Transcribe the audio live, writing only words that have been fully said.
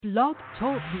Blog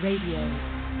Talk Radio.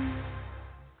 And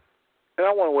I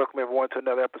want to welcome everyone to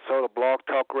another episode of Blog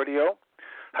Talk Radio.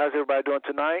 How's everybody doing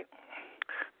tonight?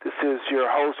 This is your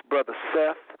host, Brother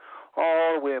Seth,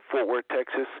 all the way in Fort Worth,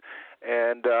 Texas.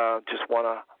 And just want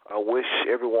to wish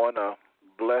everyone a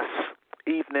blessed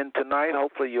evening tonight.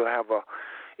 Hopefully you'll have a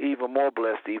even more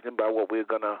blessed evening by what we're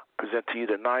going to present to you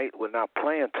tonight. We're not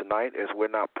playing tonight, as we're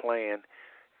not playing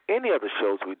any other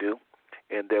shows we do,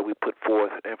 and that we put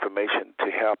forth information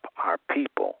to help our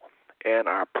people and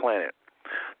our planet.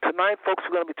 Tonight, folks,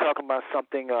 we're going to be talking about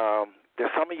something that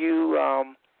some of you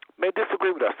may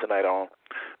disagree with us tonight on,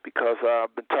 because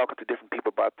I've been talking to different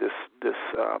people about this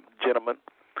gentleman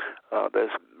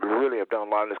that's really have done a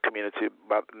lot in this community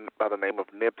by the name of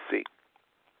Nipsey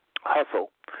Hussle.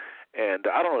 And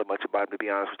I don't know much about him, to be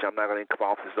honest with you. I'm not going to come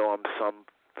off as though I'm some,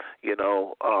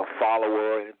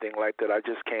 follower or anything like that. I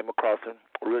just came across him,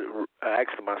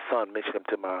 actually my son mentioned him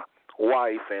to my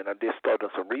wife, and I did start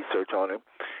doing some research on him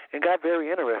and got very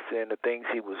interested in the things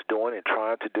he was doing and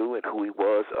trying to do and who he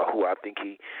was, or who I think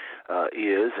he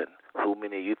is, and who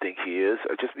many of you think he is.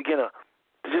 I just began to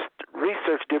just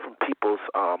research different people's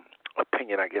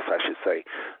opinion, I guess I should say,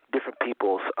 different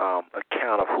people's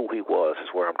account of who he was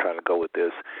is where I'm trying to go with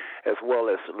this, as well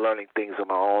as learning things of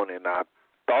my own. And I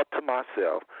thought to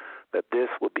myself that this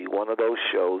would be one of those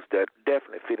shows that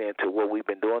definitely fit into what we've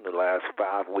been doing the last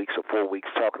 5 weeks or 4 weeks,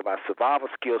 talking about survival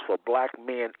skills for black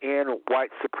men in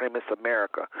white supremacist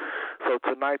America. So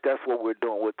tonight, that's what we're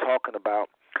doing. We're talking about,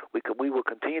 we will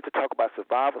continue to talk about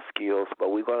survival skills, but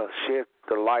we're going to shed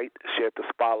the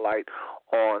spotlight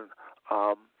on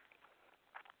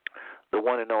the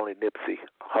one and only Nipsey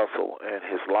Hussle and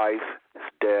his life, his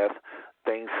death,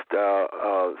 things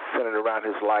centered around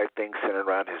his life, things centered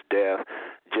around his death,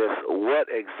 just what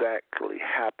exactly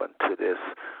happened to this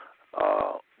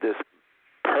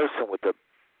person with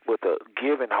a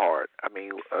giving heart. I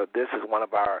mean, this is one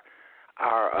of our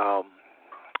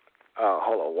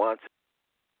hold on once.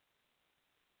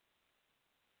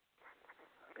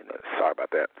 Sorry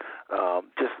about that.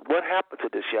 Just what happened to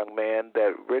this young man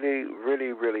that really,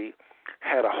 really, really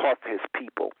had a heart for his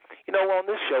people. On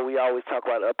this show, we always talk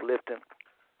about uplifting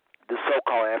the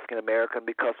so-called African American,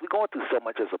 because we're going through so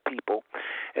much as a people.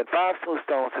 And Five Smooth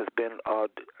Stones has been,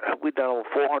 we've done over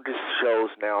 400 shows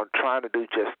now trying to do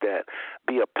just that,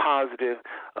 be a positive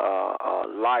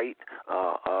light,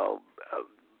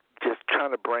 just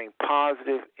trying to bring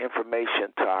positive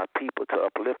information to our people, to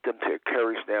uplift them, to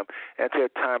encourage them, and to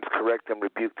at times correct them,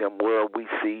 rebuke them where we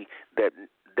see that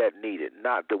needed.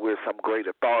 Not that we're some great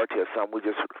authority or something. We're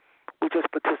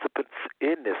just participants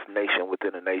in this nation,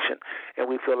 within a nation, and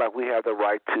we feel like we have the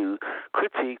right to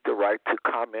critique, the right to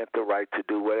comment, the right to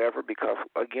do whatever, because,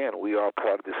 again, we are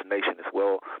part of this nation as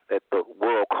well, that the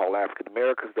world called African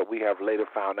Americans, that we have later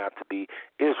found out to be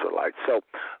Israelites. So,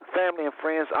 family and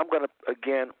friends, I'm going to,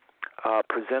 again,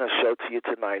 present a show to you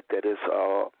tonight that is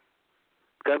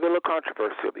going to be a little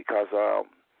controversial, because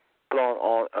blown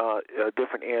on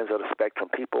different ends of the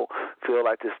spectrum. People feel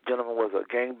like this gentleman was a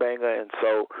gangbanger, and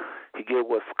so he did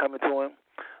what's coming to him.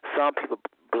 Some people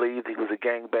believed he was a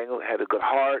gangbanger, had a good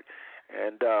heart,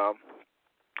 and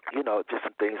just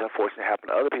some things unfortunately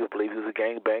happened. Other people believe he was a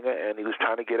gangbanger, and he was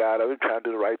trying to get out of it, trying to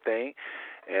do the right thing,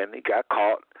 and he got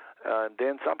caught. And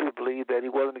then some people believe that he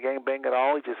wasn't a gangbanger at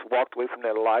all. He just walked away from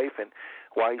that life, and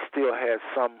while he still has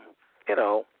some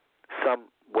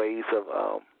ways of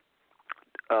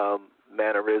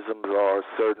mannerisms or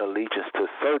certain allegiance to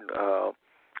certain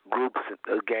groups,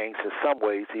 gangs in some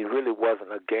ways, he really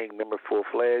wasn't a gang member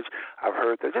full-fledged. I've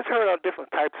heard that. Just heard on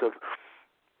different types of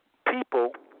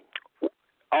people,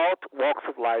 all walks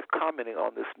of life, commenting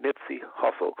on this Nipsey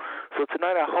Hussle. So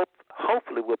tonight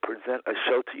hopefully we'll present a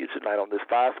show to you tonight on this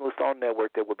Five Smooth Stone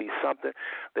Network that will be something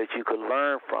that you can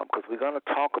learn from, because we're going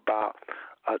to talk about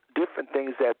different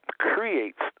things that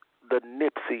creates the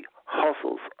Nipsey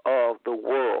Hussles of the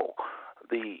world,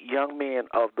 the young men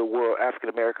of the world, African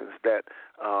Americans that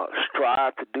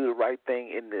strive to do the right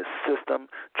thing in this system,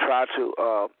 try to,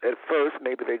 at first,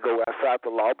 maybe they go outside the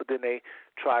law, but then they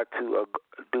try to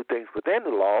do things within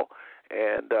the law,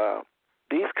 and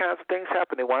these kinds of things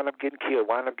happen. They wind up getting killed,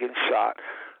 wind up getting shot.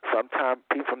 Sometimes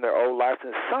people from their old lives,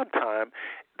 and sometimes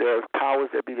there's powers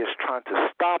that be just trying to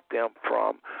stop them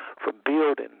from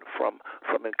building, from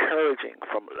encouraging,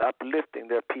 from uplifting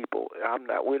their people.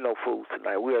 We're no fools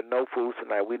tonight. We are no fools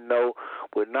tonight. We know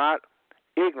we're not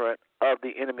ignorant of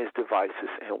the enemy's devices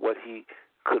and what he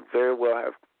could very well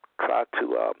have tried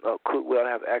to, could well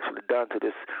have actually done to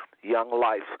this young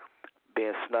life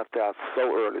being snuffed out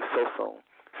so early, so soon.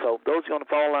 So those of you on the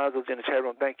phone lines, those in the chat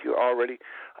room, thank you already.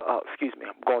 Excuse me,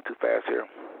 I'm going too fast here.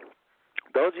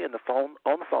 Those of you on the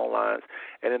phone lines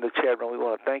and in the chat room, we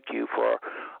want to thank you for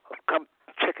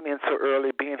checking in so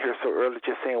early, being here so early,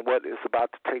 just saying what is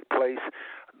about to take place.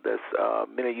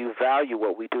 Many of you value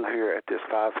what we do here at this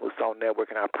Five Smooth Stone Network,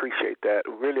 and I appreciate that.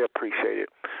 Really appreciate it.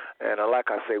 And like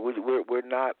I say, we're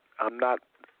not. I'm not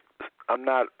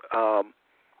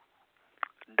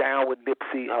down with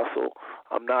Nipsey Hussle.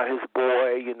 I'm not his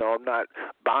boy. I'm not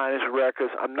buying his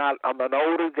records. I'm an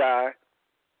older guy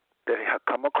that have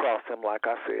come across him, like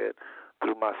I said,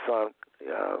 through my son.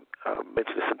 I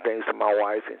mentioned some things to my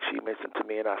wife, and she mentioned to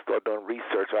me, and I started doing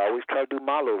research. I always try to do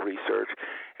my little research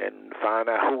and find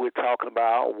out who we're talking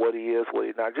about, what he is, what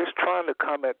he's not. Just trying to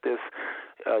come at this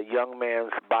young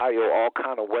man's bio all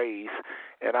kind of ways,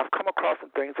 and I've come across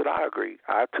some things that I agree.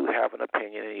 I, too, have an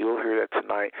opinion, and you'll hear that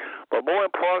tonight. But more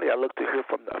importantly, I look to hear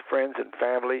from the friends and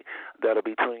family that will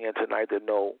be tuning in tonight that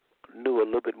knew a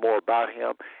little bit more about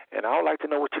him, and I would like to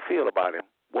know what you feel about him.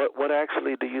 What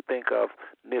actually do you think of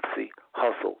Nipsey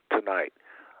Hussle tonight?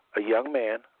 A young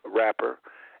man, a rapper,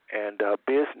 and a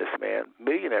businessman,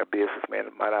 millionaire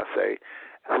businessman, might I say,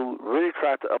 who really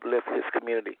tried to uplift his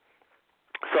community.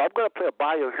 So I'm going to play a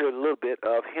bio here a little bit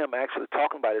of him actually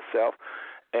talking about himself,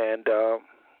 and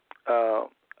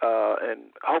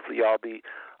hopefully you'll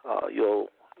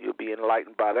be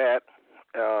enlightened by that.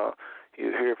 You'll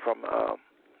hear from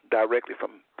directly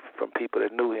from people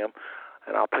that knew him.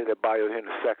 And I'll play that bio here in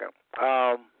a second.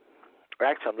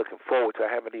 Actually, I'm looking forward to it.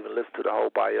 I haven't even listened to the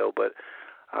whole bio, but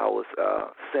I was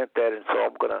sent that, and so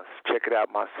I'm going to check it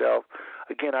out myself.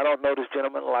 Again, I don't know this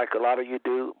gentleman like a lot of you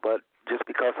do, but just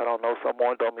because I don't know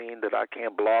someone don't mean that I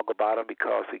can't blog about him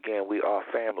because, again, we are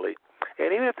family. And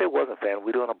even if there wasn't family,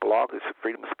 we're doing a blog. It's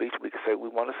freedom of speech. We can say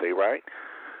what we want to say, right?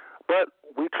 But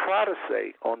we try to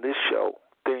say on this show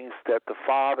things that the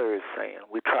Father is saying.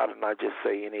 We try to not just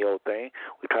say any old thing.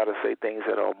 We try to say things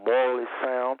that are morally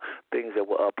sound, things that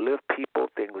will uplift people,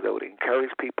 things that would encourage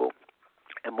people,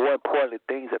 and more importantly,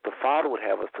 things that the Father would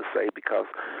have us to say, because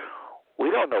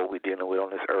we don't know what we're dealing with on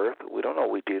this earth. We don't know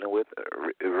what we're dealing with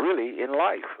really in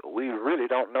life. We really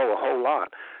don't know a whole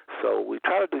lot. So we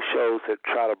try to do shows that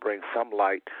try to bring some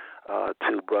light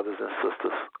to brothers and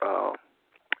sisters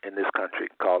in this country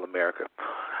called America.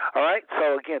 All right,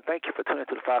 so again, thank you for tuning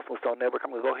to the Five Smooth Stone Network.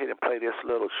 I'm going to go ahead and play this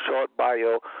little short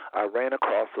bio I ran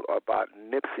across about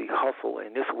Nipsey Hussle,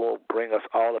 and this will bring us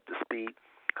all up to speed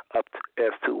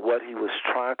as to what he was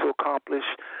trying to accomplish,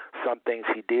 some things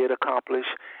he did accomplish,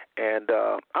 and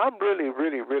I'm really,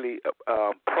 really, really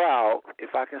proud,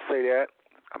 if I can say that.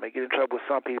 I may get in trouble with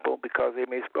some people because they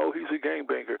may say, oh, he's a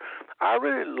gangbanger. I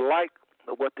really like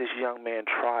what this young man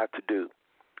tried to do.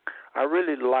 I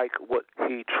really like what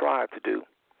he tried to do.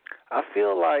 I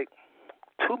feel like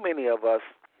too many of us,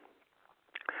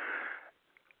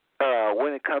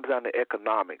 when it comes down to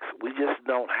economics, we just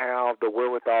don't have the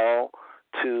wherewithal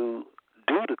to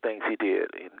do the things he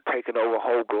did, and taking over a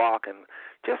whole block and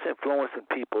just influencing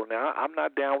people. Now, I'm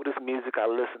not down with his music. I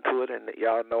listen to it, and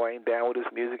y'all know I ain't down with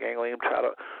his music. I ain't going to even try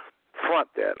to front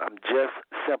that. I'm just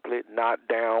simply not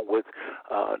down with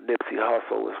Nipsey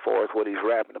Hussle as far as what he's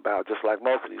rapping about, just like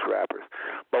most of these rappers.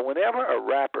 But whenever a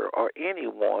rapper or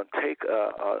anyone take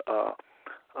time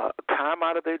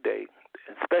out of their day,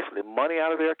 especially money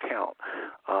out of their account,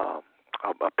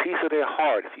 a piece of their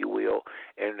heart, if you will,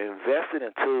 and invest it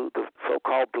into the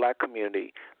so-called black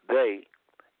community, they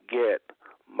get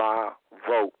my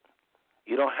vote.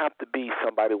 You don't have to be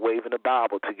somebody waving the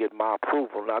Bible to get my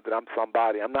approval. Not that I'm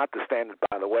somebody. I'm not the standard,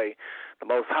 by the way. The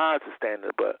Most High is the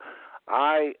standard. But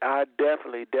I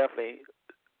definitely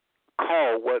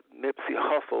call what Nipsey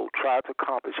Hussle tried to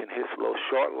accomplish in his little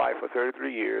short life of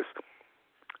 33 years.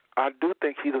 I do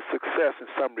think he's a success in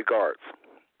some regards.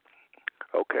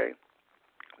 Okay?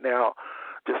 Now,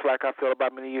 just like I feel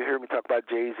about many of you hear me talk about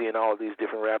Jay-Z and all of these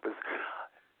different rappers,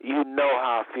 you know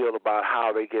how I feel about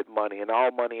how they get money, and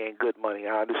all money ain't good money.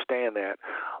 I understand that.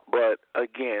 But,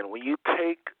 again, when you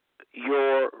take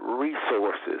your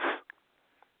resources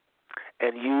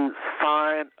and you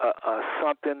find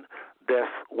something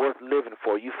that's worth living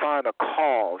for, you find a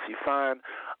cause, you find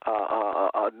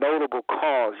a notable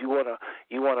cause, you want to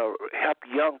help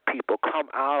young people come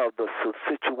out of the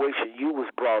situation you was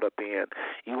brought up in.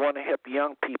 You want to help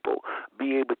young people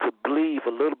be able to believe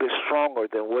a little bit stronger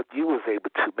than what you was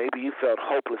able to. Maybe you felt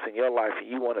hopeless in your life, and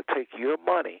you want to take your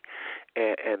money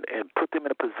and put them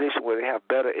in a position where they have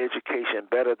better education,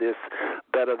 better this,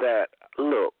 better that.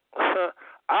 Look,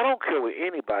 I don't care what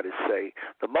anybody say.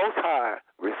 The Most High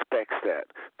respects that.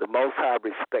 The Most High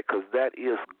respects, because that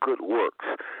is good works.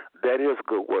 That is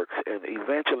good works. And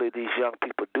eventually these young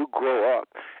people do grow up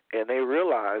and they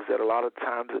realize that a lot of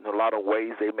times, in a lot of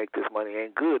ways, they make this money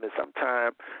ain't good, and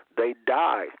sometimes they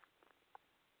die.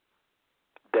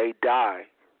 They die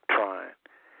trying,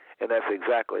 and that's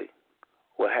exactly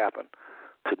what happened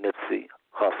to Nipsey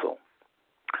Hussle.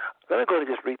 Let me go ahead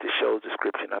and just read the show's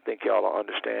description. I think y'all will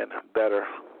understand better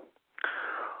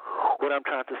what I'm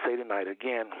trying to say tonight.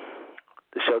 Again,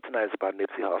 the show tonight is about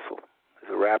Nipsey Hussle. He's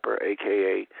a rapper,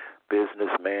 a.k.a.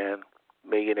 businessman,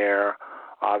 millionaire.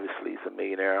 Obviously, he's a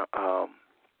millionaire.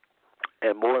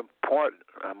 And more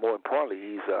importantly,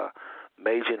 he's a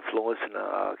major influence in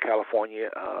the California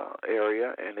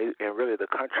area and really the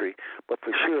country, but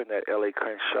for sure in that L.A.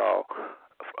 Crenshaw,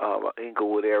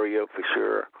 Inglewood area, for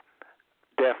sure.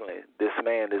 Definitely, this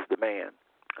man is the man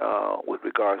with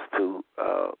regards to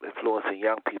influencing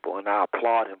young people, and I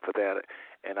applaud him for that.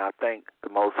 And I thank the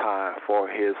Most High for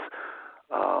his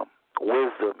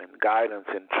wisdom and guidance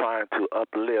in trying to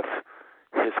uplift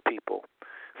his people.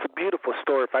 It's a beautiful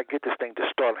story. If I get this thing to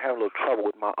start, I'm having a little trouble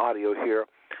with my audio here,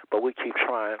 but we keep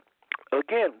trying.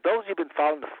 Again, those of you who've been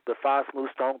following the Five Smooth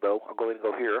Stone, though, I'll go ahead and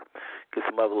go here, get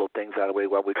some other little things out of the way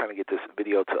while we're trying to get this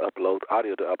video to upload,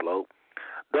 audio to upload.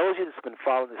 Those of you that's been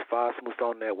following this Five Smooth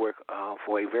Stone Network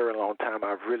for a very long time,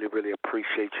 I really, really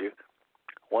appreciate you.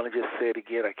 I want to just say it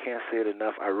again. I can't say it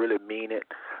enough. I really mean it.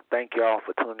 Thank you all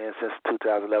for tuning in since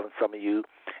 2011, some of you.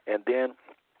 And then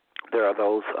there are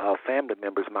those family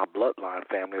members, my bloodline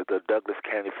family, the Douglas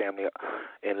County family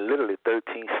in literally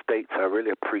 13 states. I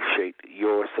really appreciate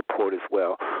your support as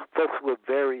well. Folks, we're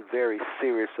very, very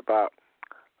serious about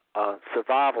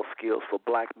survival skills for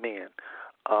black men.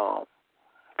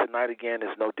 Tonight, again,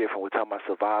 is no different. We're talking about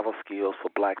survival skills for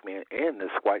black men in this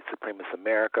white supremacist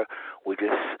America. We're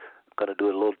just going to do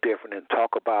it a little different and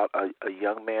talk about a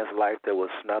young man's life that was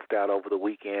snuffed out over the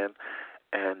weekend.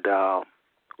 And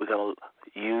we're going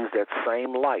to use that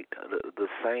same light, the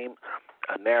same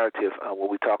narrative when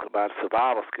we're talking about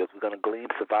survival skills. We're going to glean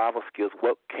survival skills.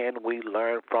 What can we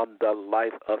learn from the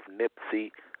life of Nipsey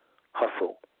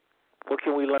Hussle? What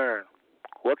can we learn?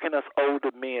 What can us older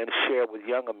men share with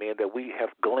younger men that we have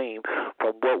gleaned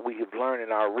from what we have learned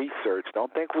in our research?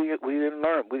 Don't think we didn't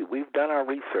learn. We've done our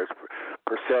research,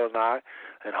 Purcell and I,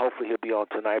 and hopefully he'll be on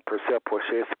tonight. Purcell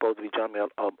Porcher is supposed to be joining me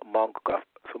among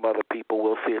some other people.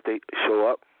 We'll see if they show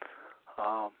up.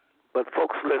 But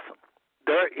folks, listen.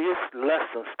 There is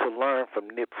lessons to learn from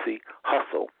Nipsey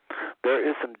Hussle. There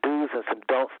is some do's and some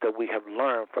don'ts that we have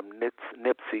learned from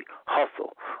Nipsey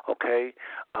Hussle, okay?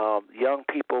 Young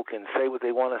people can say what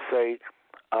they want to say,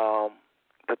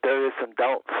 but there is some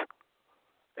don'ts.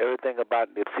 Everything about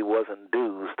Nipsey wasn't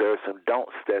do's. There are some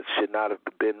don'ts that should not have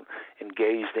been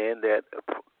engaged in that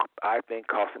I think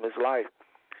cost him his life.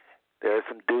 There are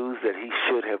some do's that he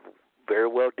should have very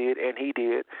well did, and he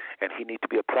did, and he needs to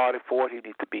be applauded for it. He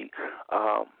needs to be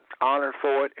honored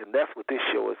for it, and that's what this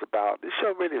show is about. This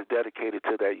show really is dedicated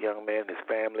to that young man and his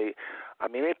family. I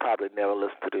mean, they probably never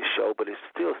listen to this show, but it's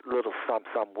still a little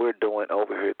something we're doing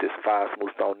over here at this Five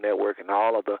Smooth Stone Network, and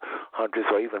all of the hundreds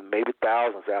or even maybe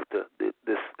thousands after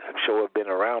this show have been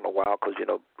around a while, because, you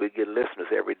know, we get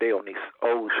listeners every day on these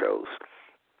old shows.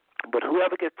 But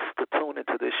whoever gets to tune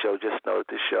into this show, just know that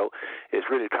this show is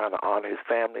really trying to honor his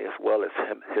family as well as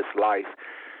his life.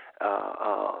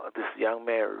 This young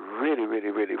man really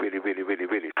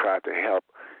tried to help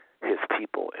his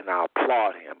people, and I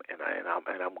applaud him, and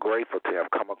I'm grateful to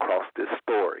have come across this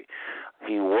story.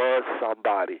 He was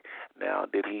somebody. Now,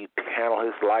 did he handle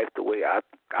his life the way I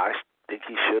think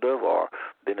he should have, or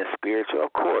been a spiritual?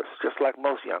 Of course, just like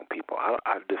most young people.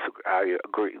 I disagree. I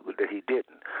agree that he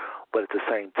didn't. But at the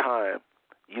same time,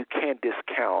 you can't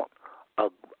discount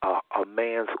a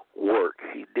man's work.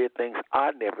 He did things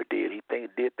I never did. He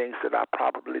did things that I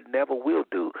probably never will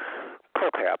do.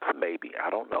 Perhaps, maybe. I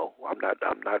don't know. I'm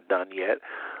not done yet.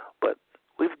 But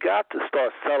we've got to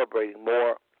start celebrating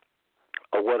more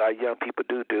of what our young people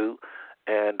do,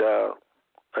 and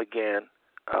again,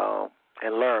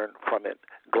 and learn from it,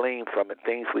 glean from it,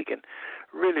 things we can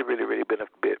really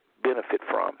benefit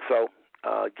from. So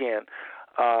again.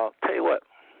 Tell you what,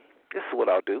 this is what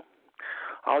I'll do.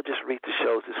 I'll just read the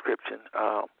show's description.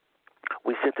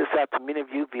 We sent this out to many of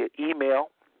you via email.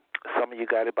 Some of you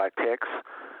got it by text.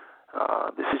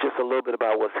 This is just a little bit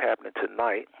about what's happening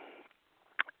tonight.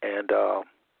 And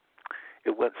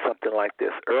it went something like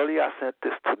this. Earlier I sent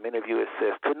this to many of you. It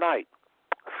says, tonight,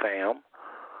 fam,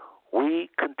 we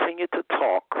continue to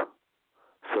talk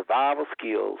survival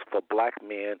skills for black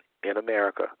men in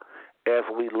America as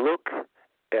we look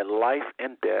at life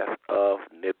and death of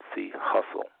Nipsey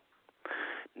Hussle.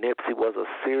 Nipsey was a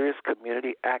serious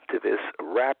community activist,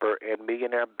 rapper, and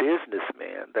millionaire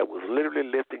businessman that was literally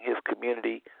lifting his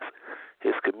community's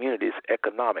his community's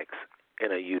economics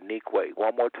in a unique way.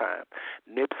 One more time.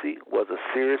 Nipsey was a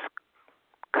serious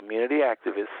community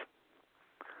activist,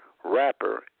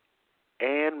 rapper,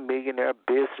 and millionaire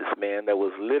businessman that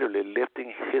was literally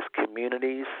lifting his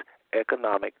community's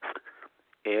economics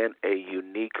in a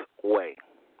unique way.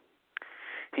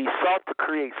 He sought to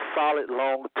create solid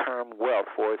long-term wealth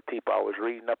for his people. I was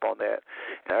reading up on that,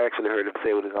 and I actually heard him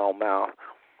say it with his own mouth.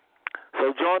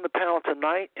 So join the panel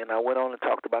tonight, and I went on and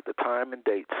talked about the time and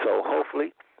date. So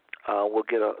hopefully we'll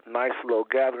get a nice little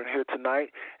gathering here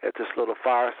tonight at this little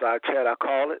fireside chat, I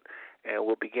call it, and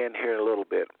we'll begin here in a little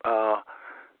bit.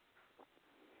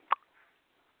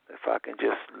 If I can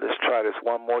just, let's try this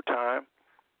one more time.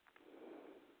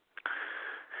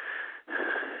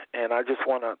 And I just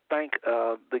want to thank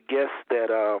the guests that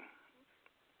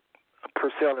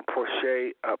Purcell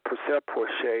Porche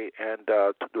and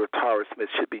Tara Smith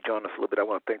should be joining us a little bit. I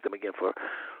want to thank them again for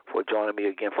joining me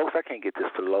again. Folks, I can't get this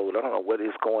to load. I don't know what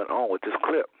is going on with this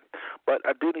clip. But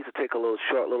I do need to take a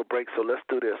short little break, so let's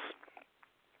do this.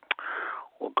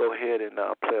 We'll go ahead and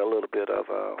play a little bit of,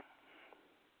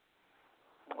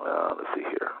 let's see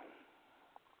here.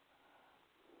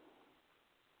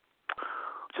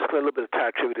 Just play a little bit of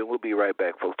Thai trivia, and we'll be right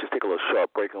back, folks. Just take a little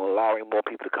short break and allowing more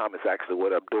people to comment is actually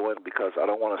what I'm doing, because I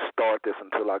don't want to start this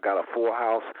until I got a full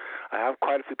house. I have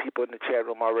quite a few people in the chat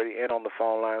room already and on the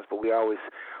phone lines, but we always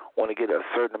want to get a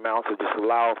certain amount, so just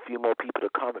allow a few more people to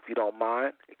come if you don't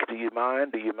mind. Do you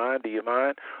mind? Do you mind? Do you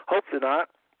mind? Hopefully not.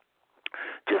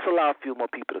 Just allow a few more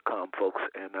people to come, folks,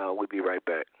 and we'll be right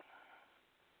back.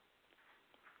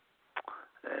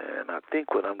 And I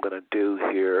think what I'm going to do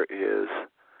here is...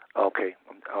 Okay,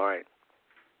 all right.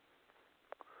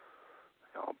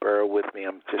 Y'all bear with me.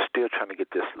 I'm just still trying to get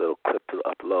this little clip to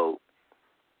upload.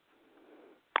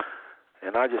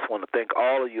 And I just want to thank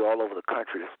all of you all over the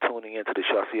country that's tuning into the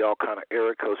show. I see all kind of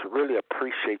area codes. Really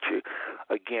appreciate you,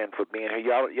 again, for being here.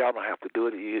 Y'all don't have to do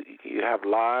it. You have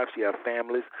lives. You have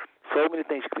families. So many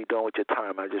things you can be doing with your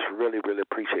time. I just really, really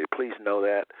appreciate it. Please know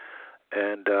that.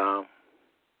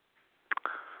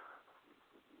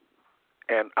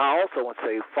 And I also want to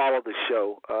say, follow the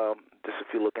show. Just a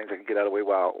few little things I can get out of the way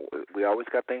while we always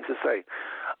got things to say.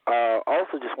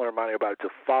 Also, just want to remind everybody to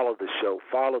follow the show.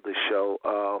 Follow the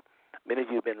show. Many of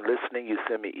you have been listening. You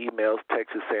send me emails,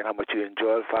 texts saying how much you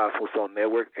enjoy the Five Stone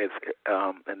Network.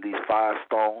 And these 5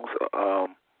 stones,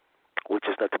 which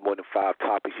is nothing more than 5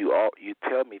 topics. You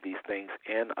tell me these things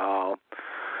in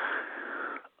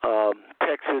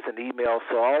texts and emails.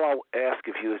 So all I'll ask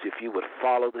of you is if you would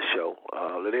follow the show.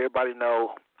 Let everybody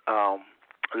know,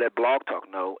 let Blog Talk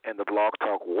know, and the Blog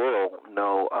Talk world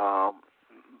know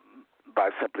by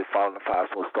simply following the Five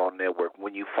Star Network.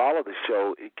 When you follow the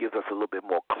show, it gives us a little bit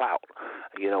more clout,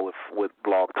 with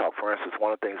Blog Talk. For instance,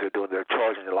 one of the things they're doing, they're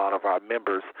charging a lot of our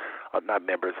members, a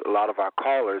lot of our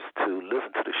callers to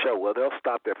listen to the show. Well, they'll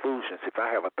stop their foolishness if I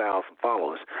have 1,000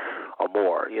 followers or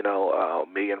more, a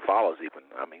million followers even.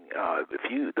 I mean,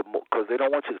 because they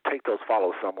don't want you to take those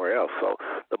followers somewhere else. So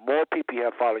the more people you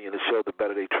have following you the show, the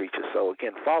better they treat you. So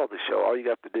again, follow the show. All you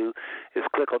have to do is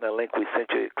click on that link we sent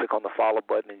you, click on the follow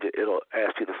button, and it'll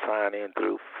ask you to sign in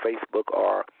through Facebook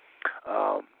or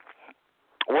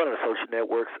one of the social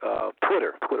networks,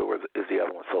 Twitter. Twitter is the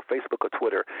other one. So Facebook or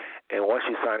Twitter. And once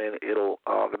you sign in, it'll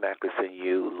automatically send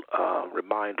you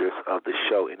reminders of the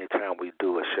show anytime we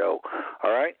do a show.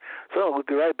 All right? So we'll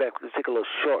be right back. Let's take a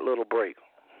short little break.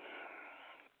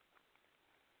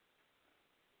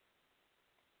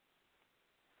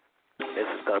 This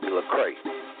is going to be Lecrae.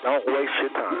 Don't waste your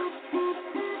time.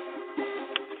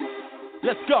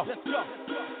 Let's go.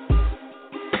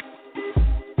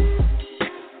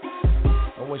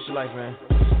 Don't waste your life, man.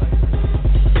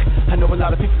 I know a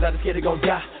lot of people that are scared they gon'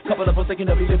 die. Couple of them thinking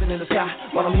they'll be living in the sky.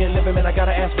 While I'm here living, man, I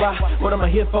gotta ask why. What am I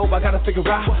here for? I gotta figure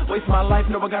out. Waste my life,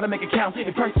 no, I gotta make it count.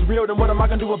 If Christ is real, then what am I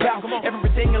gonna do about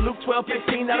everything in Luke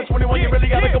 12:15? Now to 21, you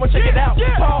really gotta go and check it out.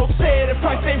 Paul said if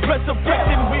Christ ain't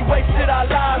resurrected, we wasted our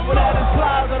lives. But that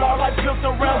implies that our life built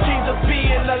around Jesus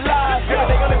being alive.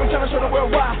 Everything I live, we're trying to show the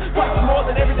world why. Christ is more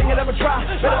than everything I'll ever try.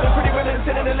 Better than pretty women and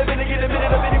sitting and living to get a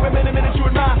minute of any women, a minute you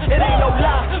admire. It ain't no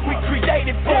lie, we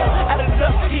created for. Out of the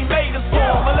dust, he made us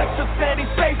for. Alexa said he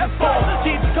saves us for.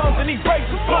 Jesus comes and he breaks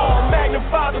us for.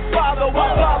 Magnify the Father,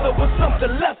 our Father was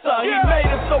something lesser. He made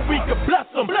us so we could bless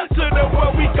him. To the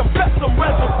world we confess him,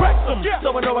 resurrect him.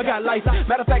 So I know I got life.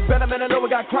 Matter of fact, better man, I know I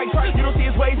got Christ. You don't see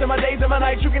his ways in my days and my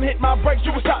nights. You can hit my brakes,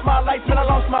 you can stop my lights. Man, I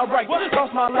lost my right,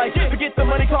 lost my life. Forget the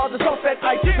money, cause it's off that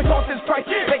ice. The cost is price.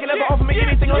 They can never offer me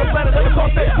anything on the planet that the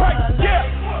cost that price. Yeah.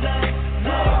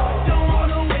 Don't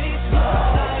wanna waste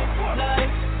my life.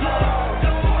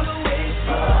 Don't wanna waste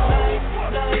my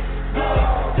life.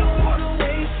 Don't wanna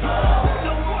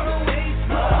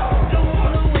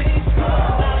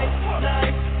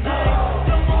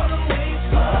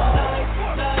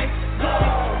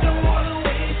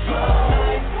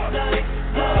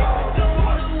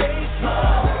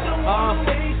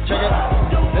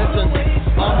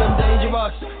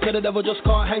the devil just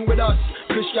can't hang with us.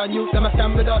 Christian youth, them a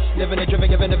stand with us. Living a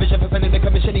driven, giving a vision, fulfilling the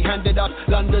commission he handed us.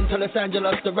 London to Los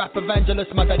Angeles, the rap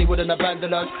evangelist. My daddy wouldn't abandon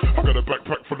us. I got a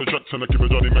backpack full of jets and I give a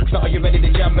Johnny Max. So are you ready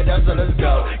to jam with us? So let's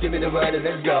go. Give me the word and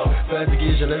let's go.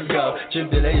 Persecution, let's go.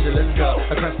 Tribulation, let's go.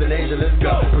 Procrastination, let's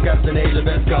go. Procrastination,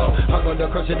 let's go. Hung on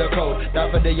the cross in the cold. Down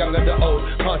for the young and the old.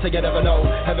 Can't say you never know.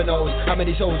 Heaven knows how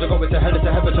many souls are going to hell and to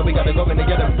heaven. So we gotta go in and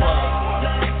get them.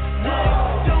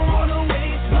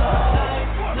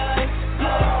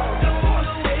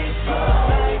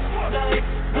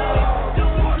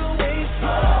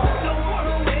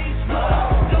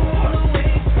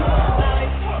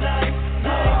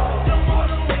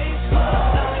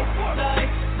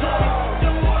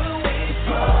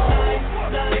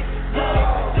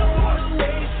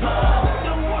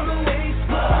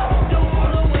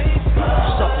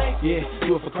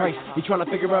 Christ. You trying to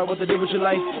figure out what to do with your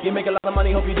life. You make a lot of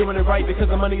money, hope you're doing it right. Because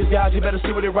the money is God, you better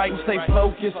steward it right and stay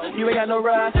focused. You ain't got no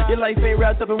ride, your life ain't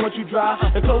wrapped up in what you drive.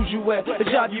 The clothes you wear, the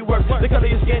job you work, the color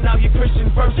of your skin, now you're Christian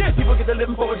first. People get to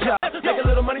living for a job, make a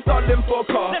little money, start living for a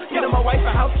car. Get my wife, a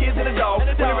house, kids, and a dog.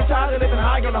 When they retire, they're living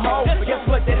high on the hog. But guess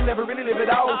what, they didn't never really live it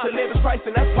all. To live is Christ,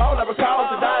 and that's Paul, I recall.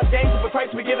 To die is gain, so for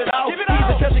Christ we give it all. He's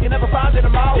a treasure you can never find in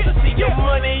them all. See your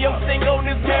money, your thing on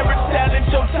this marriage, talent,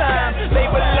 your time. They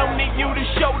belong to you to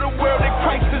show the world that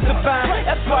Christ is divine.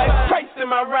 That's why it's Christ in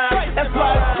my rhyme. That's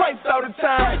why it's Christ all the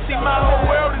time. See, my whole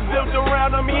world is built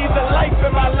around him. He's the life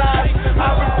in my life. I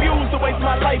refuse to waste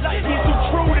my life. He's too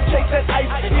true to chase that ice.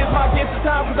 Here's my gift of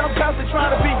time, because I'm constantly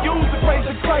trying to be used to praise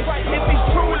the Christ. If he's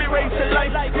truly raised to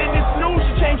life, then this news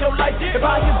should change your life. If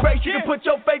by his grace you can put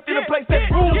your faith in a place that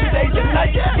rules your days and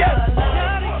nights. Yes.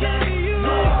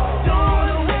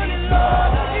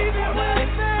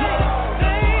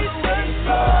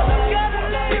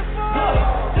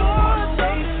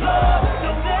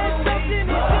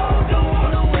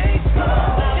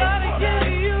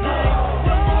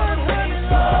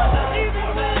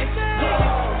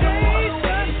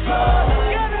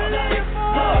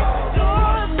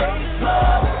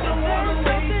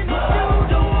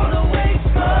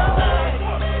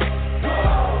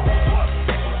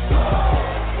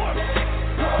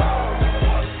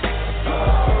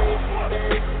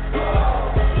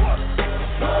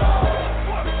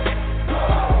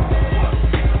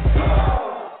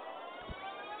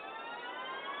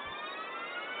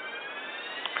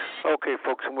 Okay,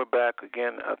 folks, and we're back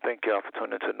again. Thank y'all for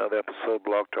tuning into another episode of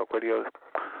Blog Talk Radio.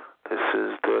 This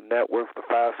is the network, the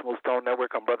Five Smooth Stone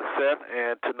Network. I'm Brother Seth,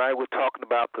 and tonight we're talking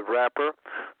about the rapper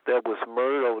that was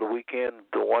murdered over the weekend,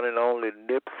 the one and only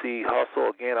Nipsey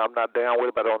Hussle. Again, I'm not down with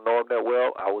him. I don't know him that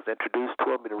well. I was introduced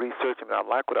to him in the research, and I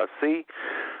like what I see.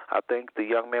 I think the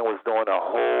young man was doing a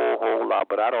whole lot,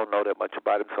 but I don't know that much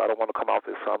about him, so I don't want to come off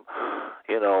as some,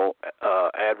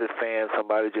 avid fan,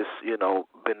 somebody just,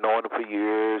 been knowing him for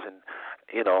years. And,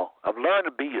 I've learned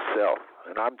to be yourself,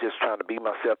 and I'm just trying to be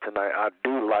myself tonight. I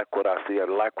do like what I see. I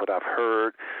like what I've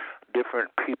heard.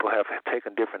 Different people have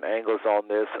taken different angles on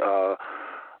this.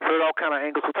 Heard all kind of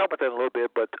angles. We'll talk about that in a little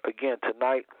bit, but, again,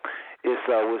 tonight,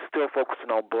 we're still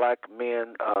focusing on black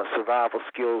men, survival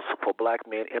skills for black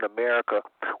men in America.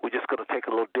 We're just going to take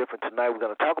it a little different tonight. We're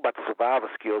going to talk about the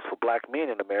survival skills for black men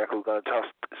in America. We're going to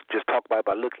just talk about it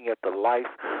by looking at the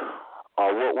life,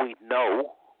 what we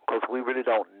know, because we really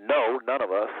don't know, none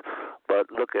of us, but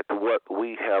look at what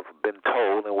we have been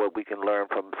told and what we can learn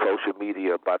from social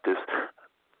media about this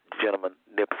gentleman,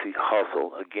 Nipsey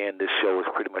Hussle. Again, this show is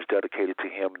pretty much dedicated to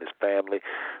him and his family.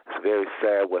 It's very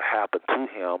sad what happened to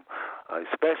him,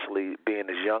 especially being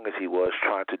as young as he was,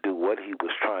 trying to do what he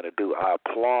was trying to do. I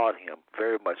applaud him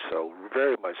very much so,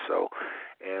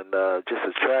 and just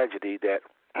a tragedy that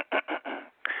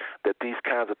that these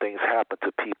kinds of things happen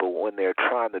to people when they're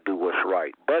trying to do what's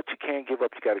right. But you can't give up.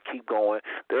 You got to keep going.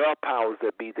 There are powers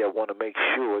that be that want to make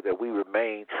sure that we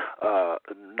remain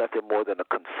nothing more than a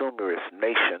consumerist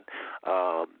nation.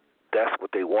 That's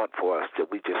what they want for us, that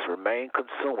we just remain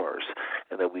consumers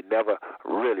and that we never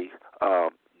really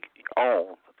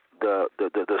own the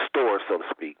store, so to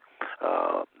speak.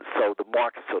 So the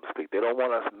market, so to speak. They don't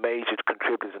want us major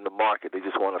contributors in the market. They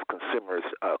just want us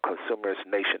consumerist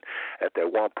nation at that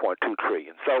 1.2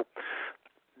 trillion. So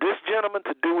this gentleman,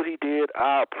 to do what he did,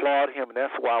 I applaud him, and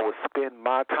that's why I would spend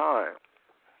my time,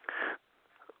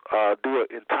 do an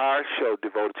entire show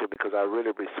devoted to him, because I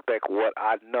really respect what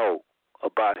I know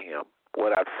about him,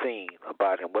 what I've seen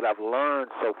about him, what I've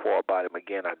learned so far about him.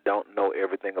 Again, I don't know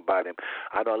everything about him.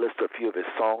 I know I listened to a few of his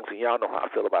songs, and y'all know how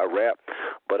I feel about rap,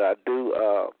 but I do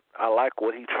I like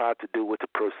what he tried to do with the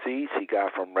proceeds he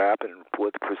got from rap and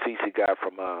what the proceeds he got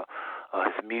from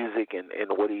his music and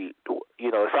what he,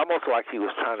 it's almost like he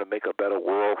was trying to make a better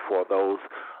world for those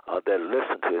that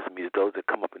listen to his music, those that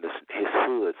come up in his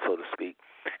hood, so to speak.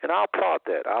 And I applaud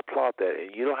that.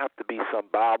 And you don't have to be some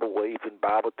Bible-waving,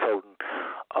 Bible-toting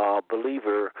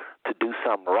believer to do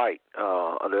something right.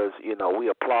 We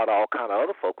applaud all kind of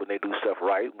other folk when they do stuff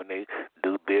right, when they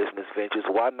do business ventures.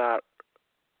 Why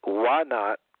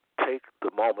not take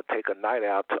the moment, take a night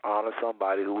out to honor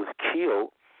somebody who was killed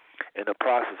in the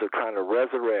process of trying to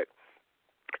resurrect?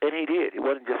 And he did. He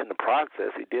wasn't just in the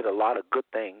process. He did a lot of good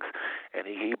things, and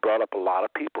he brought up a lot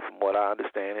of people, from what I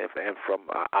understand, and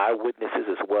from eyewitnesses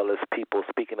as well as people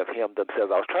speaking of him themselves.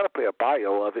 I was trying to play a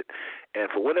bio of it, and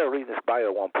for whatever reason, this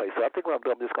bio won't play. So I think what I'm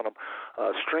doing, I'm just going to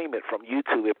stream it from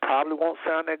YouTube. It probably won't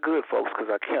sound that good, folks, because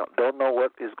I don't know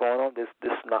what is going on. This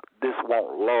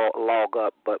won't log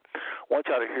up, but I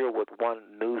want y'all to hear what one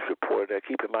news reporter.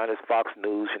 Keep in mind, it's Fox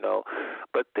News,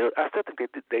 but I still think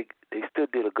they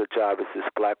still did a good job. It's this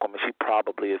black woman. She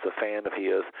probably is a fan of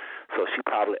his, so she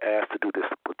probably asked to do this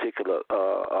particular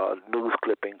news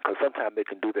clipping, because sometimes they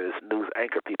can do that as news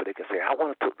anchor people. They can say, I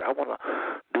want to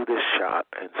do this shot,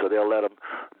 and so they'll let them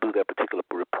do that particular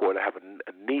report. I have a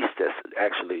niece that's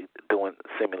actually doing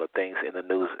similar things in the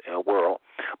news world.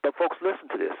 But folks, listen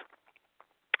to this.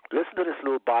 Listen to this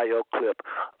little bio clip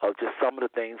of just some of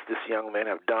the things this young man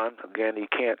have done. Again, you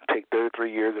can't take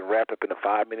 33 years and wrap up in a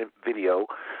 5-minute video,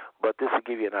 but this will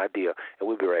give you an idea,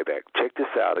 and we'll be right back. Check this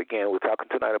out. Again, we're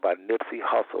talking tonight about Nipsey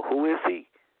Hussle. Who is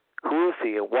he?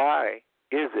 And why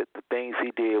is it the things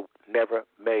he did never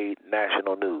made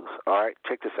national news? All right,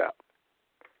 check this out.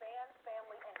 Fans,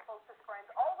 family, and closest friends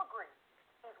all agree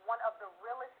he's one of the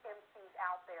realest MCs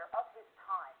out there of his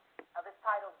time. Now, this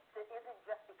title isn't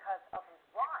just because of his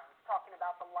rhymes talking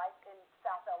about the life in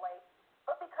South L.A.,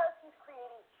 but because he's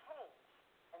creating change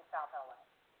in South L.A.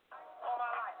 All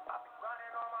my life, I've been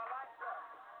running all my life,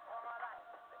 all my life,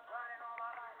 been running all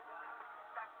my life,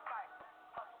 sacrifice,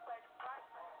 hustle, baby, right?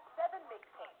 7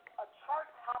 mixtapes, a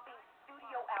chart-topping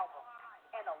studio album,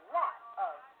 and a lot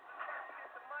of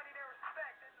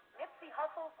Nipsey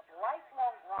Hussle's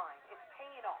lifelong grind is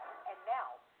paying off, and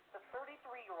now the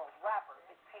 33-year-old rapper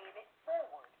is paying it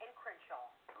forward in Crenshaw.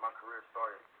 My career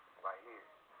started right here.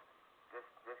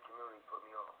 This community put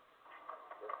me on.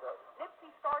 Nipsey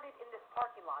started in this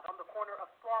parking lot on the corner of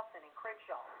Slauson and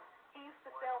Crenshaw. He used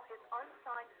to sell his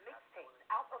unsigned mixtapes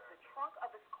out of the trunk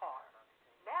of his car.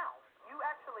 Now, you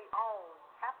actually own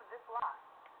half of this lot.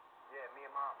 Yeah, me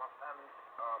and my family,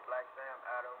 Black Sam,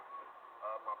 Adam,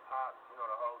 my pops, the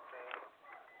whole thing.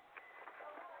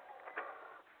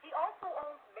 He also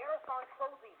owns Marathon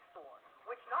Clothing Store,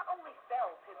 which not only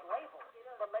sells his label,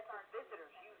 but lets his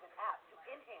visitors use an app to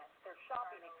enhance their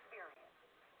shopping experience.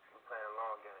 We're playing a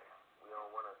long game. We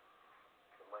don't want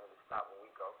the money to stop when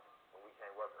we go. When we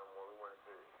can't work no more, we want it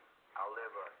to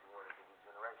outlive us. We want it to be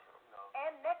generational.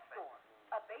 And next door,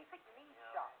 a basic needs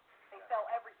shop. They sell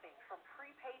everything from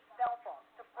prepaid cell phones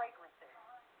to fragrances.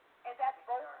 And at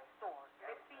both stores,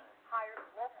 Nipsey hires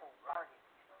local artists.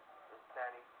 It's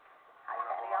Tanny. Hi, One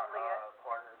of Tanny, I'm Leah. our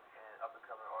partners and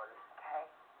up-and-coming artists. Okay.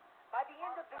 By the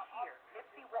end of this year,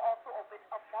 Nipsey will also open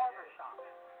a barber shop.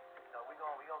 We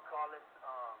gonna call this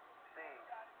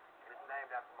Siege. It's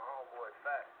named after my homeboy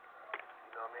Fat.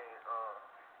 You know what I mean?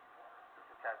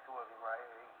 It's a tattoo of him right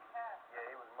here.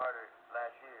 He was murdered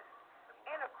last year.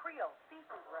 And a Creole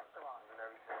seafood restaurant. And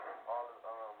everything. All the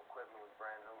equipment was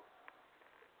brand new.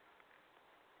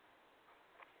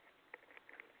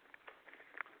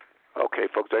 Okay,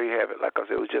 folks, there you have it. Like I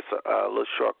said, it was just a little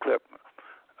short clip.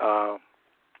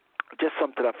 Just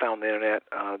something I found on the internet.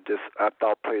 I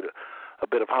thought played a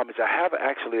bit of homage. I have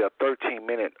actually a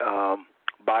 13-minute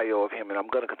bio of him, and I'm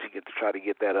going to continue to try to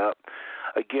get that up.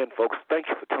 Again, folks, thank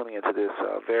you for tuning into this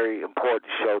very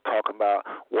important show talking about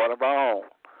one of our own,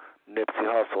 Nipsey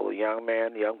Hussle, a young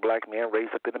black man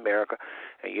raised up in America.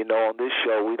 And, on this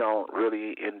show, we don't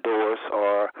really endorse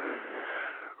or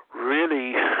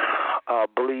really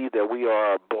believe that we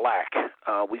are black.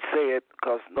 We say it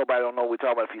because nobody don't know what we're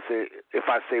talking about if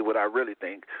I say what I really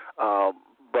think.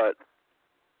 But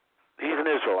he's an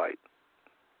Israelite.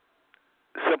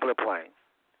 Simple and plain.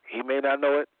 He may not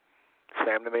know it. His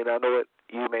family may not know it.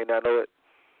 You may not know it.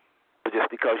 But just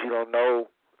because you don't know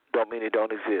don't mean it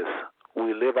don't exist.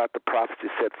 We live out the prophecy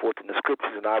set forth in the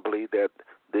scriptures, and I believe that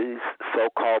these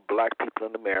so-called black people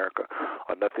in America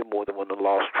are nothing more than one of the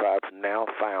lost tribes, now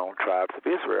found tribes of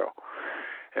Israel.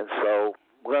 And so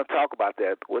we're going to talk about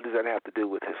that. What does that have to do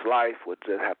with his life? What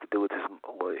does that have to do with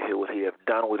what he have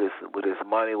done with his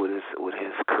money, with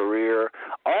his career?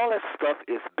 All that stuff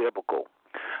is biblical.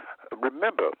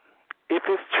 remember, if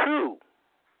it's true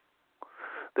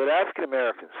that African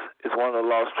Americans is one of the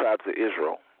lost tribes of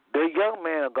Israel, their young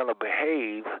men are going to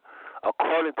behave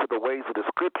according to the ways of the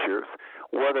scriptures,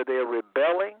 whether they're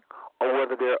rebelling or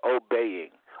whether they're obeying,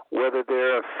 whether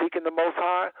they're seeking the Most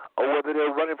High or whether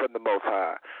they're running from the Most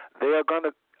High. They are going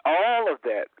to, all of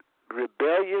that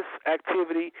rebellious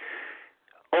activity,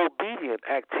 obedient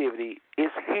activity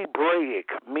is Hebraic,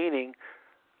 meaning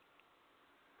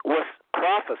what's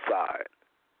prophesied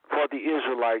for the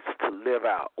Israelites to live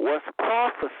out, what's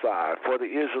prophesied for the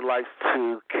Israelites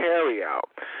to carry out.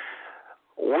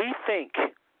 We think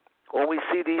when we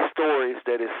see these stories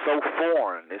that it's so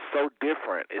foreign, it's so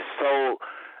different, it's so,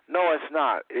 no, it's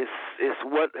not. It's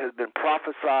what has been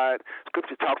prophesied.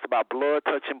 Scripture talks about blood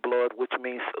touching blood, which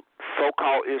means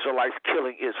so-called Israelites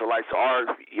killing Israelites.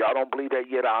 Or y'all don't believe that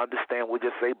yet, I understand. We'll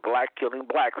just say black killing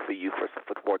black for you for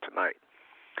tonight.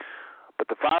 But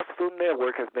the Fox Food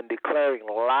Network has been declaring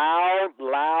loud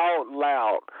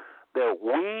that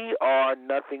we are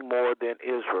nothing more than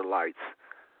Israelites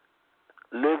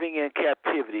living in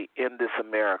captivity in this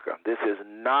America. This is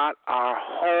not our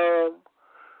home.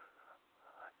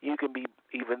 You can be,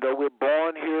 even though we're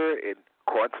born here, and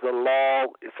according to the law,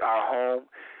 it's our home.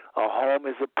 A home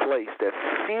is a place that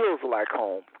feels like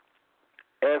home,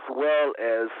 as well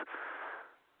as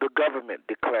the government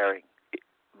declaring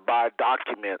by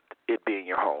document it being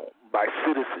your home, by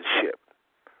citizenship.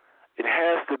 It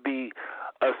has to be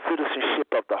a citizenship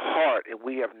of the heart, and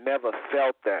we have never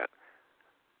felt that.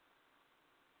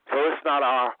 So it's not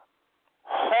our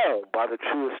home by the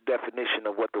truest definition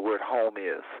of what the word home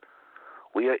is.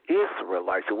 We are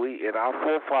Israelites, and our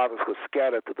forefathers were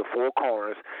scattered to the four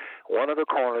corners. One of the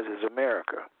corners is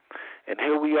America. And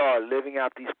here we are living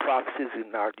out these prophecies,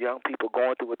 and our young people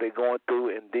going through what they're going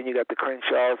through, and then you got the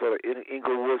Crenshaws or the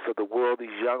Inglewoods of the world,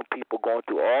 these young people going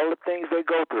through all the things they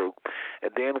go through.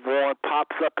 And then one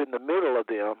pops up in the middle of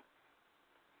them.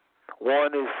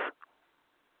 One is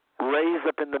raised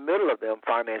up in the middle of them,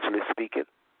 financially speaking,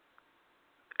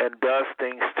 and does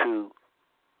things to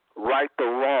right the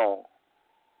wrong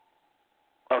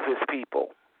of his people.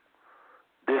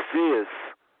 This is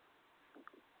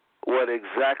what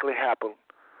exactly happened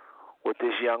with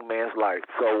this young man's life.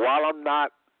 So while I'm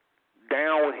not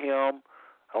down with him,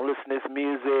 I don't listen to his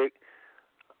music,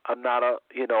 I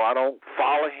don't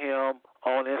follow him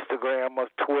on Instagram or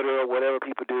Twitter or whatever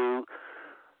people do.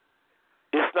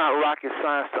 It's not rocket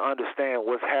science to understand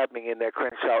what's happening in that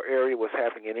Crenshaw area, what's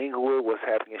happening in Inglewood, what's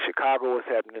happening in Chicago, what's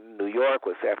happening in New York,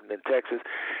 what's happening in Texas.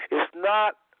 It's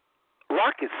not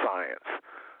rocket science.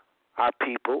 Our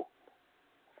people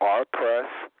are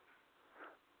oppressed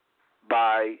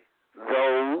by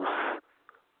those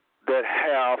that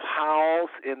have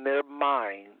housed in their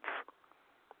minds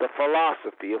the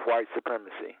philosophy of white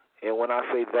supremacy. And when I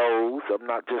say those, I'm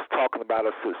not just talking about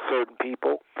certain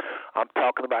people. I'm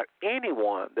talking about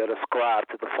anyone that ascribes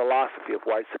to the philosophy of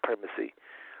white supremacy,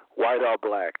 white or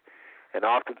black. And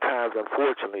oftentimes,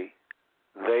 unfortunately,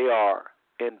 they are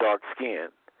in dark skin.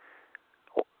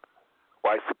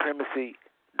 White supremacy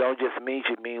don't just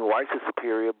mean whites are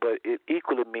superior, but it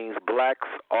equally means blacks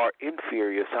are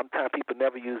inferior. Sometimes people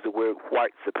never use the word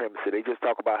white supremacy. They just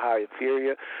talk about how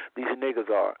inferior these niggas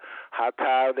are, how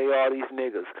tired they are, these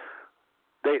niggas.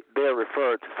 They're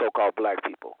referred to so-called black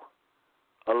people.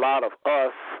 A lot of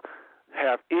us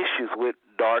have issues with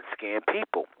dark-skinned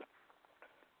people.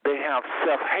 They have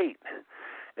self-hate.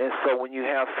 And so when you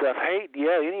have self-hate,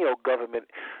 any old government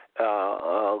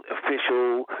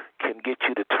official can get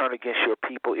you to turn against your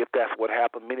people if that's what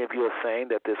happened. Many of you are saying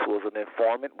that this was an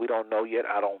informant. We don't know yet.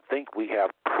 I don't think we have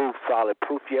solid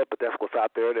proof yet, but that's what's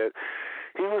out there, that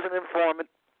he was an informant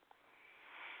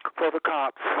for the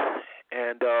cops.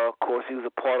 And, of course, he was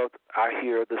a part of, I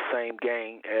hear, the same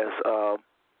gang as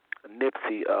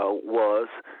Nipsey was,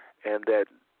 and that,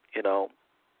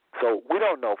 so we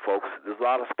don't know, folks. There's a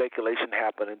lot of speculation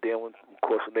happening. And then, when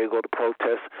they go to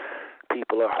protest,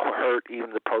 people are hurt.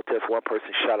 Even the protest, one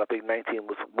person shot, I think 19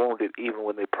 was wounded even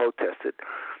when they protested.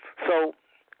 So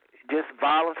just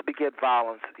violence beget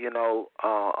violence,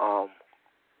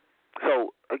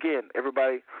 So, again,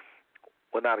 everybody,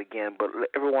 well, not again, but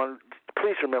everyone,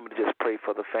 please remember to just pray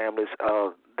for the families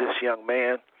of this young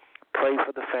man. Pray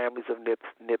for the families of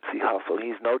Nipsey Hussle.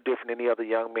 He's no different than any other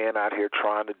young man out here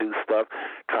trying to do stuff,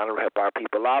 trying to help our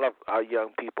people. A lot of our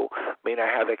young people may not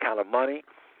have that kind of money,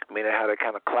 may not have that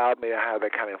kind of clout, may not have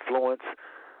that kind of influence,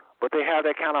 but they have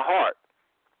that kind of heart.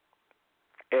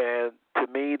 And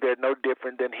to me, they're no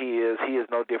different than he is. He is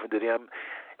no different to them.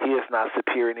 He is not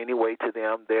superior in any way to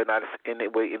them. They're not in any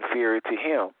way inferior to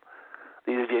him.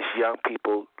 These are just young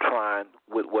people trying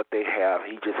with what they have.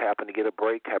 He just happened to get a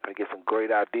break, happened to get some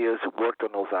great ideas, worked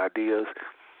on those ideas.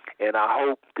 And I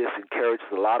hope this encourages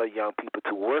a lot of young people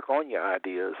to work on your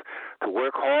ideas, to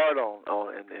work hard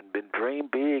on and dream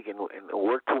big and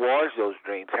work towards those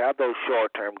dreams. Have those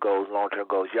short-term goals, long-term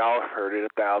goals. Y'all have heard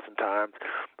it 1,000 times.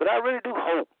 But I really do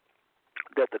hope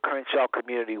that the Crenshaw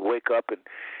community wake up and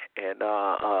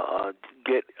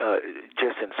get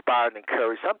just inspired and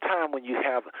encouraged. Sometimes when you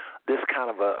have this kind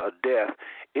of a death,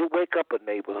 it wakes up a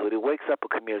neighborhood, it wakes up a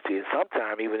community, and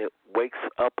sometimes even it wakes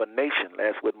up a nation.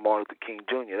 That's with Martin Luther King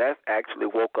Jr. That actually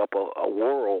woke up a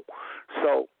world.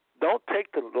 So don't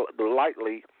take the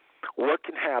lightly what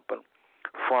can happen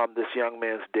from this young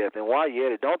man's death. And while you're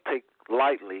at it, don't take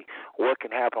lightly what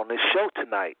can happen on this show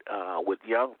tonight with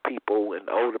young people and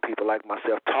older people like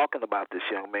myself talking about this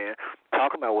young man,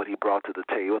 talking about what he brought to the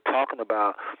table, talking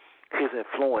about his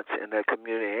influence in that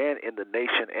community and in the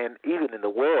nation and even in the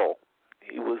world.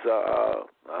 He was a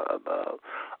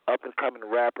up-and-coming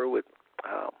rapper with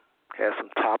had some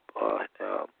top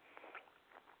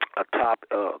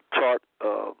chart.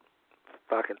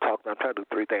 If I can talk, I'm trying to do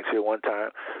three things here at one time,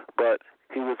 but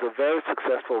he was a very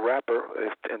successful rapper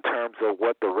in terms of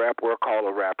what the rap world call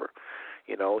a rapper.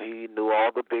 You know, he knew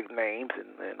all the big names,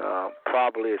 and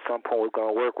probably at some point we're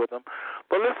going to work with them.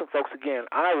 But listen, folks, again,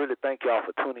 I really thank y'all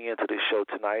for tuning into this show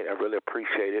tonight. I really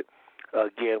appreciate it.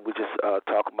 Again, we're just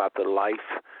talking about the life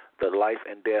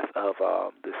and death of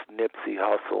this Nipsey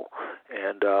Hussle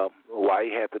and why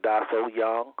he had to die so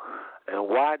young, and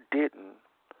why didn't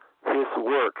his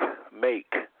work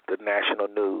make the national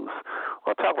news.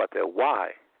 I'll talk about that.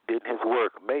 Why didn't his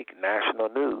work make national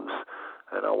news?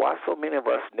 And why so many of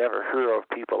us never hear of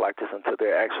people like this until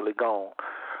they're actually gone?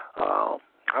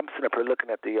 I'm sitting up here looking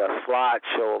at the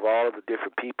slideshow of all of the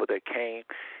different people that came.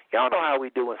 Y'all know how we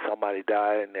do when somebody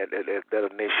died and that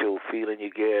initial feeling you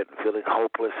get, feeling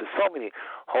hopeless. There's so many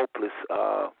hopeless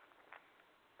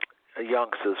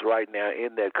youngsters right now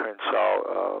in that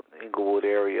Crenshaw, Inglewood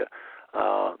area.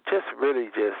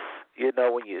 You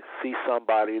know, when you see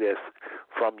somebody that's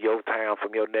from your town,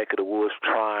 from your neck of the woods,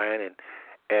 trying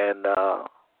and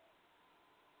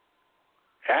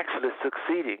actually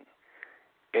succeeding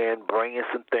in bringing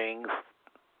some things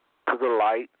to the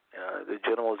light. The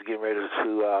gentleman was getting ready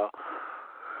to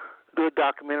do a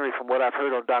documentary from what I've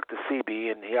heard on Dr.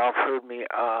 CB, and y'all have heard me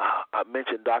I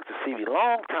mentioned Dr. CB a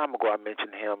long time ago. I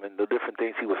mentioned him and the different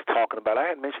things he was talking about. I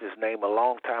hadn't mentioned his name a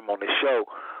long time on the show.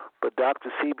 But Dr.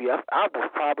 CB, I was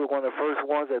probably one of the first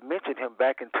ones that mentioned him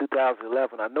back in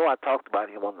 2011. I know I talked about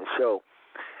him on the show,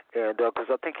 and because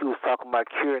I think he was talking about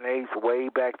curing AIDS way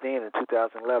back then in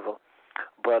 2011.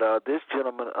 But this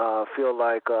gentleman feel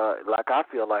like I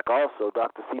feel like also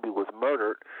Dr. CB was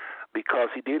murdered because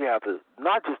he did have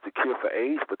not just the cure for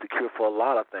AIDS, but the cure for a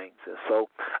lot of things. And so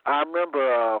I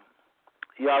remember.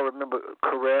 Y'all remember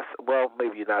Caress? Well,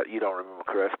 maybe not. You don't remember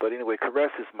Caress, but anyway,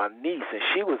 Caress is my niece, and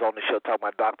she was on the show talking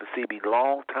about Dr. CB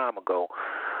long time ago.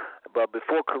 But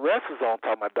before Caress was on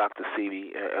talking about Dr.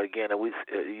 CB, again,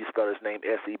 you spell his name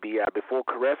S-E-B-I. Before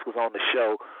Caress was on the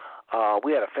show,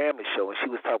 we had a family show, and she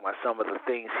was talking about some of the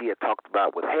things he had talked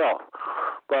about with health.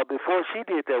 But before she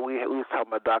did that, we was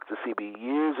talking about Dr. CB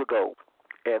years ago.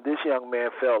 And this young man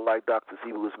felt like Dr.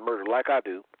 CB was murdered, like I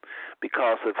do,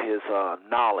 because of his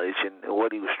knowledge and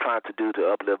what he was trying to do to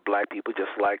uplift black people,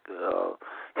 just like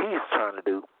he's trying to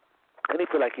do. And he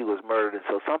felt like he was murdered, and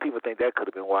so some people think that could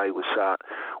have been why he was shot.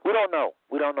 We don't know.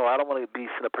 I don't want to be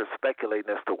sitting up here speculating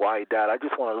as to why he died. I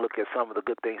just want to look at some of the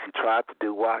good things he tried to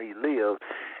do while he lived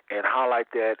and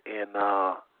highlight that. And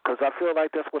because I feel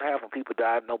like that's what happened. People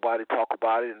died, nobody talk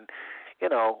about it, and you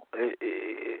know,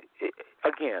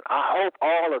 again, I hope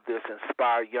all of this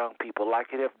inspire young people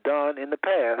like it have done in the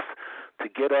past to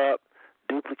get up,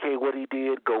 duplicate what he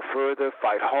did, go further,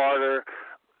 fight harder,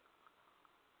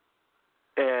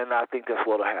 and I think that's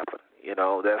what'll happen. You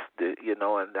know,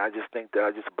 and I just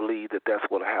believe that that's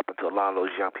what'll happen to a lot of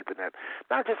those young people, that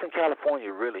not just in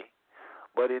California really,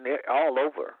 but all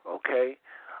over. Okay,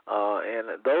 and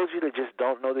those of you that just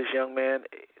don't know this young man,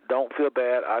 don't feel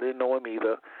bad. I didn't know him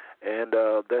either. And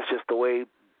that's just the way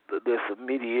this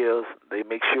media is. They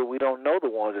make sure we don't know the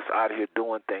ones that's out here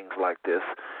doing things like this.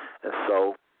 And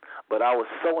so, but I was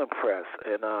so impressed.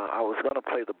 And I was going to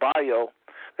play the bio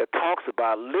that talks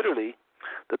about literally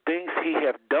the things he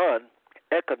have done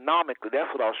economically. That's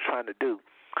what I was trying to do.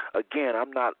 Again, I'm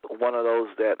not one of those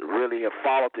that really have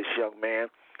followed this young man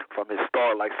from his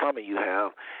start like some of you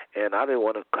have. And I didn't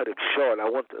want to cut it short. I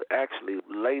want to actually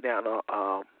lay down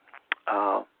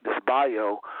this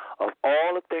bio of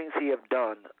all the things he have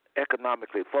done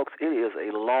economically. Folks, it is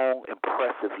a long,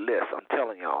 impressive list, I'm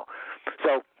telling y'all.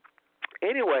 So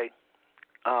Anyway,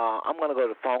 I'm going to go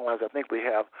to the phone lines. I think we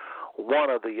have one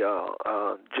of the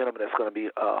gentlemen that's going to be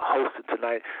hosting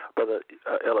tonight, Brother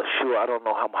Elishua. I don't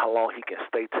know how long he can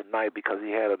stay tonight because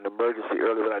he had an emergency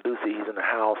earlier, but I do see he's in the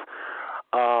house.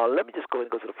 Let me just go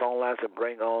ahead and go to the phone lines and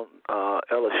bring on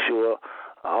Elishua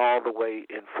all the way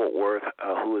in Fort Worth,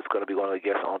 who is going to be one of the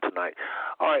guests on tonight.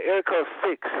 All right, area code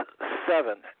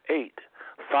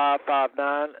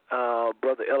 678-559.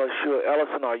 Brother Elishua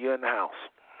Ellison, are you in the house?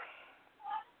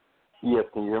 Yes,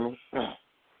 can you hear me?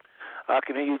 I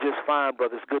can hear you just fine,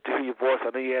 brother. It's good to hear your voice.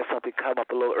 I know you had something come up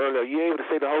a little earlier. Are you able to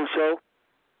say the whole show?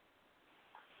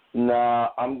 Nah,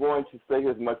 I'm going to say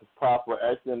as much as possible.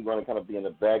 Actually, I'm going to kind of be in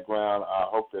the background. I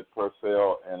hope that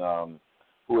Purcell and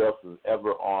who else is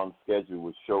ever on schedule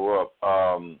would show up.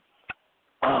 Well,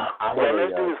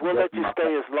 let's do this. We'll let you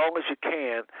stay as long as you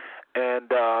can. And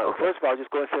first of all,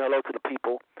 just go and say hello to the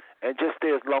people. And just stay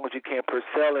as long as you can.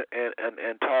 Purcell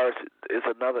and Taurus is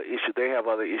another issue. They have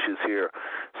other issues here.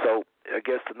 So I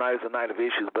guess tonight is a night of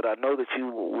issues. But I know that you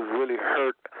were really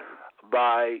hurt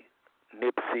by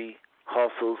Nipsey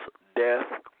Hussle's death,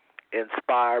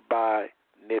 inspired by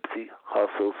Nipsey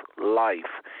Hussle's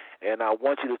life. And I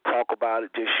want you to talk about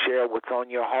it. Just share what's on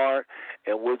your heart,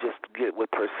 and we'll just get with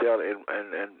Purcell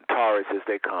and Taurus as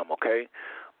they come, okay?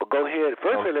 But go ahead.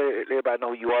 First, let everybody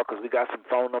know who you are, because we got some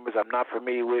phone numbers I'm not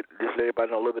familiar with. Just let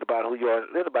everybody know a little bit about who you are,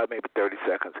 a little about maybe 30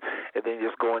 seconds, and then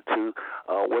just go into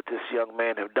what this young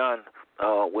man have done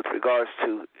with regards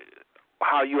to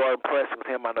how you are impressed with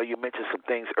him. I know you mentioned some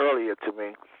things earlier to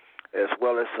me, as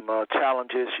well as some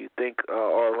challenges you think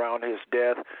are around his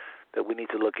death that we need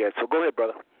to look at. So go ahead,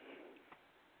 brother.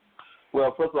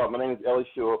 Well, first of all, my name is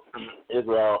Elishua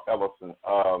Israel Ellison.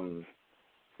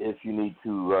 If you need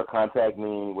to contact me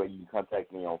anyway, you can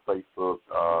contact me on Facebook.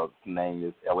 The name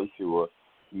is Elishua,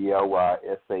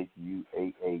 ELYSHUAH,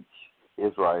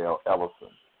 Israel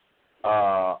Ellison.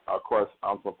 Of course,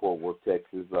 I'm from Fort Worth,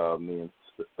 Texas. Me and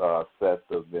Seth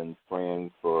have been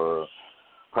friends for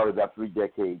probably about 3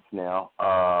 decades now.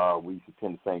 We used to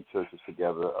attend the same churches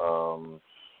together.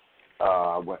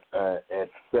 At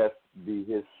Seth be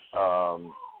his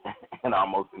and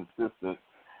almost insistence,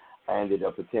 I ended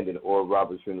up attending Oral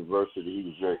Roberts University. He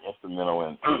was very instrumental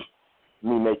in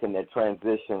me making that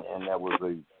transition, and that was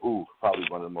probably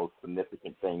one of the most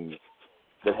significant things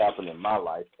that happened in my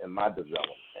life and my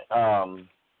development.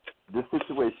 This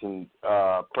situation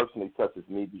personally touches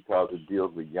me because it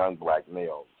deals with young black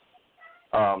males.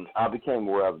 I became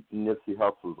aware of Nipsey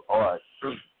Hussle's art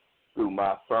through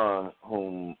my son,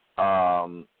 whom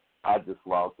I just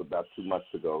lost about 2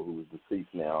 months ago, who is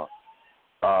deceased now.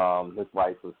 His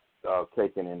wife was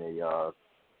taken in a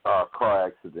car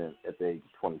accident at the age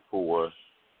of 24.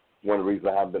 One of the reasons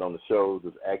I haven't been on the shows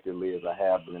as actively as I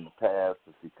have been in the past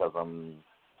is because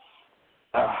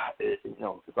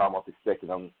it's almost expected.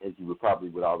 As you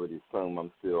would already assume,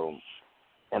 I'm still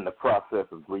in the process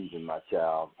of grieving my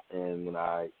child. And when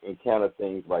I encounter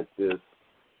things like this,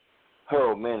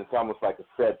 oh, man, it's almost like a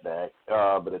setback.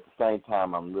 But at the same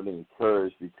time, I'm really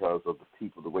encouraged because of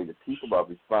the way the people are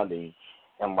responding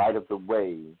in light of the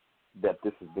way that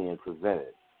this is being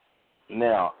presented.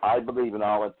 Now, I believe in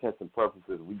all intents and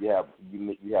purposes, you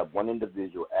have one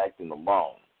individual acting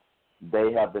alone.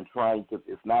 They have been trying to,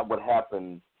 it's not what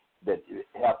happened that it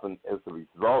happened as a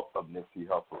result of Nipsey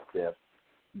Hussle's death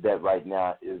that right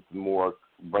now is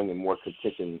bringing more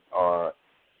contention or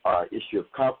issue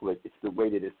of conflict. It's the way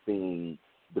that it's being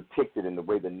depicted and the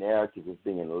way the narrative is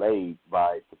being laid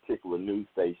by particular news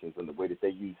stations and the way that they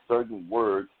use certain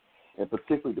words, and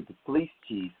particularly the police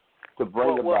chief, to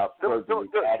bring about further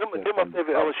reaction. Do my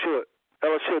favor,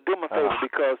 Elishua, do my favor,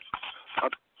 because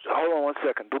hold on 1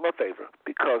 second. Do me a favor,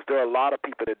 because there are a lot of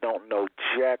people that don't know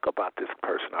jack about this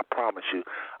person. I promise you.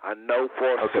 I know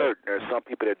for certain there's some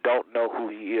people that don't know who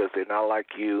he is. They're not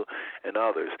like you and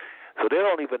others. So they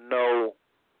don't even know.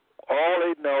 All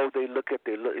they know, they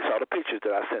saw the pictures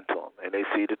that I sent to them, and they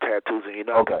see the tattoos, and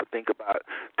people think about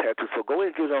tattoos. So go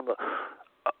ahead and give them the.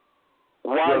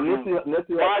 Why you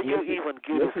even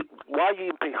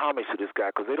pay homage to this guy?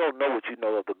 Because they don't know what you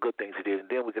know of the good things he did, and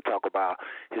then we can talk about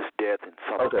his death and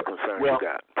some of the concerns you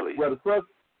got, please. Well,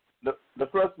 the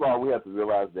first of all, we have to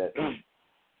realize that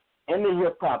in the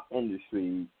hip-hop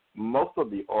industry, most of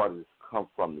the artists come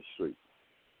from the streets.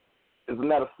 As a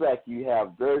matter of fact, you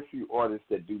have very few artists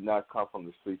that do not come from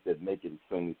the streets that make it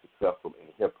extremely successful in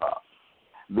hip-hop,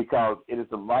 because it is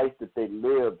the life that they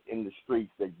live in the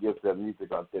streets that gives their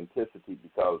music authenticity,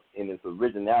 because in its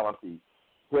originality,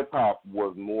 hip-hop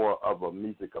was more of a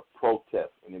music of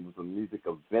protest, and it was a music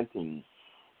of venting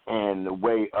and the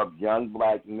way of young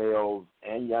black males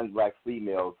and young black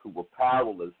females who were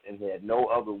powerless and had no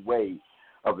other way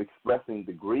of expressing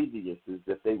the grievances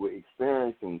that they were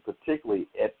experiencing, particularly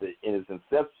in its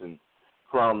inception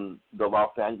from the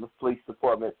Los Angeles Police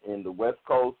Department in the West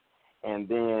Coast and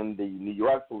then the New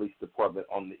York Police Department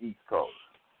on the East Coast.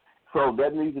 So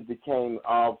that music became,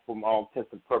 from all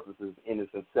intents and purposes, in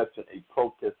its inception, a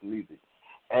protest music.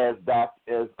 As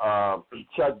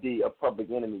Chuck D of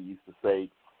Public Enemy used to say,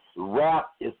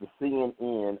 rap is the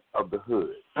CNN of the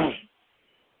hood.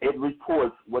 It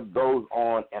reports what goes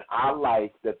on in our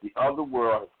life that the other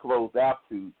world has closed out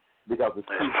to because it's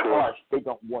too harsh. They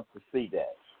don't want to see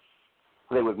that.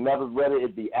 So they would never rather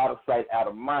it be out of sight, out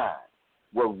of mind.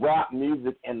 Where rap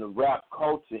music and the rap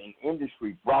culture and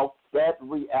industry brought that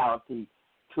reality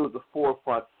to the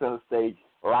forefront, center stage,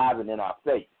 live and in our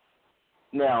face.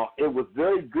 Now, it was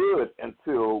very good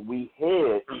until we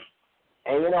had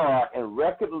A&R and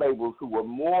record labels who were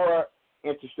more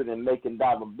interested in making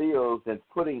dollar bills than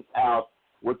putting out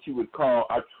what you would call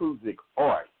intrinsic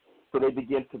art. So they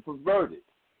began to pervert it,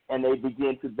 and they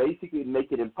began to basically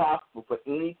make it impossible for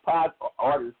any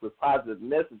artist with positive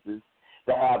messages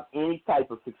to have any type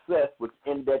of success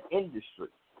within that industry.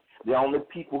 The only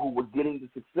people who were getting the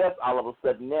success all of a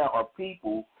sudden now are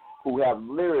people who have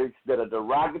lyrics that are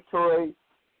derogatory,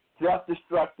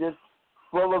 self-destructive,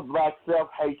 full of black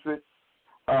self-hatred,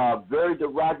 very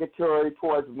derogatory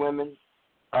towards women,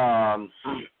 and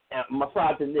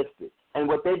misogynistic. And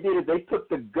what they did is they took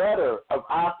the gutter of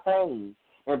our pain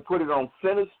and put it on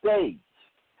center stage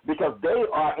because they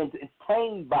are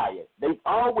entertained by it. They've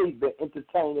always been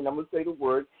entertained, and I'm going to say the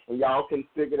word, and y'all can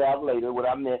figure it out later what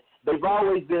I meant. They've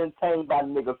always been entertained by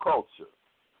nigger culture.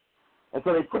 And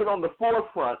so they put it on the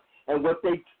forefront, and what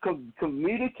they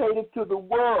communicated to the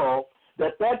world,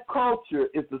 that culture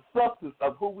is the substance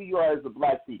of who we are as a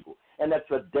black people. And that's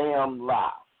a damn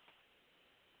lie.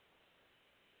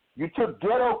 You took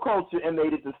ghetto culture and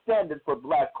made it the standard for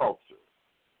black culture.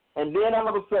 And then all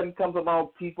of a sudden comes along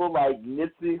people like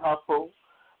Nipsey Hussle,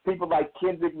 people like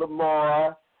Kendrick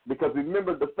Lamar, because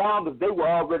remember the founders, they were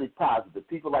already positive.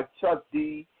 People like Chuck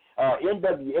D,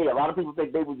 NWA, a lot of people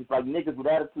think they were just like niggas with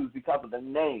attitudes because of the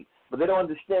name. But they don't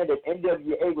understand that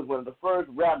NWA was one of the first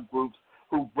rap groups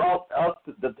who brought us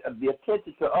the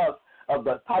attention to us of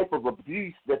the type of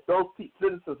abuse that those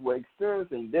citizens were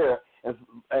experiencing there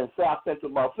in South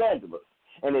Central Los Angeles.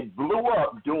 And it blew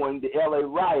up during the L.A.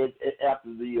 riots after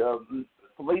the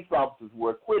police officers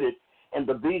were acquitted in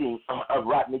the beating of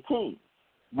Rodney King.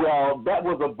 Well, that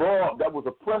was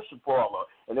a pressure parlor,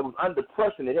 and it was under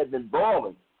pressure, and it had been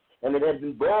boiling, and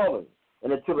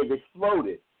until it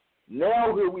exploded.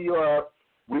 Now here we are.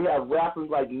 We have rappers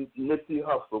like Nipsey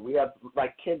Hussle. We have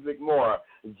like Kendrick Lamar,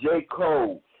 J.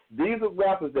 Cole. These are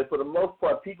rappers that, for the most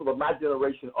part, people of my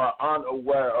generation are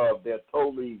unaware of. They're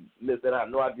totally missing. I have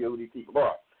no idea who these people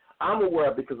are. I'm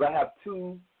aware because I have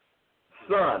two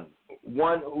sons.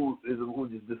 One who is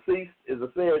deceased, as I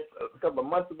said a couple of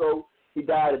months ago. He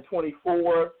died at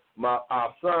 24.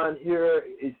 Our son here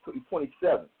is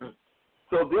 27.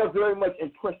 So they're very much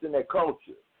entrenched in their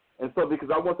culture. And so because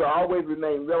I want to always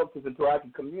remain relative until I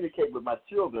can communicate with my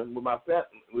children, with my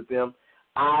family, with them,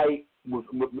 I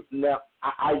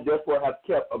therefore have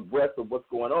kept abreast of what's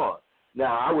going on.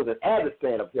 Now, I was an avid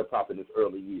fan of hip-hop in his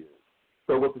early years.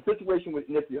 So with the situation with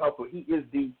Nipsey Hussle, he is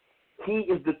the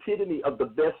epitome of the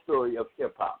best story of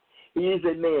hip-hop. He is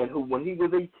a man who, when he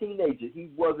was a teenager,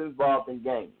 he was involved in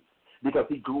gangs because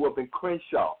he grew up in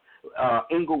Crenshaw,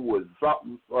 Inglewood, South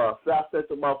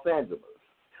Central Los Angeles.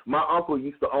 My uncle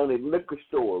used to own a liquor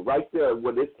store right there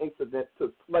where this incident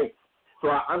took place. So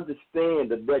I understand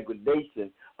the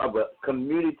degradation of a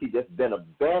community that's been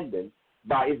abandoned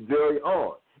by its very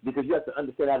own. Because you have to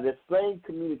understand out of that same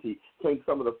community came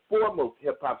some of the foremost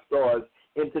hip-hop stars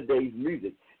in today's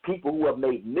music. People who have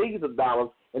made millions of dollars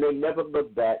and they never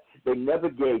looked back. They never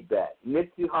gave back.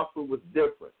 Nipsey Hussle was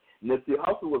different. Nipsey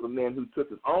Hussle was a man who took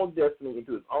his own destiny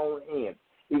into his own hands.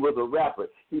 He was a rapper.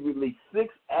 He released 6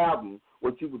 albums,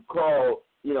 what you would call,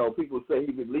 people would say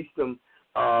he released them,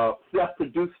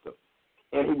 self-produced them.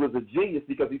 And he was a genius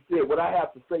because he said, what I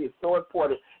have to say is so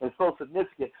important and so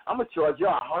significant, I'm going to charge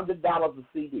y'all $100 a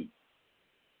CD.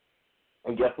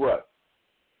 And guess what?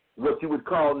 What you would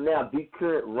call now the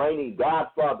current reigning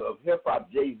godfather of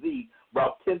hip-hop, Jay-Z,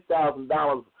 brought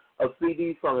 $10,000 of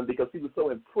CDs from him because he was so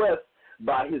impressed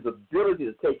by his ability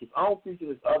to take his own future in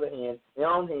his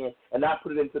own hand, and not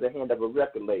put it into the hand of a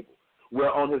record label. Where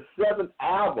on his 7th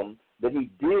album that he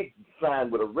did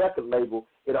sign with a record label,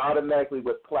 it automatically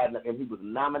went platinum, and he was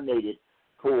nominated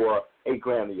for a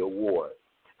Grammy Award.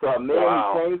 So a man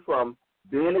who came from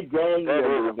being a gang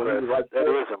member when he was like that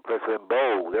is impressive.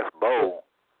 Bold. That's bold.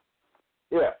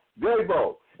 Yeah, very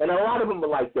bold. And a lot of them are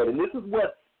like that. And this is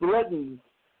what threatens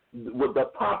with the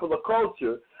popular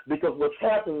culture, because what's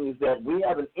happening is that we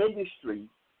have an industry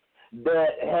that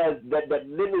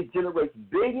literally generates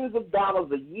billions of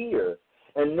dollars a year,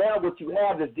 and now what you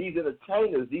have is these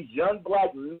entertainers, these young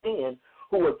black men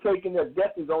who are taking their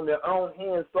destinies on their own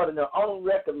hands, starting their own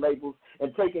record labels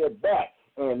and taking it back,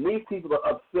 and these people are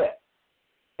upset.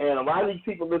 And a lot of these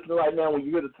people listening right now, when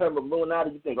you hear the term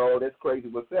Illuminati, you think, oh, that's crazy,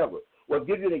 whatever. Well, I'll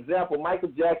give you an example. Michael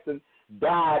Jackson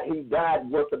died. He died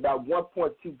worth about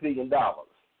 $1.2 billion.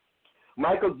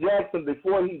 Michael Jackson,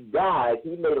 before he died,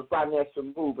 he made a financial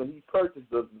move, and he purchased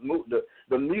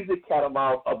the music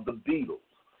catalog of the Beatles.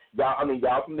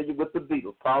 Y'all familiar with the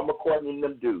Beatles, Paul McCartney and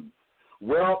them dudes.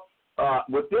 Well,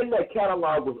 within that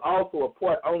catalog was also a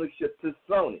part ownership to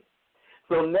Sony.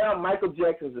 So now Michael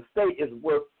Jackson's estate is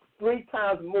worth 3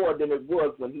 times more than it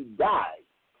was when he died.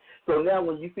 So now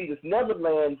when you see this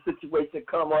Neverland situation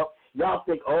come up, y'all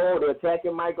think, oh, they're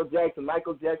attacking Michael Jackson.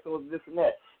 Michael Jackson was this and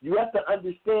that. You have to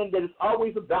understand that it's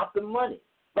always about the money.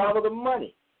 Follow the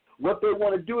money. What they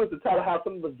want to do is to try to have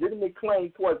some legitimate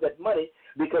claim towards that money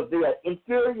because they are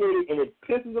infuriated and it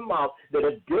pisses them off that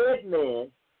a dead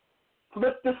man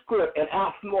flipped the script and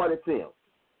outsmarted them.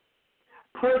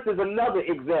 Prince is another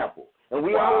example. And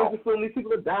we always assume these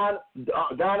people are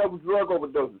dying over drug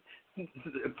overdoses.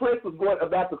 Prince was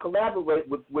about to collaborate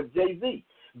with Jay-Z.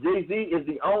 Jay-Z is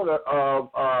the owner of,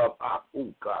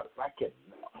 oh, God, if I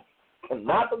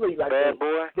cannot believe I Bad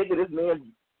Boy? Think of this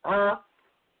man,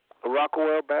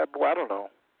 Rockwell, Bad Boy, I don't know.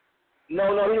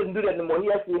 No, he doesn't do that anymore.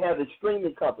 He actually has a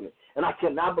streaming company, and I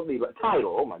cannot believe it.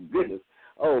 Tidal, oh, my goodness.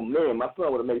 Oh, man, my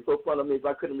son would have made so fun of me if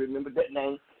I couldn't remember that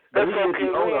name. That's okay. We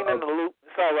ain't in the loop.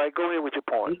 It's all right. Go ahead with your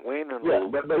point. We ain't in the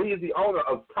loop. But he is the owner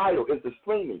of Tidal. It's the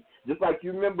streaming. Just like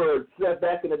you remember, Seth,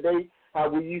 back in the day, how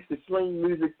we used to stream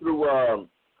music through,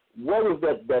 what was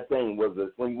that thing? Was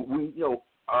it when we,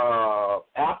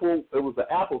 Apple, it was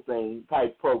the Apple thing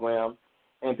type program,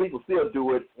 and people still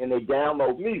do it, and they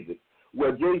download music.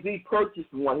 Well, Jay-Z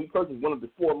purchased one. He purchased one of the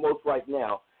foremost right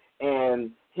now,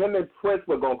 and him and Prince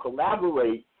were going to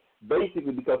collaborate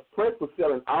basically because Prince was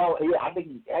selling I think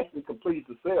he actually completed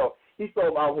the sale. He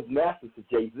sold all his masters to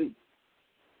Jay-Z.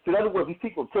 So in other words, these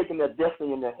people are taking their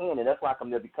destiny in their hand, and that's why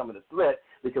they're becoming a threat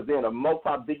because they're in a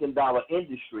multi-billion-dollar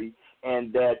industry,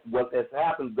 and that what has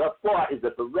happened thus far is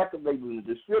that the record labels and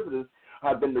the distributors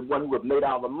have been the one who have made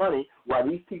all the money, while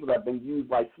these people have been used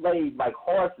like slaves, like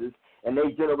horses, and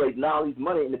they generate all these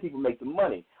money, and the people make the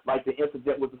money. Like the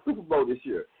incident with the Super Bowl this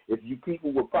year. If you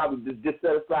people were probably just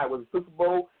dissatisfied with the Super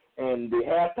Bowl and the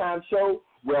halftime show,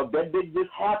 well, that didn't just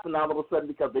happen all of a sudden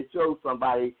because they chose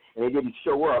somebody and they didn't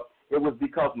show up. It was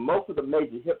because most of the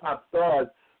major hip-hop stars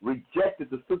rejected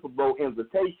the Super Bowl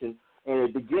invitation, and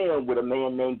it began with a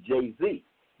man named Jay-Z.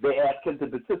 They asked him to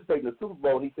participate in the Super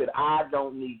Bowl, and he said, I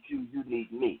don't need you, you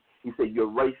need me. He said, you're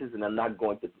racist, and I'm not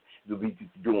going to be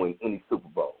doing any Super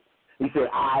Bowl. He said,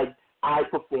 I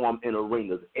perform in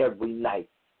arenas every night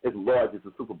as large as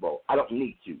the Super Bowl. I don't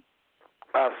need you.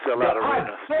 I sell out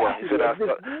arenas. Yeah, he said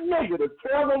negative,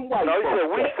 tell them white no, he folks. said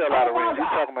we sell out arenas. He was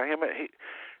talking about him.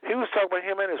 He was talking about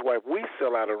him and his wife. We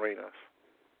sell out arenas.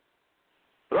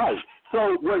 Right.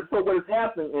 So what is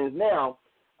happening is now,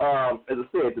 as I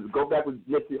said, to go back with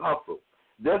Nipsey Hussle,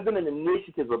 there's been an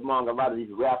initiative among a lot of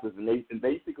these rappers, and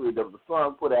basically there was a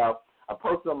song put out. I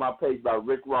posted on my page by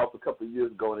Rick Ross a couple of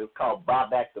years ago, and it's called Buy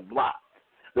Back the Block.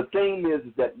 The thing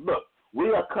is that, look,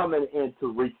 we are coming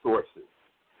into resources.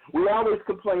 We always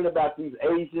complain about these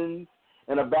Asians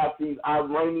and about these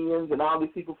Iranians and all these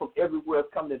people from everywhere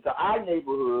coming into our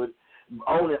neighborhood,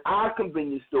 owning our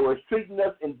convenience stores, treating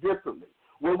us indifferently.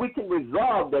 Well, we can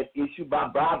resolve that issue by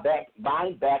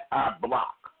buying back our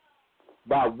block,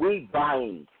 by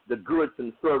buying the goods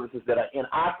and services that are in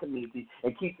our community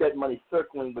and keep that money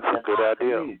circling within our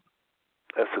community.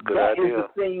 That's a good idea.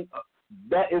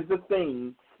 That is the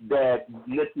thing that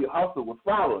Nipsey Hussle was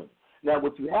following. Now,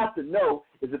 what you have to know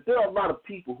is that there are a lot of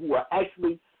people who are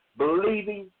actually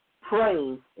believing,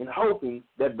 praying, and hoping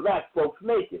that black folks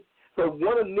make it. So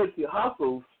one of Nipsey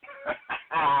Hussle's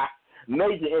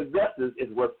major investors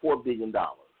is worth $4 billion.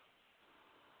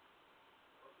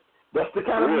 That's the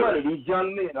kind of money these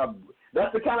young men are.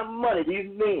 That's the kind of money these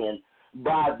men,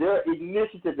 by their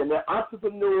initiatives and their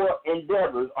entrepreneurial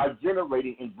endeavors, are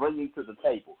generating and bringing to the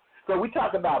table. So we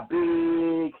talk about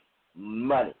big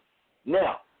money.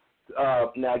 Now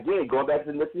again, going back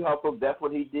to Nipsey Hussle, that's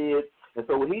what he did. And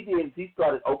so what he did is he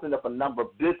started opening up a number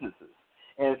of businesses.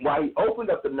 And while he opened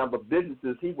up a number of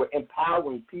businesses, he was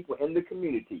empowering people in the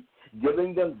community,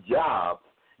 giving them jobs,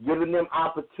 giving them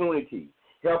opportunities,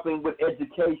 helping with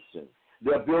education.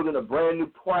 They're building a brand new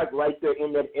park right there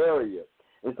in that area.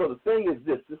 And so the thing is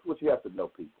this is what you have to know,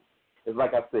 people. is,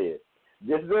 like I said,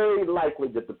 it's very likely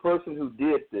that the person who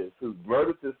did this, who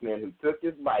murdered this man, who took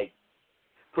his life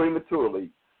prematurely,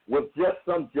 was just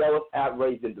some jealous,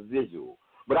 outraged individual.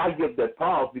 But I give that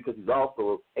pause because he's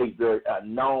also a very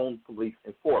known police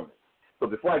informant. So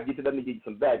before I get to that, let me give you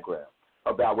some background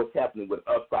about what's happening with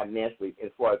us financially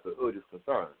as far as the hood is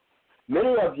concerned.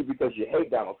 Many of you, because you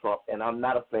hate Donald Trump, and I'm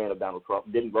not a fan of Donald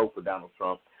Trump, didn't vote for Donald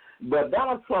Trump, but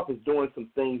Donald Trump is doing some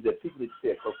things that people need to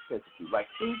pay close attention to. Like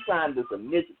he signed this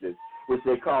initiative, which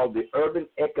they call the Urban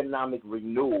Economic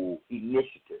Renewal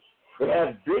Initiative. It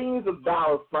has billions of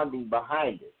dollars funding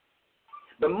behind it.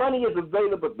 The money is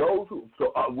available to those who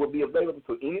will be available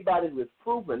to anybody who has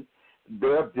proven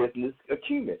their business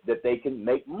acumen, that they can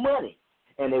make money,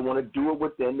 and they want to do it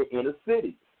within the inner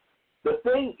cities. The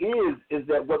thing is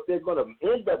that what they're going to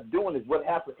end up doing is what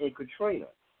happened in Katrina.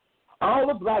 All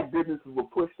the black businesses were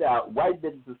pushed out, white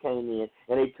businesses came in,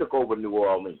 and they took over New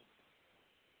Orleans.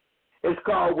 It's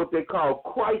called what they call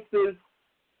crisis.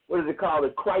 What is it called? A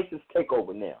crisis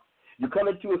takeover now. You come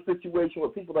into a situation where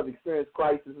people have experienced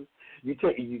crises. You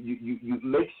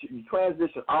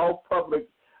transition all public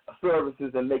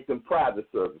services and make them private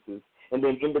services, and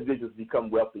then individuals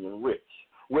become wealthy and rich.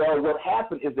 Well, what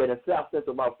happened is that in South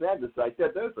Central Los Angeles, I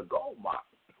said there's a gold mine.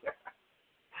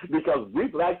 Because we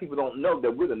black people don't know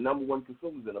that we're the number one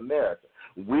consumers in America.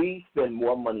 We spend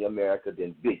more money in America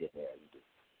than billionaires do.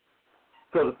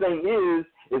 So the thing is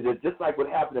that just like what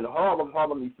happened in Harlem,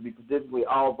 Harlem used to be particularly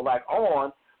all black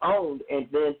owned, and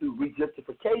then through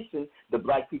regentrification, the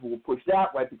black people were pushed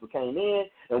out, white people came in,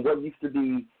 and what used to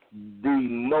be the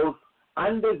most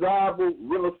undesirable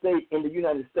real estate in the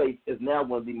United States is now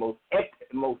one of the most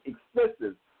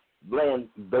expensive land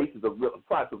bases of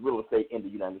price of real estate in the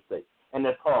United States, and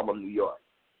that's Harlem, New York,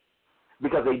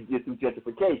 because they did through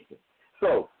gentrification.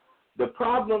 So the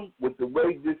problem with the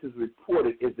way this is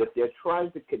reported is that they're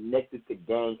trying to connect it to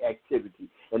gang activity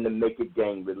and to make it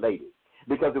gang related,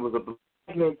 because it was a black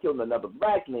man killing another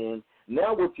black man.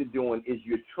 Now what you're doing is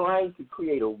you're trying to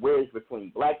create a wedge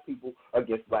between black people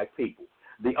against black people.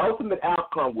 The ultimate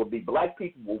outcome will be black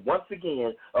people will once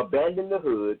again abandon the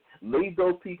hood, leave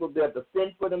those people there to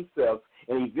fend for themselves,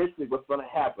 and eventually what's going to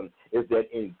happen is that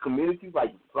in communities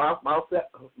like Los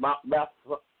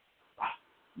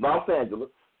Angeles,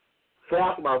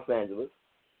 South Los Angeles,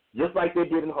 just like they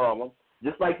did in Harlem,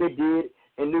 just like they did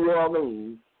in New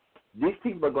Orleans, these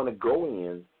people are going to go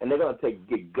in and they're going to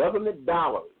get government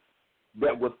dollars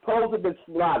that was supposed to have been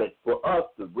slotted for us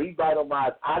to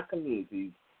revitalize our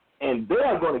communities, and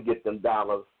they're going to get them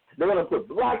dollars. They're going to put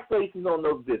black faces on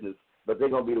those businesses, but they're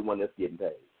going to be the one that's getting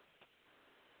paid.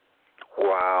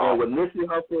 Wow. And what Nipsey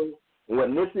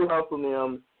Hussle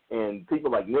them and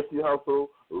people like Nipsey Hussle,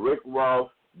 Rick Ross,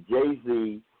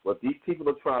 Jay-Z, what these people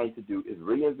are trying to do is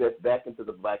reinvest back into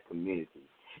the black community.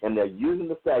 And they're using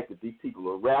the fact that these people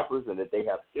are rappers and that they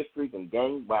have histories in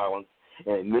gang violence,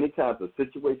 and many times in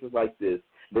situations like this,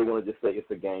 they want to just say it's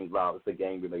a gang violence, it's a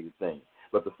gang-related thing.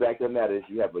 But the fact of the matter is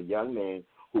you have a young man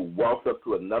who walks up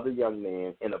to another young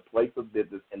man in a place of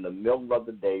business in the middle of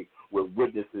the day with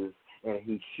witnesses, and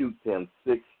he shoots him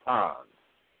 6 times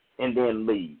and then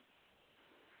leaves.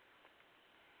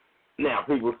 Now,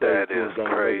 people say that is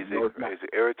crazy. No, crazy.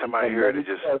 Every time I hear it, it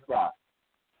just...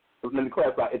 Let me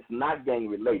clarify. It's not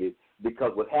gang-related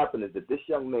because what happened is that this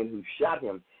young man who shot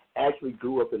him actually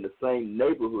grew up in the same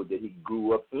neighborhood that he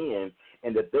grew up in,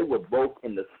 and that they were both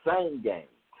in the same gang.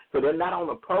 So they're not on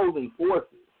opposing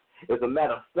forces. As a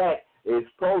matter of fact,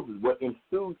 what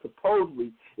ensued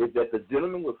supposedly is that the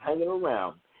gentleman was hanging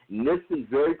around. Nipsey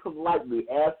very politely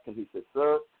asked him, he said,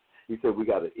 sir, he said, we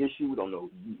got an issue. We don't know.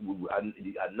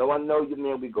 I know you,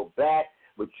 man. We go back,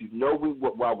 but you know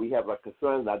while we have our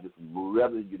concerns, I just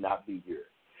rather you not be here.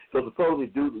 So supposedly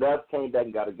dude left, came back,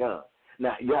 and got a gun.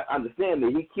 Now, you have to understand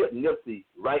that he killed Nipsey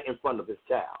right in front of his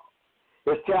child.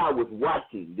 His child was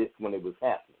watching this when it was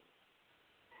happening.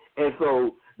 And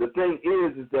so the thing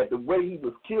is that the way he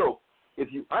was killed,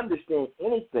 if you understand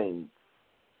anything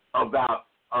about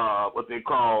what they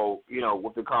call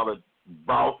it,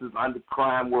 bosses under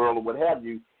crime world or what have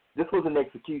you, this was an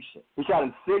execution. He shot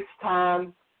him 6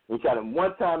 times. He shot him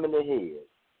 1 time in the head.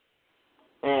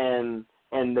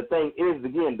 And the thing is,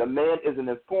 again, the man is an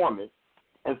informant.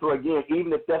 And so, again,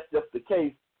 even if that's just the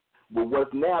case, but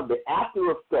what's now the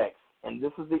after effects, and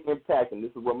this is the impact, and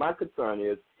this is what my concern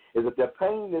is that they're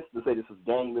paying this to say this is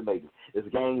gang-related, it's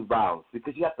gang violence,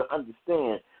 because you have to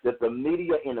understand that the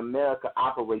media in America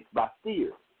operates by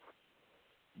fear.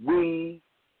 We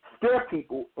scare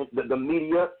people, the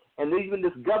media, and even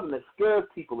this government scares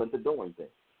people into doing things.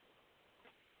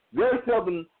 Very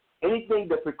seldom anything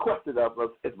that's requested of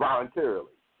us is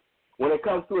voluntarily. When it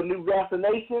comes to a new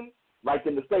vaccination, like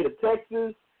in the state of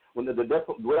Texas, when the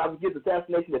what I would get the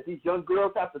assassination that these young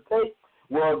girls have to take,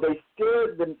 well, they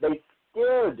scared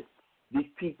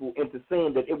these people into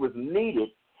saying that it was needed,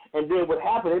 and then what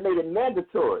happened, they made it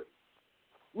mandatory.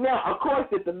 Now, of course,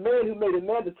 if the man who made it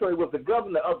mandatory was the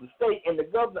governor of the state, and the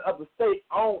governor of the state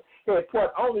had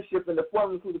part ownership in the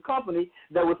pharmaceutical company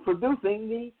that was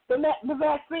producing the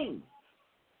vaccine.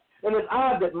 And it's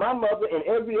odd that my mother and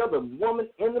every other woman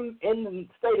in the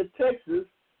state of Texas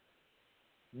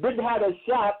didn't have that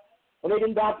shot, and they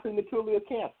didn't die prematurely of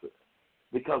cancer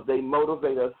because they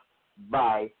motivate us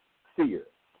by fear.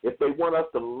 If they want us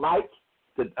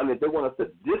if they want us to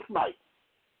dislike,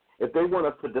 if they want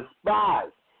us to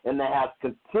despise, and they have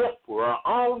contempt for our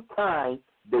own kind,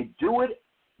 they do it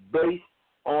based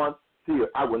on fear.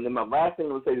 My last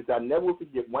thing I would say is I never will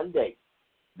forget one day,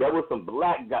 there were some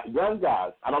black guys, young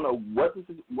guys, I don't know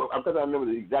because I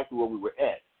remember exactly where we were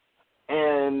at,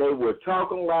 and they were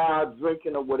talking loud,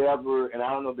 drinking or whatever, and I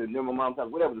don't know if they knew my mom's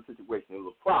house, whatever the situation, it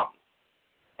was a problem.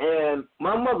 And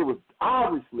my mother was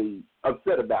obviously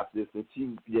upset about this, and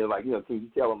she, can you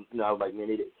tell them, I was like,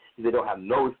 man, they don't have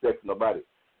no respect for nobody.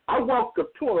 I walked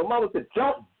up to her. My mama said,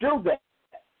 don't do that.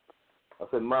 I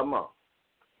said, Mama,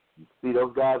 you see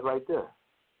those guys right there?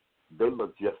 They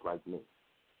look just like me.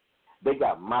 They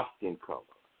got my skin color,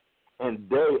 and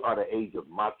they are the age of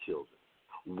my children.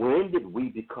 When did we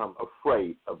become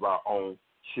afraid of our own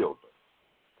children?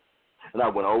 And I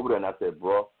went over there, and I said,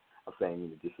 bro, I'm saying, you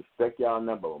to disrespect y'all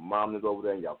now, but my mom is over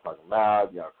there, and y'all talking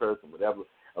loud, y'all cursing, whatever.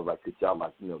 I was like, could y'all,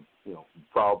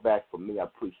 fall back for me? I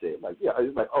appreciate it.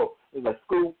 It's like,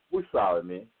 school, we're sorry,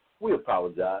 man. We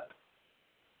apologize.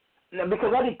 Now,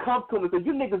 because I didn't come to them and say,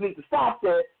 you niggas need to stop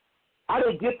that. I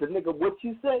didn't get the nigga what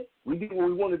you say. We do what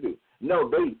we want to do. No,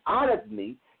 they honored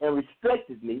me and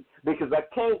respected me because I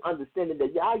came understanding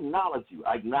that, I acknowledge you.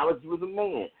 I acknowledge you as a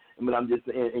man. But I'm just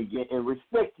and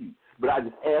respect you. But I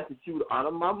just ask that you would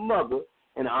honor my mother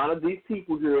and honor these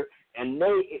people here, and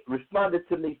they responded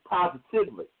to me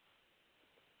positively.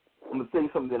 I'm going to say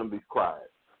something, then I'm going to be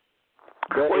quiet.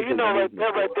 That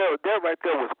right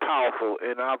there was powerful,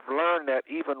 and I've learned that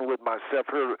even with myself.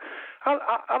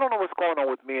 I don't know what's going on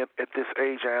with me at this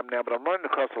age I am now, but I'm running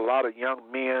across a lot of young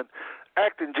men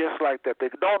acting just like that. They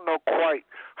don't know quite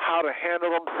how to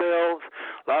handle themselves.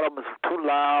 A lot of them is too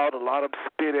loud. A lot of them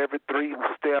spit every 3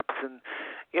 steps, and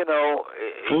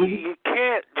you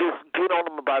can't just get on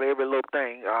them about every little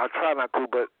thing. I try not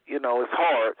to, but it's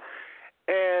hard.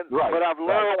 And but I've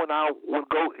learned when I would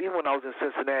go, even when I was in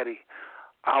Cincinnati,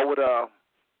 I would ask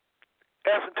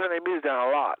them to turn their music down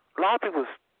a lot. A lot of people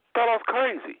thought I was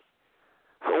crazy.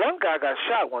 So one guy got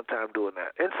shot one time doing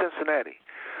that in Cincinnati.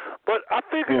 But I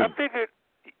figured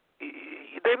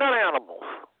they're not animals.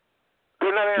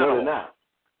 They're not animals. No, they're not.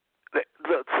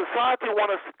 The society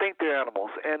wants us to think they're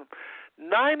animals, and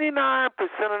 99%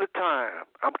 of the time,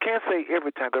 I can't say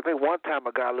every time, because I think one time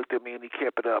a guy looked at me and he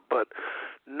kept it up, but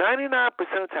 99% of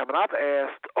the time, and I've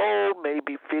asked,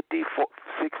 maybe 50,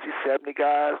 60, 70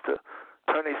 guys to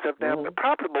turn their stuff down, but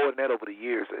probably more than that over the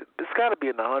years. It's got to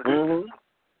be in the hundreds.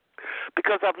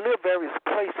 Because I've lived various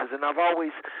places, and I've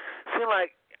always seen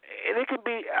and it can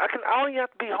be, I only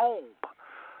have to be home.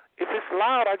 If it's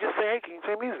loud, I just say, hey, can you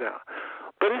turn music down?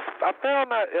 But I found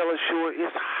out, Elishua,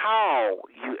 it's how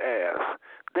you ask.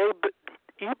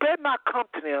 You better not come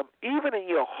to them, even in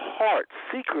your heart,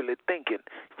 secretly thinking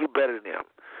you're better than them.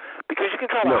 Because you can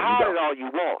try to hide it all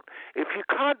you want. If you're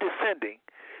condescending,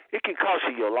 it can cost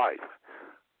you your life.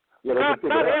 Yeah, not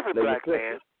every black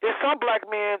man. There's some black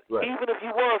men, even if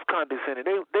you was condescending,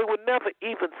 they would never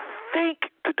even think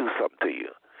to do something to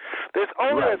you. There's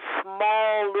only a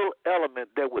small little element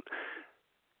that would,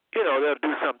 they'll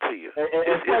do something to you.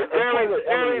 It's very,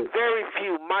 very, very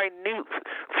few, minute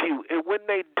few. And when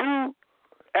they do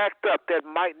act up, that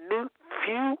minute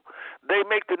few, they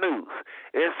make the news.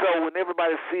 And so when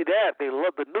everybody see that, they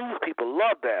love the news. People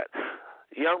love that.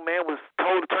 A young man was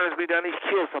told to turn his music down, he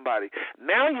killed somebody.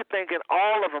 Now you're thinking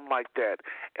all of them like that.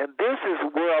 And this is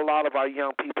where a lot of our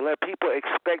young people are. People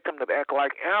expect them to act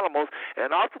like animals,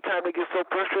 and oftentimes they get so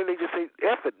frustrated they just say,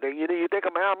 F it. You think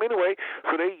I'm an animal anyway,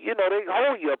 so they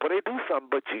hold you up or they do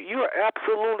something. But you are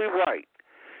absolutely right.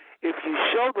 If you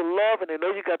show the love and they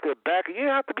know you got their back, you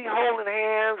don't have to be holding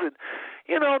hands and,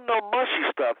 no mushy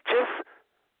stuff. Just,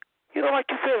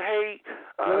 like you said, hey,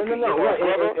 right.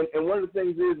 And one of the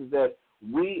things is that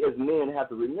we as men have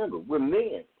to remember, we're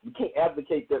men. We can't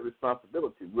advocate that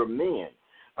responsibility. We're men.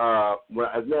 As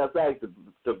a matter of fact,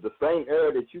 the same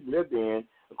era that you lived in,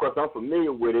 of course, I'm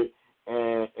familiar with it,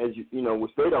 and as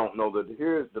which they don't know, that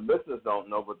here the listeners don't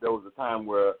know, but there was a time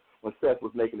when Seth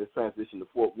was making his transition to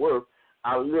Fort Worth,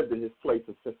 I lived in his place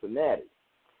in Cincinnati.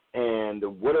 And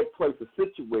where that place is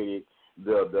situated,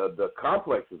 the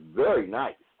complex is very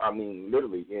nice. I mean,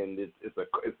 literally, and it's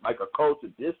like a culture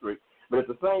district. But at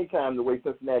the same time, the way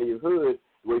Cincinnati is hood,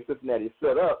 the way Cincinnati is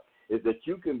set up, is that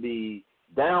you can be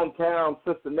downtown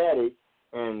Cincinnati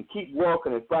and keep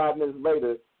walking, and 5 minutes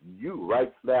later, you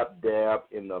right slap dab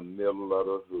in the middle of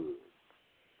the hood.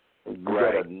 And you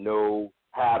gotta know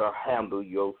how to handle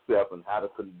yourself and how to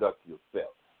conduct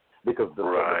yourself. Because the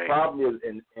problem is,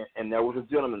 and there was a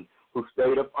gentleman who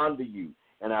stayed up under you,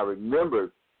 and I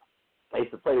remember they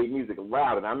used to play their music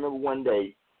loud, and I remember one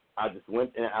day I just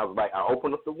went and I was like, I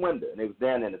opened up the window, and it was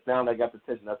down there, and the sound that got the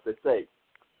attention, I said, say,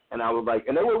 and I was like,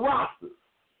 and they were rosters,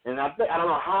 and I don't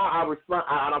know how I respond,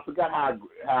 I forgot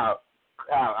how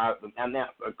I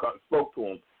spoke to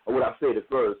him or what I said at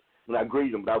first when I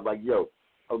greeted him, but I was like, yo,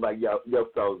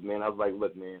 fellas, man, I was like,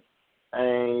 look, man, I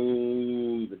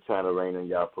ain't even trying to rain on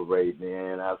y'all parade,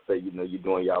 man. I said, you know, you're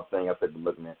doing y'all thing. I said, but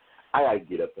look, man, I got to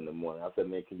get up in the morning. I said,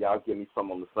 man, can y'all give me some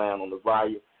on the sound, on the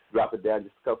volume, drop it down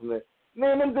just a couple minutes?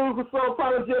 Man, them dudes were so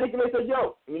apologetic, and they said,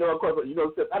 yo, you know, of course, you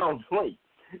know, I don't drink.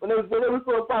 When they were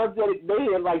so apologetic,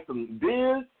 they had, like, some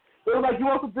beers. They were like, you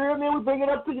want some beer, man? We bring it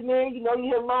up to you, man. You know,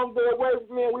 you had a long day at work,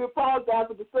 man. We apologize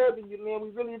for disturbing you, man. We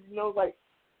really, you know, like,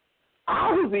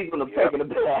 I was even taking a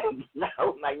bath. I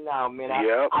was like, no, man,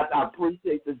 I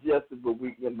appreciate the justice for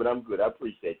weekend, but I'm good. I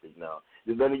appreciate it now.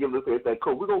 Just let me get a look at it. Like,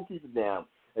 cool, we're going to keep it down.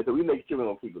 And so we make sure we're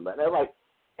going to keep it like that. Like,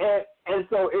 and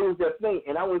so it was that thing.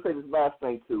 And I want to say this last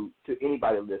thing to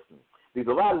anybody listening.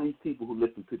 Because a lot of these people who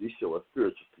listen to this show are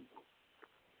spiritual people.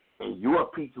 And you are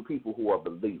people who are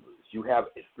believers. You have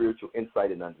a spiritual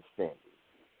insight and understanding.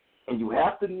 And you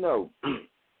have to know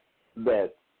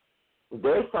that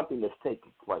there's something that's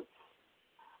taking place.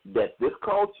 That this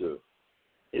culture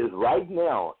is right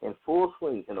now in full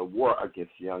swing in a war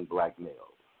against young black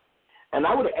males. And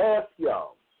I would ask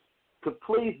y'all to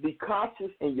please be conscious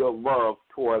in your love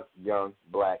towards young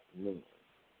black men.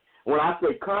 When I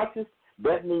say conscious,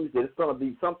 that means that it's going to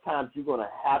be sometimes you're going to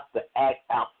have to act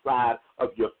outside of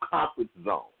your comfort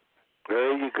zone.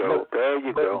 There you go.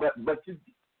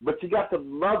 But you got to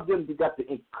love them. You got to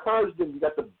encourage them. You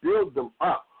got to build them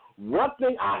up. One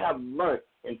thing I have learned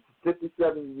in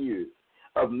 57 years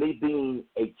of me being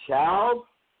a child,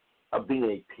 of being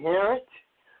a parent,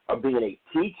 of being a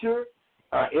teacher,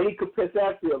 any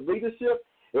capacity of leadership,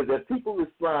 is that people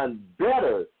respond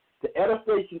better to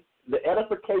the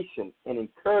edification and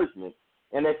encouragement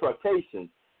and exhortation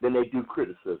than they do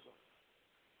criticism.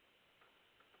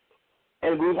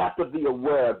 And we have to be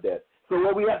aware of that. So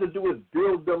what we have to do is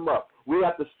build them up. We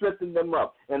have to strengthen them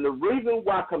up. And the reason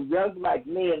why some young black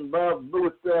men love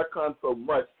Louis Farrakhan so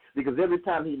much, because every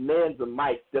time he mans a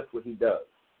mic, that's what he does.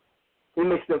 He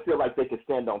makes them feel like they can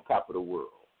stand on top of the world.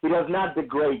 He does not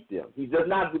degrade them. He does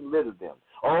not belittle them.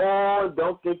 Oh,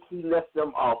 don't think he left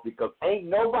them off, because ain't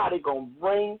nobody going to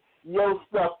bring your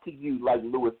stuff to you like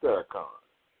Louis Farrakhan.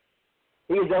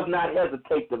 He does not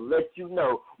hesitate to let you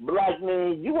know, black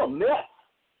man, you a mess.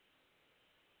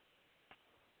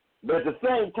 But at the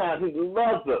same time, he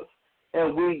loves us.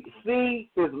 And we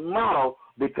see his model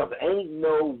because there ain't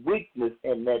no weakness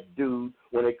in that dude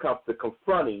when it comes to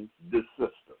confronting this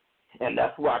system. And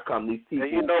that's why these people,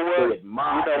 and you know what? They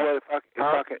admire. You know what?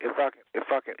 If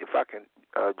I can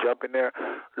jump in there.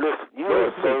 Listen, you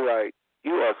are so right.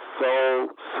 You are so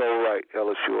right,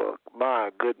 Elishua.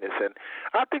 My goodness, and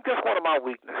I think that's one of my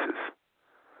weaknesses.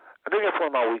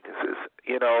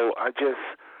 You know, I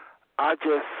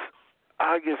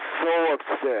get so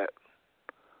upset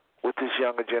with this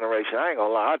younger generation. I ain't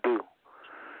gonna lie, I do.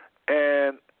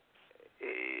 And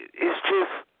it's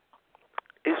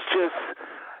just,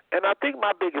 and I think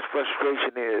my biggest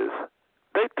frustration is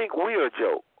they think we're a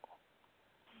joke.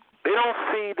 They don't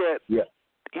see that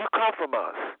you come from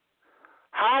us.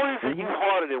 How is it you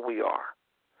harder than we are?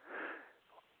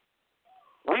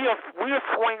 We are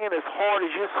swinging as hard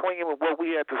as you're swinging with what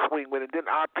we had to swing with. And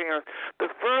then our parents, the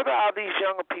further out these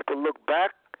younger people look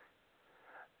back,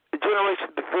 the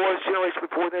generation before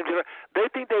them, they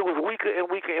think they was weaker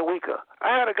and weaker and weaker.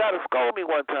 I had a guy to scold me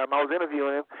one time. I was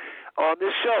interviewing him on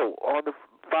this show, on the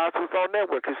 5 on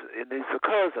Network, and he's a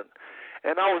cousin.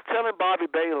 And I was telling Bobby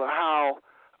Baylor how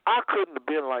I couldn't have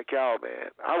been like y'all,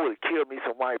 man. I would have killed me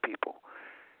some white people.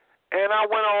 And I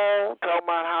went on talking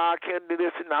about how I can't do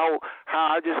this and how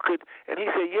I just could. And he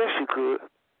said, yes, you could.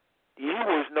 You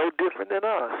was no different than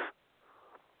us.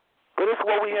 But it's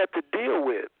what we had to deal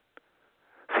with.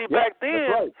 See, back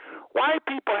then, white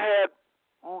people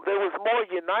they was more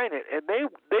united, and they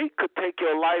could take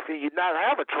your life and you not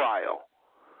have a trial.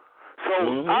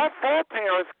 So our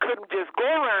foreparents couldn't just go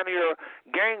around here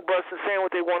gang busting, saying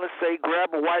what they want to say, grab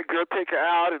a white girl, take her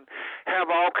out, and have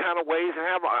all kind of ways, and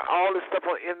have all this stuff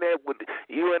in there with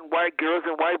you and white girls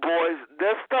and white boys.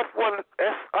 That stuff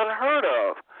that's unheard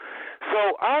of.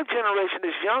 So our generation,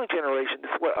 this young generation,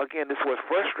 this is what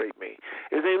frustrates me,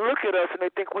 is they look at us and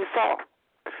they think we're soft.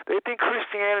 They think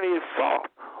Christianity is soft.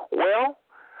 Well,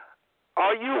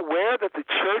 are you aware that the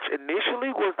church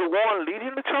initially was the one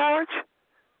leading the charge?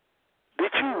 Did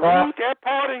you read that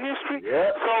part of history? Yeah.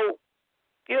 So,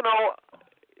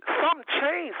 something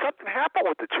changed. Something happened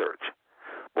with the church.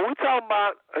 But we're talking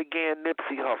about, again,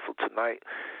 Nipsey Hussle tonight.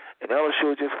 And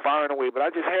LSU was just firing away. But I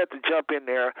just had to jump in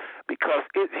there because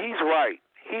he's right.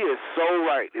 He is so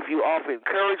right. If you offer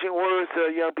encouraging words to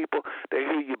young people, they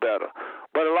hear you better.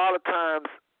 But a lot of times,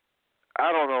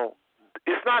 I don't know,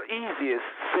 it's not easy as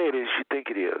said as you think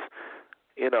it is,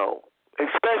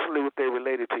 especially if they're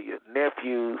related to your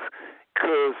nephews,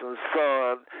 cousins,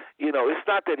 son. It's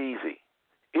not that easy.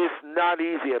 It's not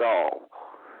easy at all.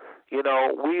 We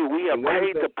are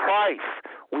paying the price.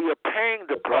 We are paying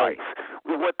the price.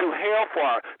 We went through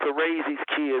hellfire to raise these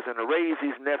kids and to raise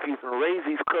these nephews and to raise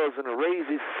these cousins and to raise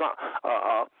these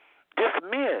just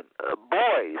men,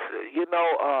 boys.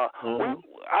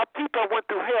 Our people went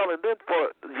through hell, and then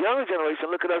for the younger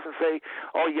generation, look at us and say,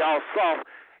 "Oh, y'all soft."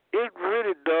 It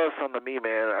really does something to me,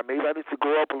 man. Maybe I need to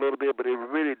grow up a little bit, but it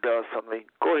really does something.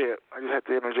 Go ahead. I just have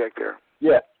to interject there.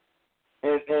 Yeah.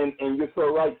 And you're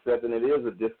so right, Seth, and it is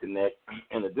a disconnect.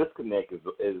 And the disconnect is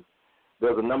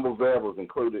there's a number of variables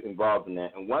involved in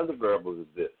that, and one of the variables is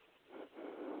this,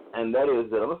 and that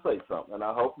is that I'm gonna say something, and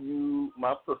I hope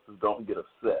my sisters, don't get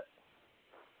upset.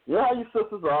 You know how you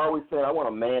sisters are always saying, "I want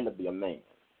a man to be a man.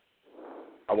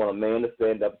 I want a man to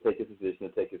stand up, take his position,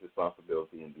 and take his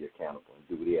responsibility, and be accountable, and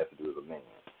do what he has to do as a man.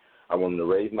 I want him to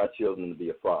raise my children and to be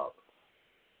a father."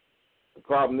 The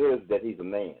problem is that he's a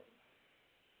man.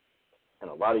 And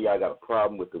a lot of y'all got a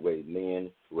problem with the way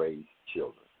men raise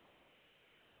children.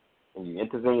 And you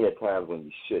intervene at times when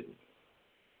you shouldn't.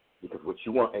 Because what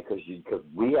you want, because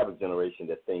we have a generation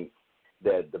that thinks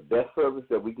that the best service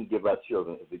that we can give our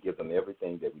children is to give them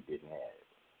everything that we didn't have.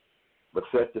 But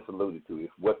Seth just alluded to,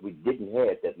 it's what we didn't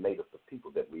have that made us the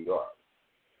people that we are.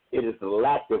 It is the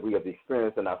lack that we have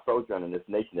experienced in our sojourn in this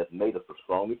nation that's made us the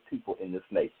strongest people in this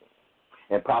nation,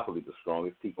 and possibly the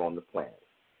strongest people on the planet.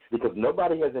 Because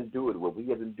nobody has endured what we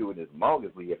have endured as long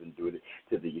as we have endured it,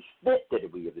 to the extent that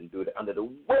we have endured it, under the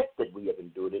weight that we have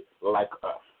endured it, like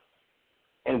us.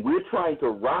 And we're trying to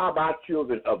rob our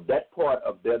children of that part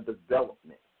of their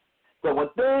development. So when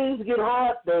things get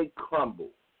hard, they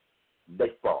crumble. They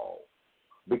fall.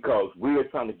 Because we're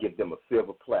trying to give them a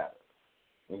silver platter.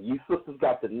 And you sisters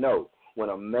got to know, when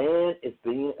a man is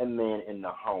being a man in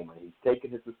the home and he's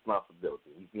taking his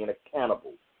responsibility, he's being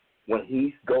accountable, when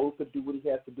he goes to do what he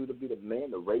has to do to be the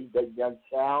man, to raise that young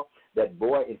child, that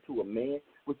boy, into a man,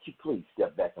 would you please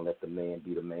step back and let the man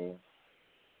be the man?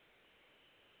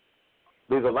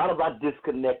 There's a lot of our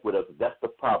disconnect with us. That's the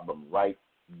problem right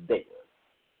there.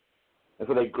 And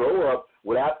so they grow up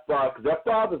without fathers, because their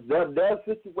fathers, their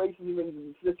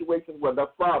situations where their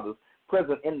fathers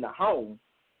present in the home,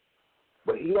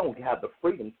 but he don't have the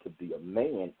freedom to be a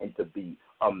man and to be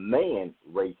a man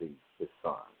raising his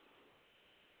son.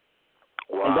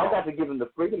 Wow. And y'all got to give him the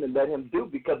freedom and let him do,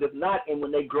 because if not, and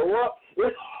when they grow up,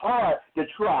 it's hard to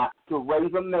try to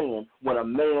raise a man when a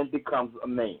man becomes a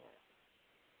man.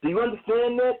 Do you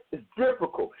understand that? It's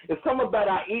difficult. It's something about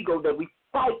our ego that we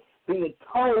fight being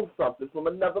told something from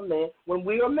another man when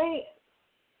we are men.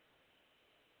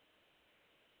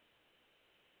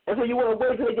 And so you want to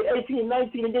wait until they get 18,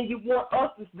 19, and then you want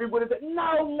us to do what it is.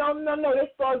 No. They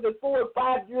started at 4 or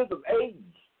 5 years of age.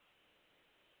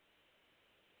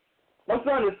 My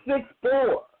son is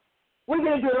 6'4". We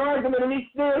get into an argument and he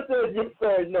still says, "Yes,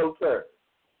 sir," "No, sir."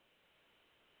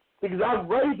 Because I've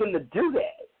raised him to do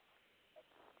that.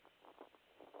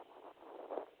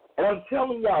 And I'm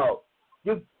telling y'all,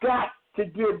 you've got to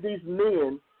give these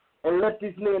men and let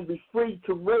these men be free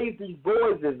to raise these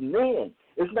boys as men.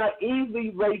 It's not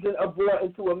easy raising a boy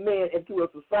into a man, into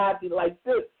a society like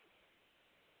this.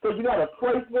 So you got to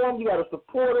pray for him. You got to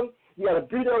support him. You got to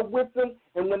be there with him.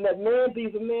 And when that man be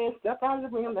the man, step out of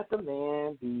the ring, let the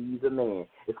man be the man.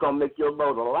 It's going to make your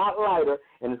load a lot lighter,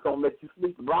 and it's going to make you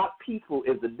sleep a lot peaceful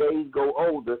as the days go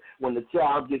older, when the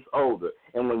child gets older.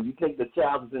 And when you think the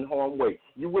child is in harm's way,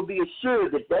 you will be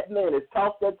assured that that man has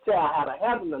taught that child how to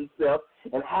handle himself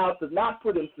and how to not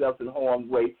put himself in harm's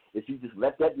way, if you just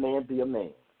let that man be a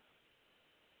man.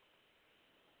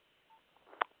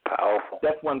 Powerful.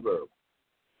 That's one verb.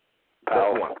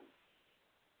 Powerful.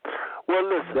 Well,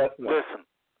 listen.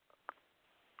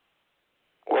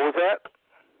 What was that?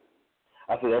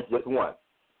 I said that's just one.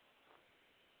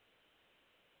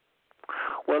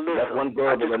 Well, listen, that's one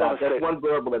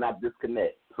verbal, and I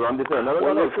disconnect. So I'm just saying, no,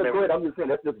 listen, go ahead. I'm just saying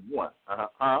that's just one.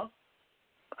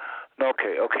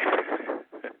 Okay.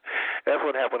 That's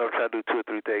what happened. I'm trying to do 2 or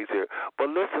 3 things here.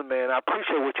 But listen, man, I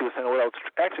appreciate what you were saying. What I was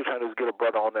actually trying to do is get a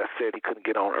brother on that said he couldn't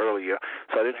get on earlier,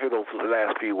 so I didn't hear those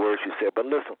last few words you said. But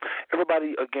listen,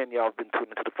 everybody, again, y'all have been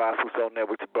tuning into the 560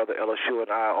 Network. Your brother LSU and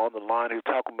I are on the line here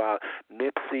talking about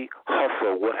Nipsey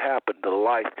Hussle, what happened, the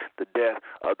life, the death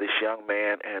of this young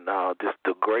man, and just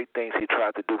the great things he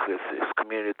tried to do for his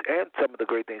community, and some of the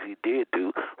great things he did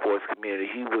do for his community.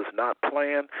 He was not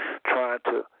playing, trying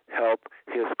to help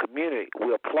his community.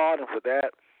 We applaud him for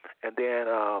that. And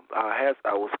then I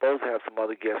was supposed to have some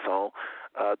other guests on.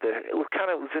 That it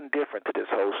was indifferent to this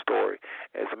whole story.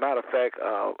 As a matter of fact,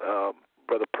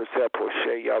 Brother Purcell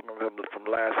Porcher, y'all remember him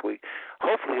from last week.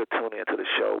 Hopefully he'll tune into the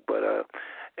show. But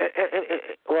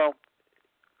well,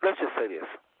 let's just say this: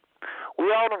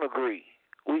 we all don't agree.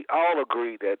 We all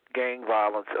agree that gang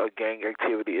violence or gang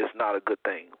activity is not a good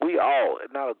thing. We all,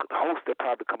 not a host that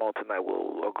probably come on tonight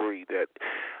will agree that.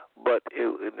 But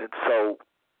so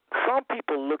some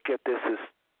people look at this as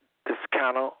this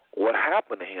kind of what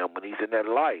happened to him when he's in that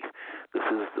life. This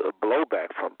is a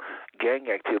blowback from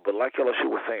gang activity. But like LSU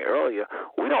was saying earlier,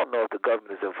 we don't know if the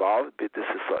government is involved. This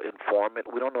is an informant.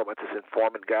 We don't know about this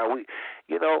informant guy.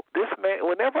 This man,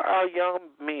 whenever our young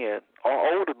men or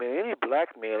older men, any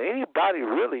black men, anybody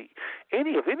really,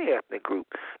 any ethnic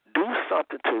group, do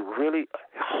something to really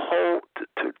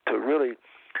to really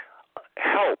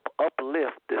help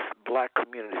uplift this black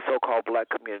community, so-called black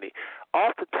community,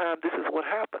 oftentimes this is what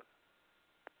happened.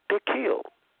 They're killed.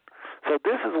 So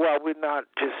this is why we're not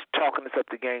just chalking this up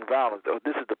to gang violence.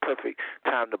 This is the perfect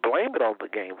time to blame it on the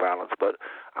gang violence, but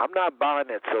I'm not buying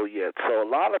that so yet. So a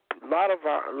lot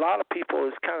of people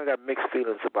is kind of got mixed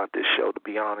feelings about this show, to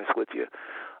be honest with you.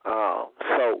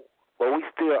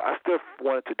 I still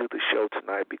wanted to do the show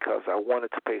tonight because I wanted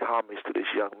to pay homage to this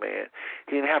young man.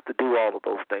 He didn't have to do all of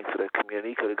those things for that community.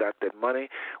 He could have got that money,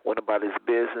 went about his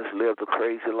business, lived a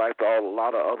crazy life that a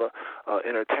lot of other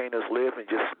entertainers live, and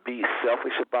just be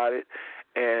selfish about it.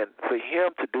 And for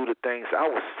him to do the things, I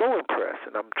was so impressed.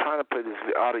 And I'm trying to play this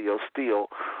audio still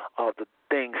of the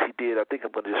things he did. I think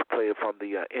I'm going to just play it from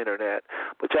the internet,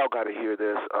 but y'all got to hear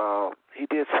this. He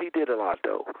did a lot,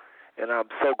 though. And I'm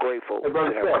so grateful to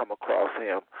have come across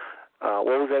him. What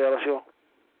was that, LSU?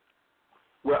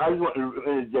 Well, I just want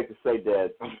to interject to say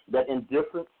that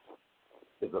indifference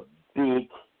is a big,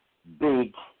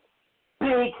 big,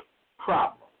 big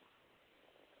problem.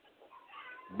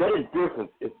 That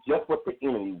indifference is just what the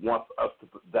enemy wants us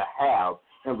to have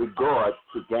in regards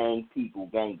to gang people,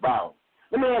 gang violence.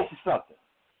 Let me ask you something.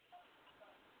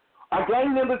 Are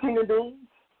gang members human beings?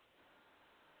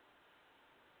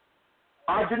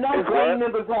 Or do not gang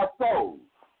members have souls?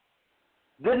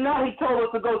 Did not he told us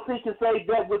to go seek and save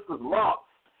that which was lost?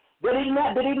 Did he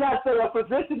not say a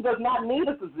physician does not need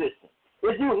a physician?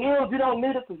 If you healed, you don't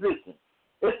need a physician.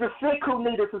 It's the sick who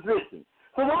need a physician.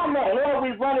 So why in the hell are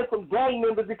we running from gang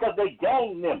members because they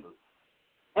gang members?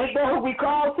 Ain't that who we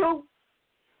call to?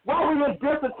 Why are we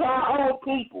indifferent to our own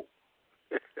people?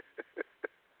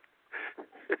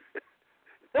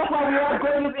 That's why we are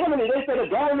greatest enemy. They say the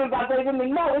gang members are greatest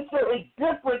enemy. No, it's still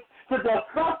indifference to the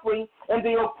suffering and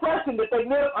the oppression that they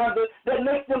live under that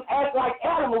makes them act like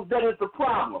animals that is the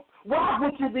problem. Why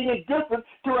would you be indifferent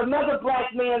to another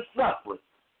black man suffering?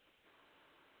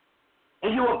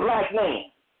 And you're a black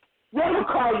man. They will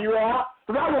call you out.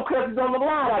 Because I won't care if you're on the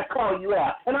line, I'd call you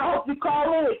out. And I hope you call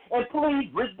in and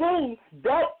please redeem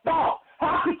that thought.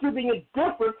 How could you be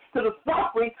indifferent to the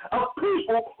suffering of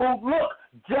people who look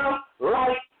just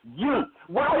like you?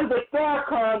 Why is it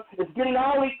Farrakhan is getting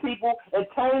all these people and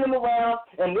turning them around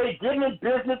and they're getting in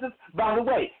businesses? By the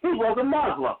way, he was a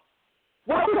Muslim.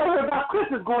 Why do they hear about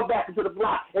Christians going back into the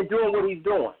block and doing what he's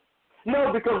doing? No,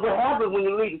 because what happens when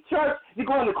you leave the church, you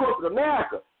go into corporate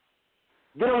America.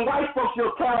 Get on white folks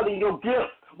your talent and your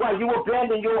gifts while you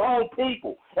abandon your own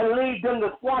people and leave them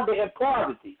to squander in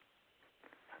poverty.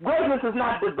 Greatness is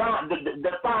not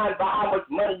defined by how much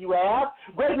money you have.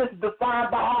 Greatness is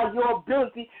defined by how your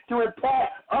ability to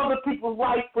impact other people's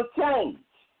life for change,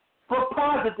 for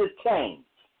positive change.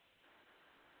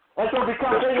 And so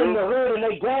because they're in the hood and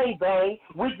they gang bang,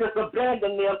 we just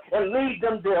abandon them and leave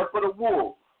them there for the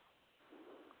wolves.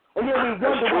 And then we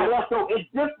wonder why they're so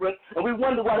indifferent, and we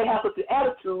wonder why they have such an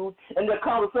attitude in their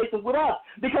conversations with us.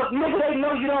 Because, nigga, they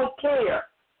know you don't care.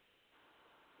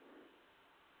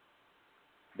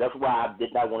 That's why I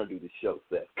did not want to do the show,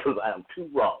 Seth, because I am too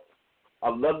wrong. I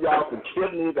love y'all,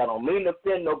 forgive me. I don't mean to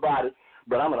offend nobody.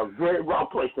 but I'm in a very wrong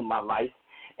place in my life.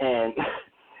 And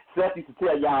Seth used to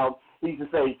tell y'all, he used to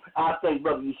say, I think,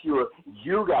 Brother Yeshua,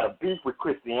 you got a beef with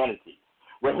Christianity.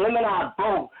 Well, him and I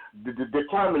both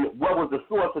determined what was the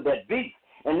source of that beef.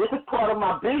 And this is part of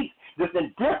my beef, this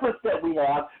indifference that we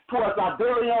have towards our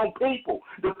very own people,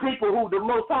 the people who the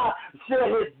Messiah shed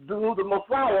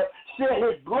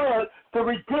his blood to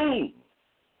redeem.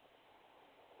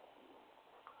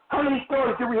 How many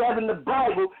stories do we have in the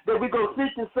Bible that we go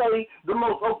seek to save the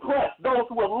most oppressed, those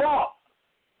who are lost?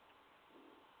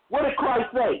 What did Christ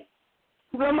say?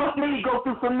 He said, I must need to go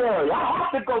through Samaria. I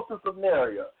have to go through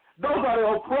Samaria. Those are the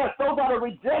oppressed. Those are the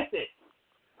rejected.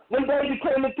 When baby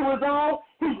came into his own,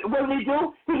 what did he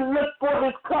do? He looked for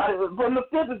his cut from the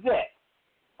Mephibosheth.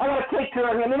 I got to take care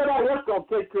of him. Anybody else going to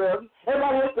take care of him.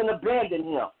 Everybody else going to abandon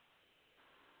him.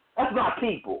 That's my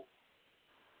people.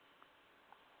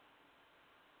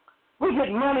 We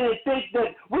get money and think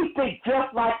that we think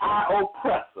just like our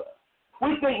oppressor.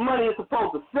 We think money is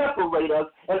supposed to separate us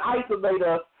and isolate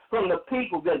us from the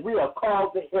people that we are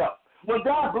called to help. When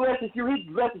God blesses you, he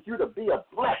blesses you to be a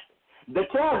blessing. The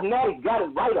charismatics got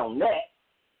it right on that.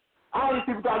 All these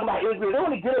people talking about Israel, they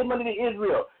only give their money to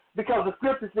Israel because the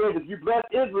scripture says if you bless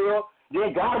Israel,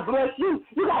 then God bless you.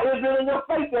 You got Israel in your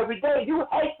face every day. You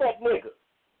hate that nigga.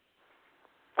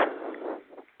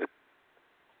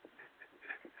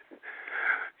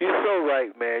 You're so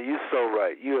right, man. You're so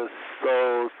right. You're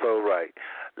so right.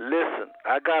 Listen,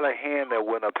 I got a hand that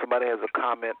went up. Somebody has a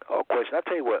comment or question. I'll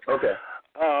tell you what. Okay.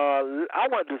 I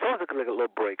want to do something like a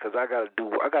little break because I got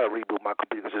to reboot my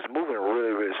computer because it's moving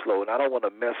really, really slow, and I don't want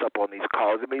to mess up on these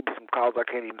calls. There may be some calls I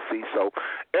can't even see. So,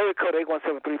 area code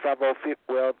 817-350-50.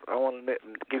 Well, I want to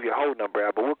give you a whole number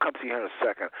out, but we'll come to you here in a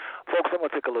second. Folks, I'm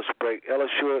going to take a little break.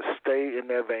 Ella, sure, stay in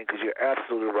that vein because you're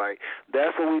absolutely right.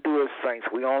 That's what we do as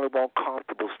saints. We only want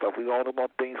comfortable stuff. We only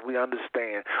want things we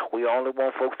understand. We only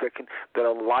want folks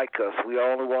that'll like us. We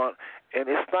only want. And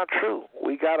it's not true.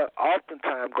 We got to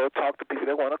oftentimes go talk to people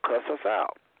that want to cuss us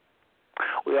out.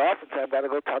 We oftentimes got to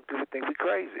go talk to people that think we're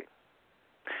crazy.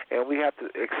 And we have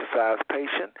to exercise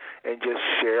patience and just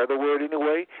share the word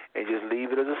anyway and just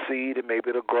leave it as a seed and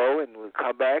maybe it'll grow and we'll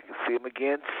come back and see them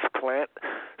again, plant.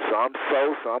 Some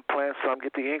sow, some plant, some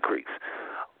get the increase.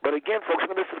 But again, folks,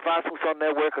 we're going to listen to Five Smooth on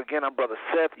Network. Again, I'm Brother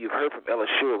Seth. You've heard from Ella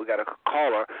Shore. We got a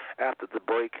caller after the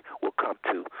break will come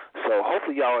to. So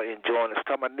hopefully y'all are enjoying this.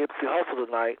 Talking about Nipsey Hussle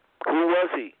tonight. Who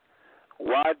was he?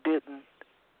 Why didn't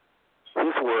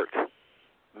his work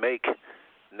make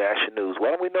national news?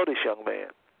 Why don't we know this young man?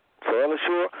 So Ella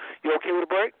Shore, you okay with a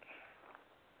break?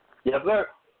 Yes, sir.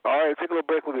 All right, take a little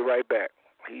break. We'll be right back.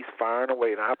 He's firing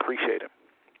away, and I appreciate him.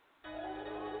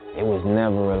 It was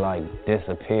never like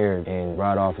disappeared and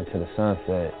brought off into the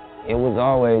sunset. It was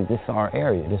always, this our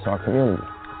area, this our community,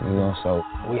 you know, so.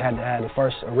 We had to have the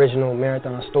first original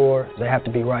Marathon store. They have to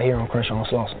be right here on Crenshaw and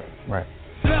Slauson. Right.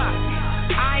 Look,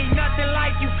 I ain't nothing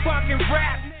like you fucking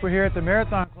rap. We're here at the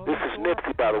Marathon. This is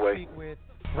Nipsey, by the way. With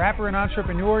rapper and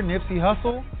entrepreneur Nipsey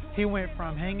Hussle. He went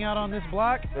from hanging out on this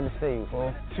block Good to see you,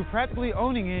 fool. to practically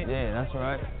owning it. Yeah, that's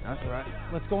right.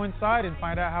 Let's go inside and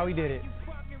find out how he did it.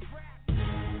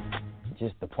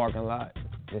 Just the parking lot.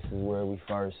 This is where we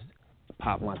first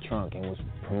popped my trunk and was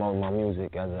promoting my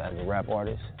music as a rap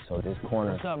artist. So this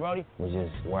corner What's up, Brody? was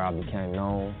just where I became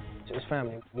known. It's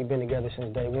family. We've been together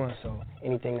since day one, so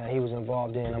anything that he was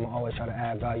involved in, I'm always try to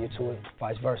add value to it.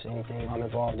 Vice versa, anything I'm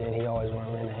involved in, he always want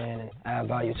to lend a hand and add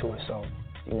value to it. So,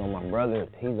 you know, my brother,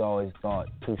 he's always thought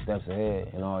 2 steps ahead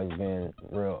and always been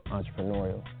real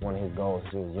entrepreneurial. One of his goals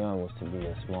since he was young was to be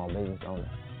a small business owner.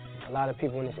 A lot of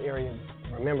people in this area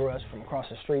remember us from across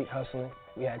the street hustling.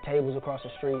 We had tables across the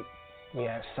street. We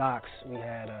had socks. We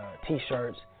had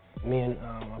T-shirts. Me and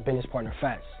my business partner,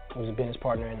 Fats, who was a business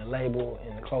partner in the label,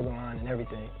 in the clothing line and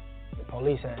everything. The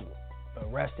police had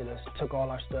arrested us, took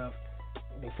all our stuff.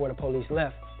 Before the police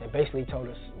left, they basically told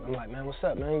us, I'm like, man, what's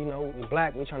up, man? You know, we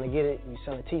black, we trying to get it. We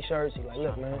selling T-shirts. He like,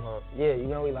 look, man, yeah, you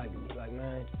know, he like,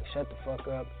 man, shut the fuck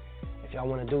up. If y'all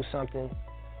want to do something,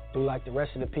 do like the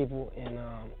rest of the people and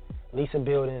lease a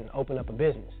building and open up a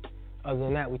business. Other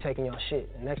than that, we taking y'all shit.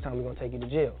 And next time we're gonna take you to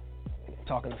jail.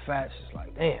 Talking to Fats, it's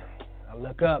like, damn. I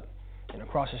look up, and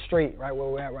across the street, right where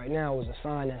we're at right now, was a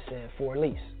sign that said for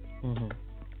lease. Mm-hmm.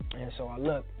 And so I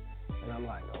look, and I'm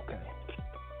like, okay,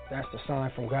 that's the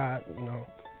sign from God, you know.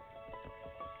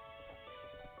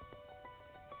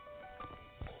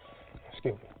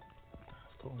 Excuse me.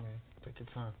 That's cool, man. Take your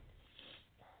time.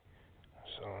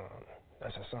 So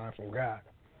that's a sign from God.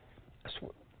 That's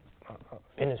what my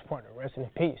business partner, rest in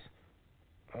peace,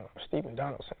 Stephen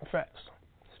Donaldson, Fats.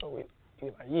 So we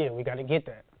like, yeah, we got to get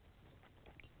that.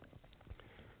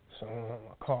 So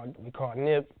we called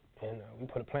Nip, And we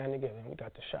put a plan together, and we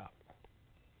got the shop.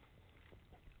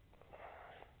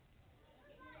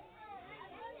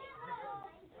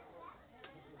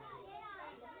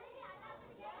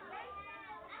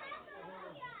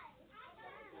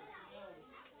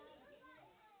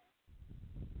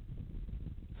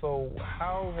 So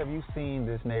how have you seen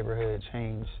this neighborhood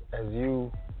change as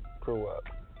you grew up?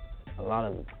 A lot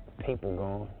of people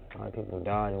gone. A lot of people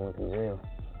died and went to jail.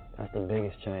 That's the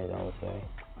biggest change, I would say.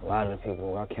 A lot of the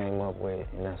people I came up with,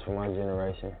 and that's for my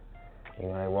generation, you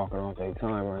know, they walking off their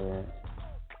time right now.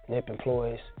 Nip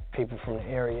employs people from the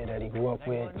area that he grew up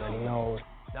with, that he knows.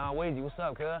 Don Weezy, what's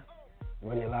up, cuz?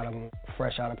 Really, a lot of them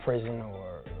fresh out of prison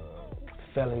or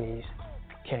felonies,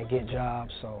 can't get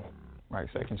jobs, so. Right,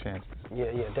 second chances.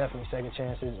 Yeah, definitely second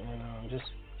chances, and just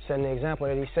setting the example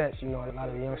that he sets. You know, a lot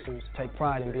of the youngsters take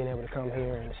pride in being able to come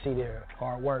here and see their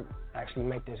hard work actually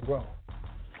make this grow.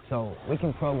 So we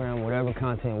can program whatever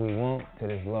content we want to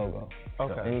this logo.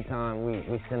 Okay. So anytime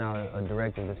we send out a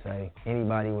directive to say,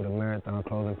 anybody with a Marathon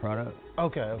clothing product,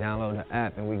 download the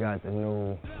app, and we got the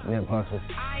new Nip Hussle.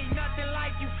 I ain't nothing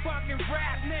like you fucking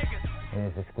rap niggas. And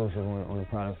it's exclusive on the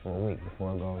product for a week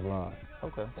before it goes live.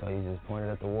 Okay. So you just point it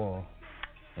at the wall,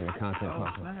 and the content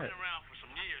pops up.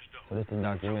 So this is a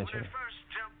documentary.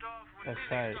 That's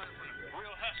tight.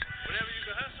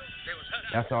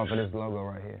 That's all for this logo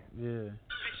right here. Yeah.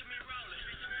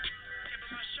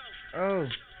 You know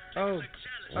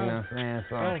what I'm saying?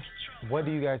 So, what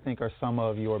do you guys think are some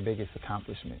of your biggest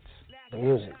accomplishments? The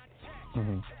music.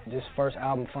 Mm-hmm. This first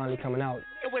album finally coming out.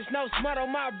 It was no smut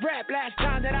on my rap last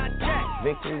time that I checked.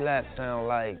 Victory Lap sound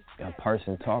like a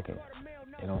person talking.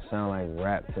 It don't sound like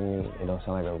rap to me. It don't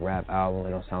sound like a rap album. It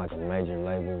don't sound like a major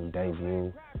label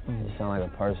debut. It sound like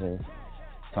a person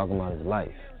talking about his life.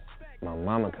 My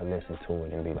mama could listen to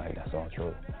it and be like, that's all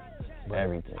true.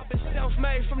 Everything. I've been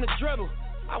self-made from the dribble.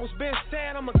 I was been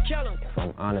saying I'm a killer. If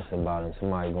I'm honest about it,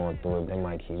 somebody going through it, they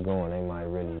might keep going. They might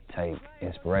really take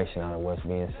inspiration out of what's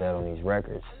being said on these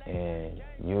records and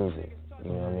use it,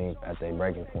 you know what I mean, at their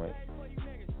breaking point.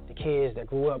 The kids that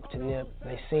grew up to Nip,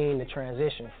 they seen the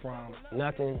transition from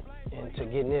nothing into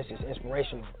getting this. It's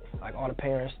inspirational. Like all the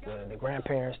parents, the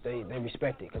grandparents, they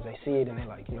respect it because they see it and they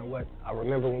like, you know what, I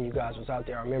remember when you guys was out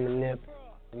there. I remember Nip.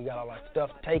 We got all our stuff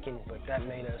taken, but that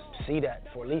made us see that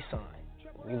for a lease sign.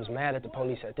 We was mad at the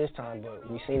police at this time, but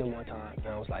we seen him one time, and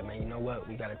I was like, man, you know what?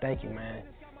 We gotta thank you, man.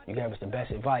 You gave us the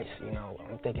best advice, you know.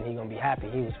 I'm thinking he gonna be happy.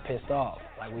 He was pissed off,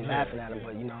 like we laughing at him,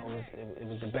 but you know, it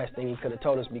was the best thing he could have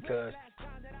told us because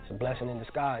it's a blessing in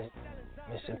disguise.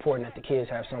 It's important that the kids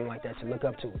have something like that to look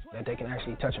up to, that they can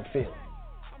actually touch and feel.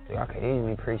 I could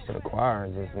easily preach to the choir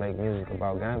and just make music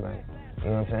about gangbang. You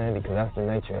know what I'm saying? Because that's the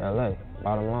nature of LA,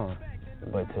 bottom line.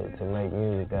 But to make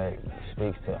music that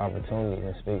speaks to opportunity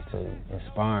and speaks to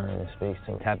inspiring and speaks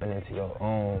to tapping into your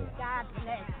own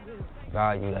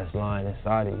value that's lying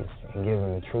inside of you and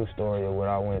giving the true story of what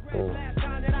I went through.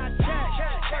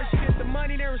 First you get the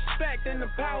money, then respect, and the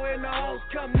power and the hoes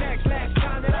come next. Last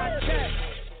time that I checked.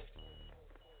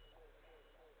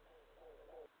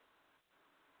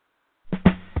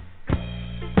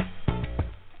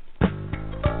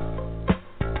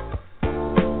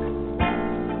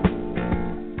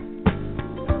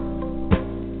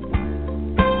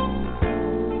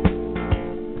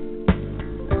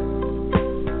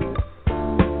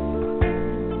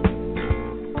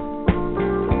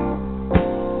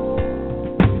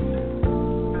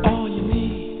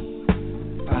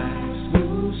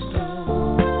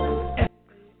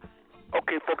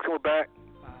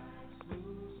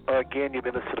 Again, you've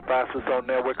been listening to the Fastest Zone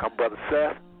Network. I'm Brother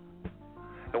Seth,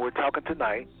 and we're talking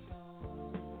tonight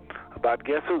about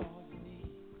guess who?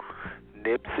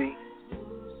 Nipsey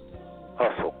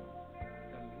Hussle,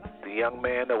 the young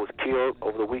man that was killed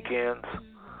over the weekends.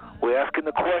 We're asking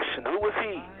the question, who was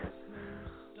he?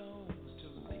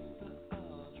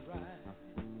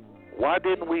 Why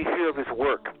didn't we hear of his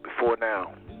work before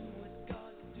now?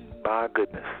 My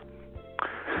goodness.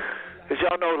 As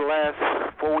y'all know, the last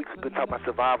 4 weeks we've been talking about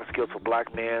survival skills for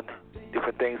black men,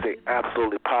 different things they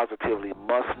absolutely positively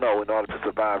must know in order to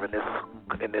survive in this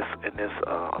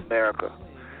America.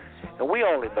 And we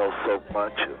only know so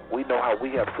much. We know how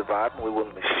we have survived, and we're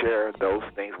willing to share those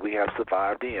things we have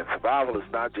survived in. Survival is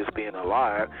not just being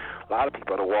alive. A lot of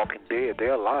people are walking dead.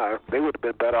 They're alive. They would have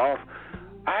been better off.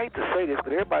 I hate to say this,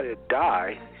 but everybody that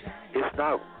died is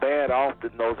not bad off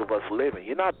than those of us living.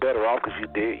 You're not better off because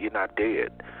you're dead. You're not dead.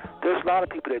 There's a lot of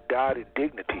people that died in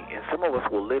dignity, and some of us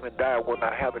will live and die and will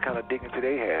not have the kind of dignity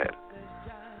they had.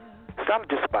 It's not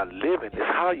just about living,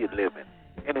 it's how you're living,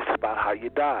 and it's about how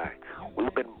you die.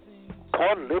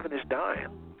 Part of living is dying.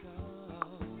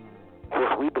 Of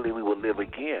course, we believe we will live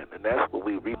again, and that's what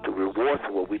we reap the rewards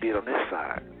of what we did on this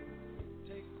side.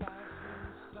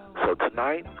 So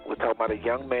tonight, we're talking about a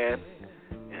young man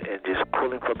and just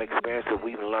pulling from experience that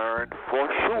we've learned for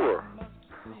sure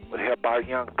would help our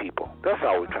young people. That's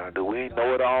all we're trying to do. We ain't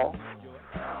know-it-alls.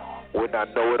 We're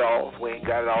not know-it-alls. We ain't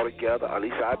got it all together. At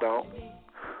least I don't.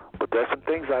 But there's some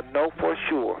things I know for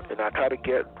sure, and I try to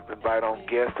invite on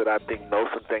guests that I think know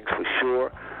some things for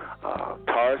sure.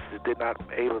 Taurus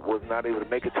was not able to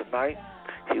make it tonight.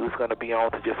 He was going to be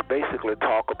on to just basically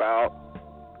talk about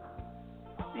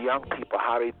young people,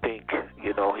 how they think.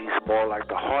 You know, he's more like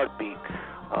the heartbeat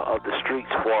of the streets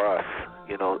for us.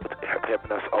 You know,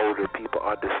 helping us older people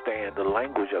understand the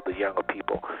language of the younger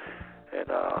people. And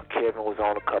Kevin was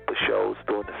on a couple of shows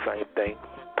doing the same thing.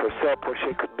 Purcell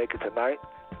Porche couldn't make it tonight,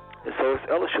 and so it's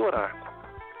Ella Shue and I.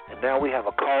 And now we have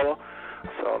a caller.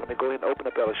 So let me go ahead and open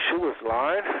up Ella Shue's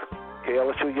line. Okay,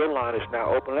 Ella Shue, your line is now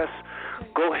open. Let's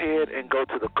go ahead and go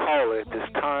to the caller at this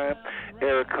time.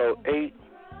 Area code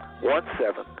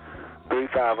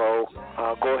 817-350.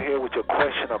 Go ahead with your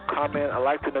question or comment. I'd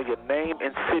like to know your name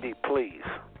and city, please.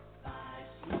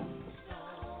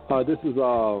 This is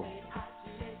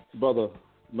Brother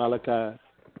Malachi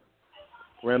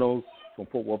Reynolds from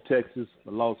Fort Worth, Texas,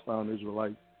 the Lost Found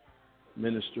Israelite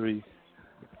Ministry.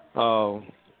 How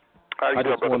you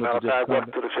doing, Brother Malachi?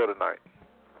 Welcome to the show tonight.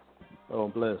 Oh,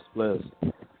 bless.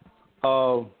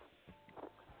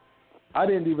 I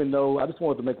didn't even know. I just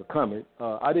wanted to make a comment.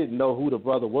 I didn't know who the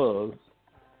brother was.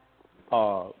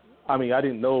 I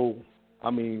didn't know.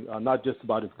 Not just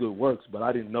about his good works, but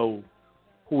I didn't know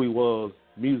who he was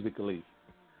musically.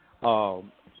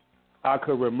 I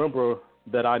could remember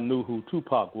that I knew who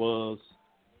Tupac was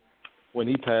when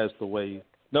he passed away.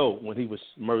 No, when he was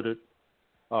murdered.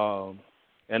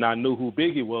 And I knew who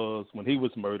Biggie was when he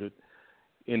was murdered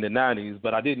in the 90s,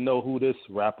 but I didn't know who this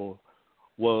rapper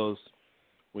was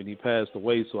when he passed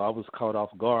away, so I was caught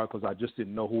off guard because I just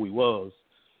didn't know who he was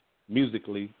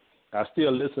musically. I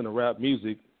still listen to rap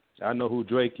music. I know who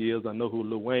Drake is. I know who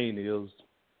Lil Wayne is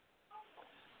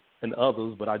and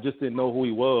others, but I just didn't know who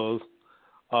he was.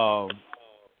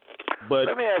 But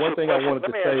one thing I wanted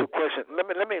to say. Let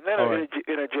me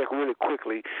interject really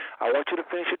quickly. I want you to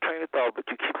finish your train of thought, but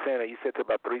you keep saying that. You said it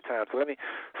about 3 times. So let me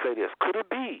say this. Could it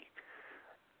be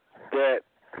that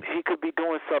he could be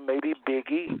doing something, maybe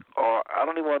Biggie, or I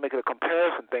don't even want to make it a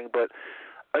comparison thing, but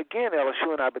again, Ella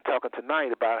Shue and I have been talking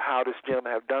tonight about how this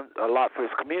gentleman have done a lot for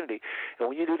his community. And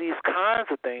when you do these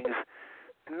kinds of things,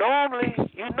 normally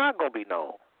you're not going to be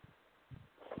known.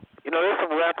 You know, there's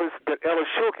some rappers that Ella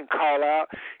Shue can call out.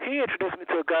 He introduced me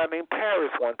to a guy named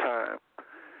Paris one time,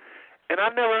 and I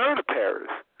never heard of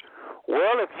Paris.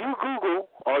 Well, if you Google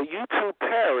or YouTube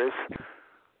Paris,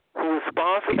 who was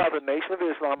sponsored by the Nation of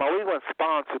Islam, we weren't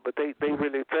sponsored, but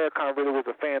Farrakhan really was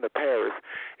a fan of Paris.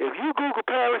 If you Google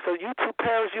Paris or YouTube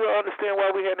Paris, you'll understand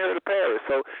why we hadn't heard of Paris.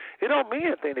 So it don't mean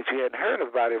anything that you hadn't heard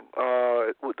about him.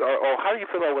 Or how do you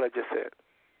feel about what I just said?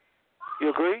 You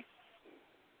agree?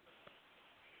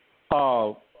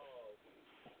 Well,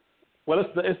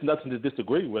 it's nothing to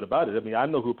disagree with about it. I mean, I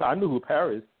knew who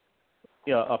Paris,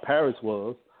 Paris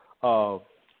was,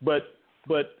 but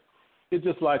it's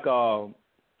just like LL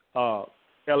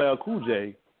Cool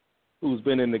J, who's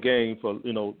been in the game for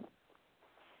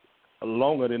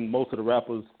longer than most of the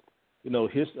rappers,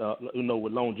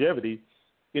 with longevity.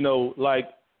 He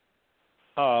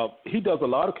does a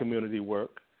lot of community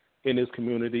work in his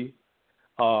community.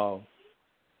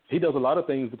 He does a lot of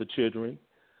things with the children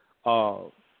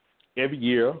every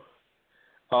year.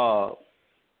 And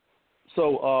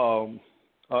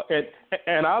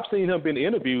I've seen him been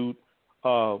interviewed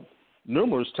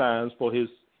numerous times for his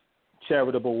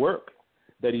charitable work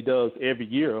that he does every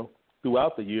year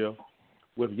throughout the year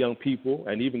with young people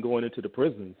and even going into the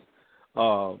prisons.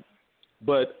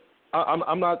 But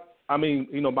I'm not. I mean,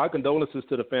 my condolences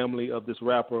to the family of this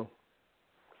rapper.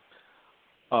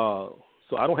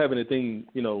 So I don't have anything,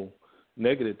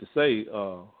 negative to say.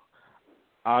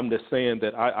 I'm just saying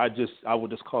that I was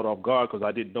just caught off guard because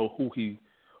I didn't know who he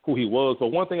was. But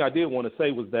one thing I did want to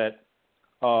say was that.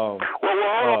 Hold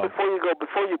on before you go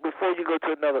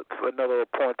to another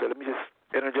point. Let me just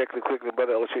interject really quickly,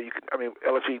 Brother LSU.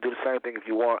 LSU, you do the same thing if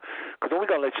you want, because then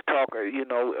we're gonna let you talk.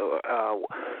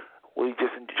 We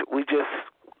just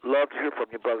love to hear from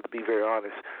you, brother. To be very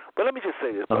honest, but let me just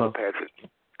say this, Brother Patrick.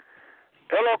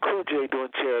 LL Cool J doing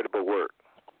charitable work,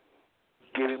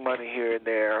 giving money here and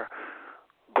there,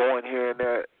 going here and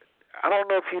there. I don't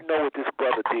know if you know what this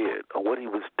brother did or what he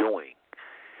was doing.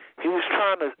 He was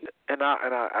trying to, and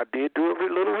I did do a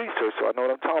little research, so I know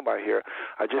what I'm talking about here.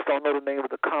 I just don't know the name of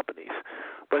the companies.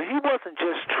 But he wasn't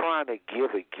just trying to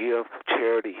give a gift,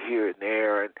 charity here and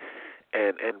there, and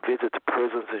visit the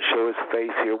prisons and show his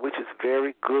face here, which is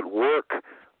very good work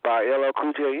by LL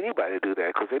Cool J. Anybody do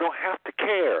that because they don't have to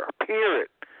care, period.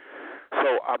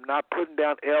 So I'm not putting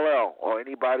down LL or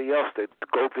anybody else that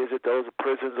go visit those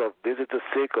prisons or visit the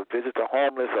sick or visit the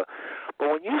homeless. But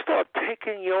when you start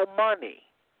taking your money,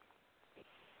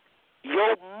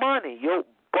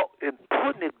 and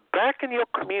putting it back in your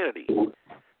community,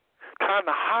 trying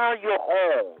to hire your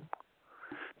own,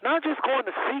 not just going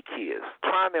to see kids,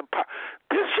 trying to empower.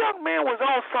 This young man was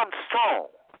on something strong.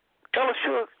 Ella,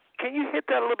 sure, can you hit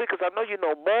that a little bit? Because I know you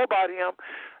know more about him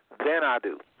than I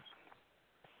do.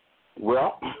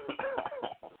 Well,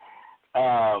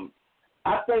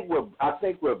 I think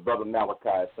what Brother Malachi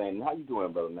is saying. How you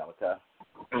doing, Brother Malachi?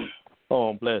 Oh,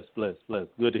 I'm blessed.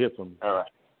 Good to hear from you. All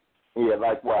right. Yeah,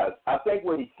 likewise. I think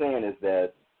what he's saying is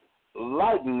that,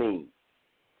 like me,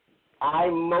 I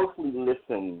mostly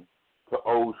listen to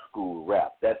old school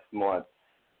rap. That's more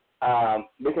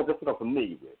because that's what I'm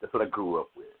familiar with. That's what I grew up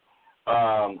with.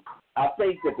 I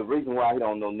think that the reason why he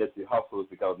don't know Nipsey Hussle is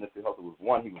because Nipsey Hussle was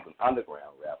one, he was an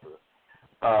underground rapper.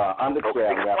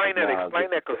 Explain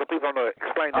that, because some people don't know.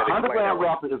 Explain that. Underground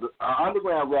rapper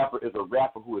is a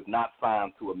rapper who is not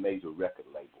signed to a major record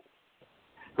label.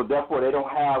 So therefore, they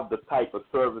don't have the type of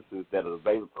services that a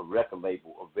record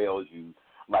label avails you,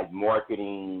 like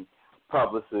marketing,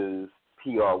 publicists,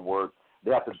 PR work.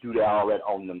 They have to do that all that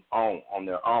on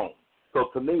their own. So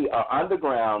to me, an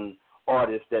underground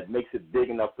artist that makes it big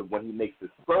enough that when he makes his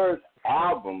first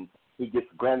album, he gets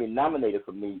Grammy nominated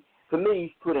for me. To me,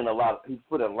 he's put in a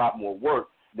lot more work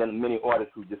than many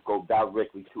artists who just go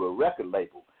directly to a record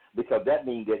label, because that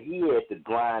means that he had to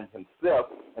grind himself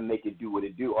and make it do what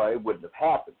it do, or it wouldn't have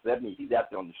happened. So that means he's out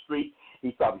there on the street.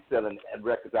 He's probably selling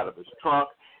records out of his trunk.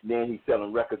 Then he's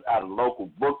selling records out of local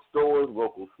bookstores,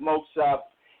 local smoke shops.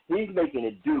 He's making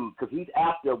it do because he's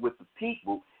out there with the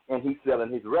people, and he's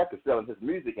selling his records, selling his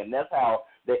music, and that's how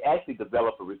they actually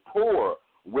develop a rapport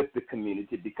with the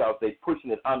community, because they're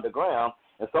pushing it underground.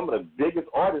 And some of the biggest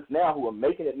artists now who are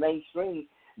making it mainstream,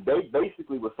 they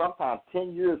basically were sometimes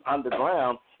 10 years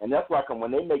underground, and that's why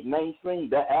when they make mainstream,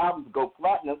 their albums go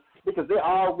platinum, because they're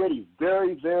already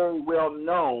very, very well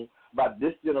known by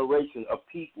this generation of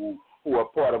people who are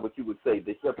part of what you would say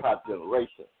the hip-hop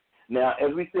generation. Now,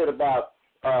 as we said about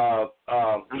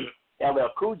LL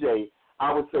Cool J,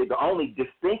 I would say the only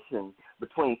distinction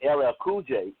between LL Cool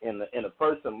J and a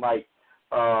person like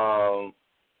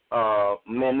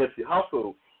Nipsey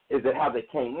Hussle is that how they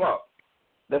came up.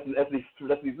 Let's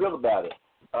be real about it.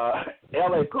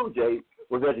 LL Cool J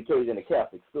was educated in a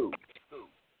Catholic school.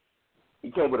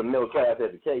 He came with a middle class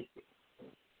education.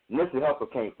 Nipsey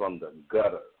Hussle came from the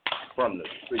gutter, from the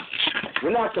street.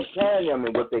 We're not comparing them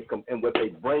in what they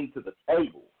bring to the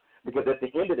table, because at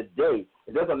the end of the day,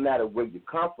 it doesn't matter where you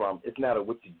come from. It matters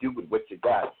what you do with what you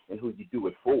got and who you do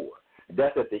it for.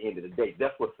 That's at the end of the day.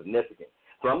 That's what's significant.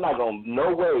 So I'm not going to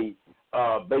no way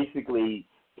basically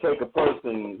take a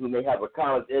person who may have a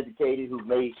college educated, who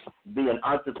may be an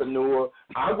entrepreneur.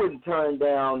 I wouldn't turn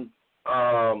down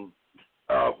an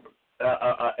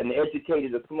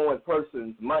educated, affluent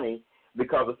person's money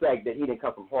because of the fact that he didn't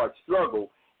come from hard struggle.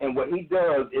 And what he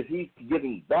does is he's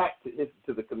giving back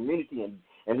to the community,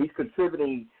 and he's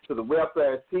contributing to the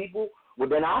welfare of people. Well,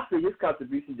 then I see his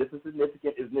contribution just as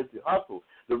significant as Nipsey Hussle.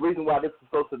 The reason why this is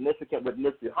so significant with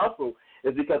Nipsey Hussle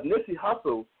is because Nipsey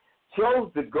Hussle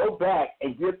chose to go back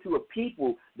and give to a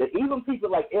people that even people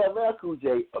like LL Cool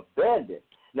J abandoned.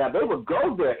 Now, they would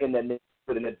go there in that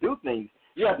neighborhood and do things.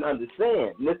 You have to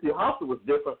understand, Nipsey Hussle was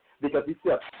different because he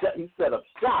set up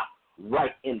shop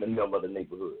right in the middle of the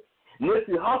neighborhood.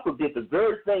 Nipsey Hussle did the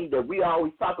very thing that we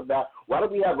always talk about. Why do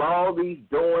we have all these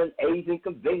dorm Asian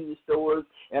convenience stores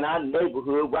in our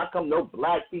neighborhood? Why come no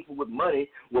black people with money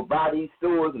will buy these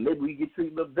stores and maybe we get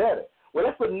treated a little better? Well,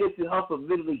 that's what Nipsey Hussle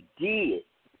literally did.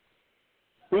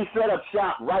 He set up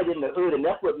shop right in the hood, and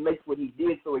that's what makes what he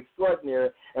did so extraordinary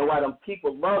and why them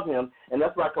people love him. And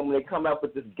that's why when they come up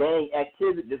with this gang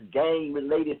activity, this gang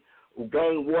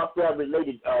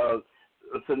warfare-related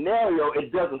scenario,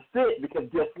 it doesn't fit, because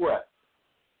guess what?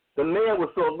 The man was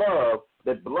so loved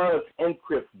that Bloods and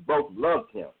Crips both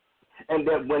loved him. And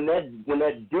that when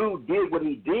that dude did what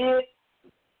he did,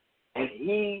 and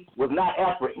he was not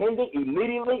apprehended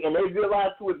immediately, and they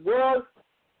realized who it was,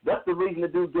 that's the reason the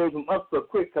dude gave him up so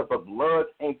quick, because the Bloods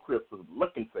and Crips was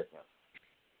looking for him.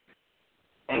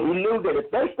 And he knew that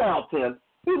if they found him,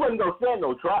 he wasn't going to stand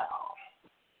no trial.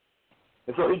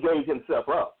 And so he gave himself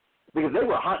up, because they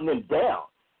were hunting him down.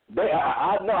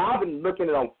 I know I've been looking at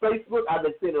it on Facebook, I've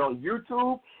been seeing it on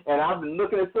YouTube, and I've been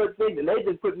looking at certain things, and they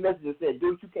just put messages and said,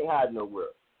 dude, you can't hide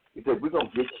nowhere. He said, we're going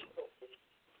to get you.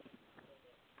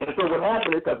 And so what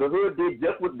happened is because the hood did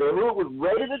just what the hood was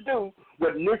ready to do,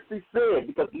 what Nipsey said,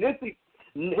 because Nipsey,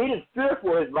 he didn't fear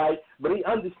for his life, but he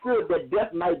understood that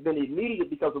death might have been immediate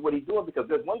because of what he's doing, because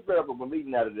there's one variable we're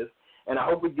leaving out of this, and I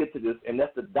hope we get to this, and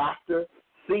that's the Dr.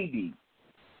 CB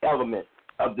element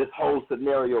of this whole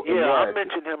scenario. Yeah, I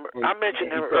mentioned him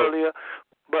earlier,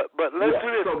 but let's do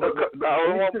this.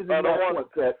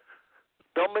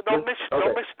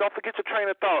 Don't forget your train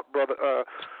of thought, brother.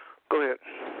 Go ahead.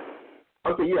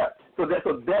 Okay, yeah. So that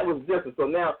was different. So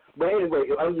now, but anyway,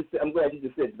 I'm glad you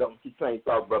just said don't keep train of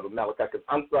thought, brother Malachi, because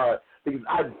I'm sorry, because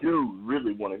I do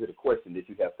really want to hear the question that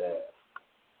you have to ask.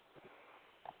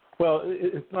 Well,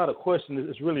 it's not a question.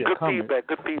 It's really a comment.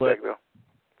 Good feedback, though.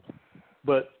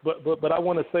 But I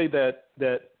want to say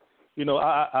that you know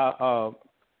I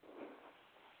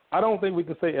don't think we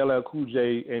can say LL Cool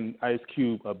J and Ice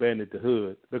Cube abandoned the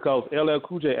hood, because LL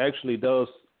Cool J actually does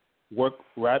work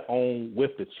right on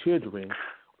with the children,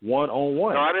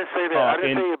 one-on-one. No, I didn't say that. I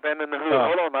didn't say he abandoned the hood.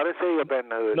 Hold on, I didn't say he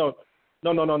abandoned the hood.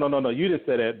 No. You didn't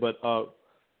say that, but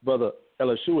Brother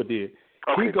Elishua did.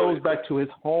 Okay, he goes back to his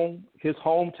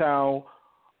hometown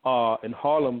in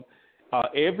Harlem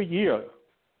every year,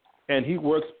 and he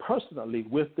works personally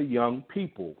with the young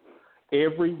people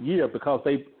every year, because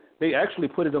they actually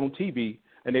put it on TV.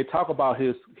 And they talk about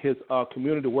his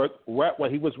community work right where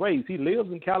he was raised. He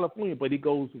lives in California, but he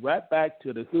goes right back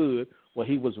to the hood where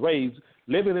he was raised,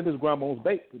 living in his grandma's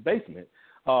basement.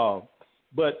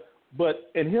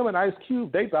 But him and Ice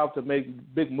Cube, they about to make a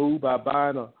big move by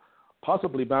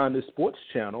possibly buying this sports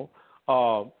channel.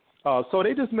 So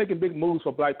they just making big moves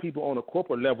for black people on a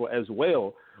corporate level as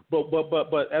well.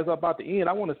 But as I'm about to end,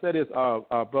 I want to say this,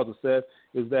 Brother Seth,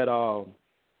 is that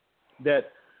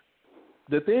that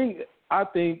the thing I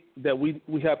think that we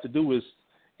have to do is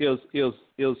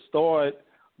start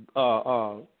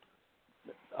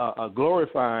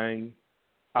glorifying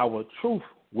our truth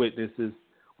witnesses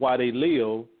while they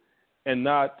live, and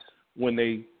not when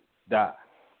they die.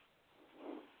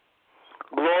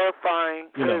 Glorifying.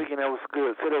 Say it again. That was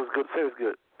good. Say that was good. Say it was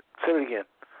good. Say it again.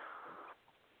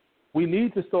 We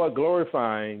need to start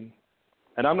glorifying,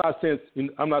 and I'm not saying in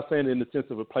the sense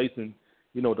of replacing,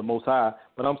 the Most High,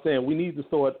 but I'm saying we need to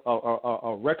start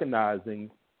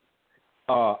recognizing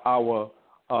our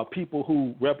people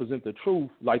who represent the truth,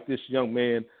 like this young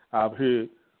man I've heard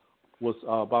was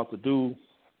about to do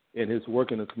in his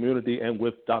work in the community and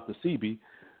with Dr. CB.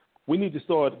 We need to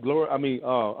start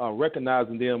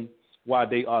recognizing them while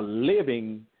they are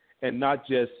living, and not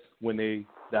just when they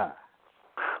die.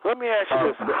 Let me ask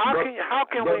you this: How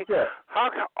can we?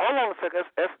 Hold on a second.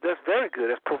 That's very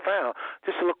good. That's profound.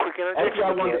 Just a little quick interjection. Actually,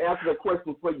 I wanted to answer that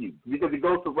question for you because it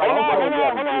goes to right. Hold on.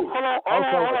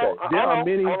 There are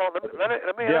many.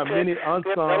 Let me there are many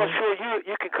unsung. I'm sure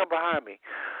you can come behind me.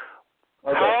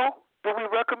 Okay. How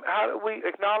do we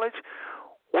acknowledge?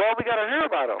 Well, we got to hear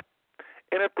about them.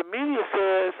 And if the media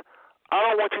says, "I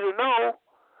don't want you to know,"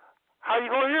 how are you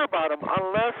going to hear about them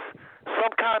unless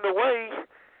some kind of way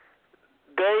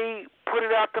they put it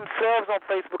out themselves on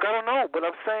Facebook? I don't know, but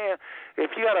I'm saying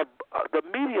if you got the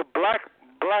media black,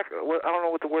 I don't know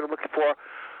what the word I'm looking for,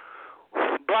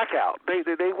 blackout. They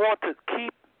want to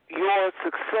keep your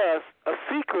success a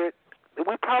secret.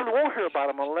 We probably won't hear about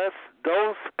them unless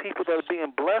those people that are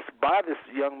being blessed by this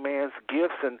young man's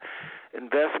gifts and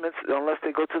investments, unless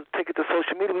they take it to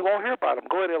social media, we won't hear about them.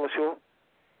 Go ahead, Elishua.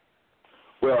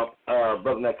 Well,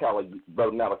 Brother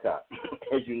Malachi,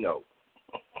 as you know,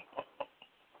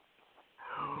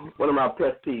 one of my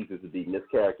pet peeves is to be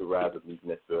mischaracterized as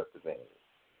misrepresented.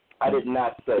 I did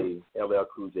not say LL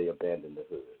Cool J abandoned the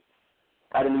hood.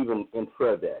 I didn't even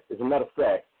infer that. As a matter of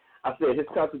fact, I said his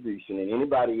contribution and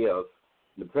anybody else,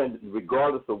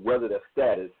 regardless of whether their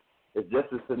status, is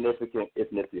just as significant as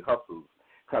Nipsey Hussle's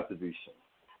contribution.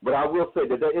 But I will say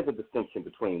that there is a distinction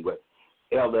between what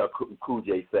LL Cool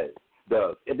J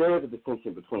does. And there is a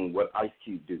distinction between what Ice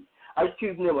Cube do. Ice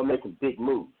Cube and them are making big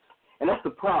moves. And that's the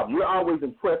problem. We're always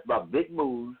impressed by big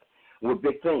moves with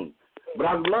big things. But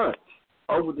I've learned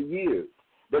over the years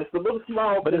that it's a little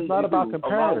small but things it's not about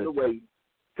comparing. along the way.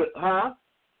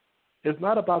 It's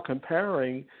not about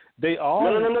comparing. They all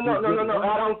No.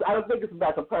 I don't think it's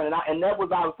about comparing. And that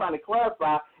was I was trying to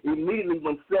clarify immediately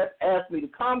when Seth asked me to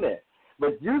comment.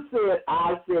 But you said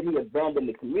I said he abandoned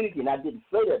the community, and I didn't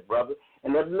say that, brother.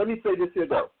 And let me say this here,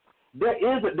 though. There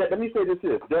is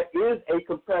a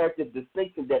comparative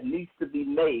distinction that needs to be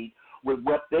made with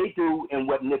what they do and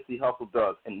what Nipsey Hussle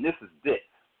does, and this is this.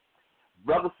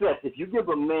 Brother Seth, if you give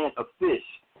a man a fish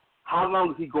how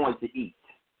long is he going to eat?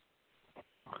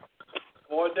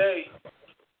 4 days.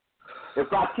 If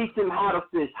I teach him how to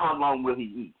fish, how long will he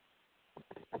eat?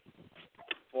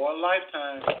 For a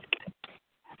lifetime.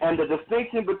 And the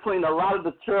distinction between a lot of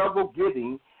the charitable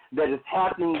giving that is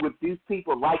happening with these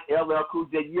people like LL Cool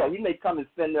J, yeah, he may come and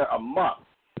spend there a month.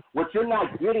 What you're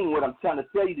not getting, what I'm trying to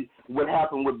tell you, what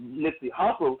happened with Nipsey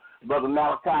Hussle, Brother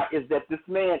Malachi, is that this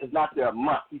man is not there a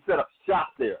month. He set up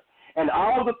shop there. And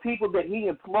all the people that he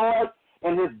employed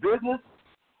in his business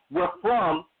were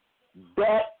from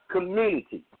that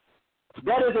community.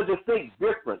 That is a distinct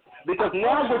difference. Because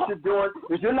now what you're doing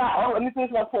is you're not, let me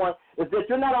finish my point, is that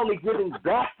you're not only giving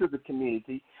back to the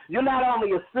community, you're not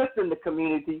only assisting the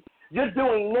community, you're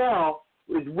doing now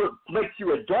is what makes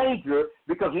you a danger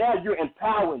because now you're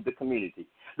empowering the community.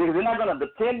 Because they're not going to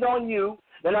depend on you.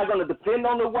 They're not going to depend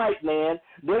on the white man.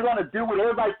 They're going to do what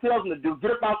everybody tells them to do,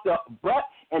 get up out their butt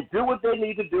and do what they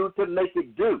need to do to make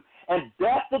it do. And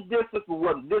that's the difference with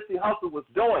what Nipsey Hussle was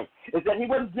doing, is that he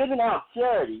wasn't giving out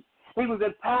charity. He was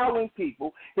empowering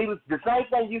people. He was the same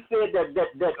thing you said that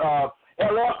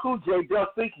LL Cool J does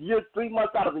 3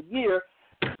 months out of the year.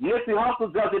 Nipsey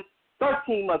Hussle does it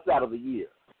 13 months out of the year.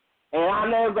 And I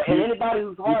know, and anybody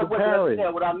who's hard working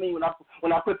understand what I mean when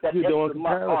I put that extra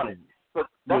month on it. But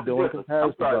you're doing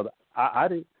comparison, brother. I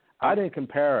didn't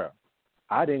compare.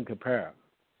 I didn't compare.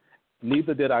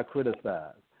 Neither did I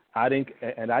criticize. I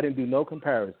didn't do no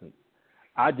comparison.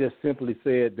 I just simply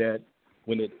said that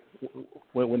when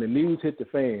the news hit the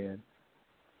fan,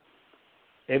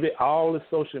 all the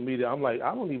social media, I'm like,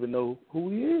 I don't even know who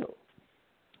he is.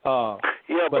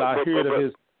 But I heard of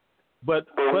his. But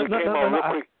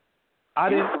no, I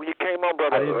didn't. When you came on,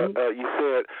 brother, you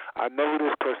said, I know who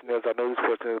this person is,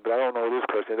 but I don't know who this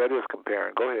person is. That is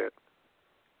comparing. Go ahead.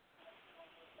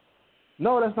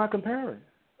 No, that's not comparing.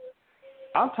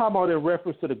 I'm talking about in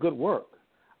reference to the good work.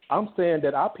 I'm saying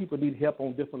that our people need help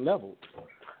on different levels.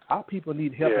 Our people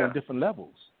need help on different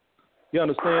levels. You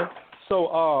understand?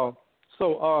 But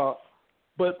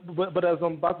as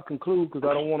I'm about to conclude, because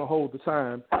I don't want to hold the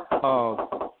time,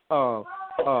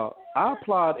 I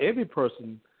applaud every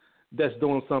person that's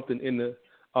doing something in the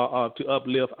to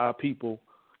uplift our people.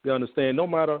 You understand? No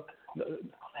matter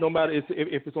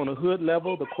if it's on the hood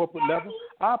level, the corporate level,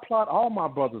 I applaud all my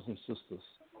brothers and sisters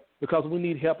because we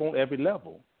need help on every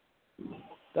level.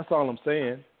 That's all I'm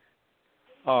saying.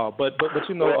 But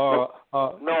you know,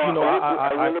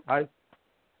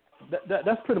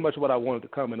 that's pretty much what I wanted to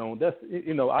comment on. That's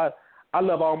I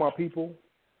love all my people,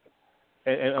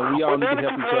 and we all need to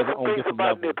help each other on different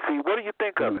levels. Nipsey, what do you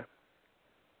think of him?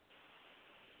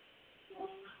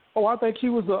 Oh, I think he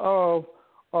was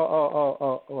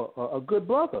a good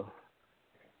brother.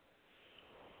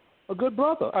 A good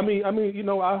brother. I mean,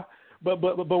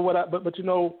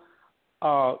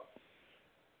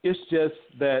 it's just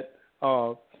that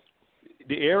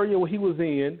the area where he was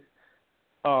in,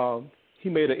 he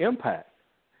made an impact,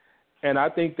 and I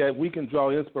think that we can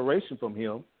draw inspiration from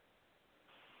him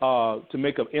to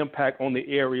make an impact on the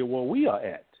area where we are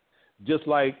at, just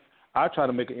like I try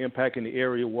to make an impact in the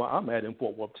area where I'm at in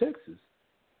Fort Worth, Texas.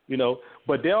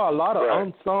 But there are a lot of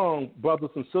unsung brothers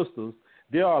and sisters.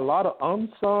 There are a lot of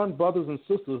unsung brothers and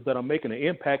sisters that are making an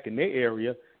impact in their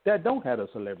area that don't have a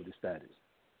celebrity status.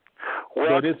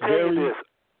 Well, it's very,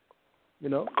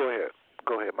 Go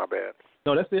ahead. My bad.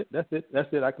 No, that's it.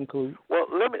 I conclude. Well,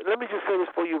 let me just say this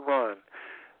before you run.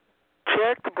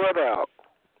 Check the brother out.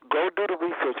 Go do the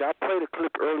research. I played a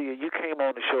clip earlier. You came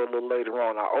on the show a little later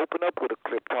on. I opened up with a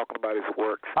clip talking about his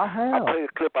work. I have. I played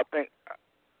a clip. I played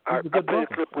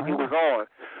a clip when he was on.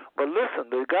 But listen,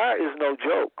 the guy is no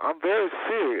joke. I'm very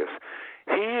serious.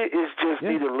 He is just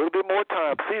needing a little bit more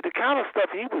time. See, the kind of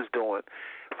stuff he was doing,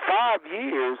 5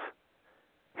 years,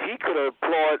 he could have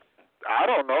employed, I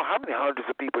don't know how many hundreds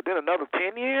of people. Then another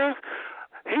 10 years,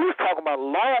 he was talking about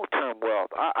long-term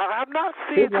wealth. I have not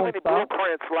seen too many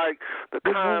blueprints like the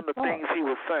kind of things he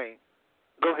was saying.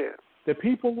 Go ahead. The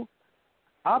people,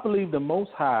 I believe the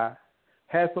Most High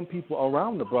has some people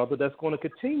around the brother that's going to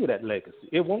continue that legacy.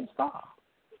 It won't stop.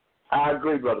 I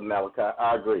agree, Brother Malachi.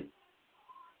 I agree.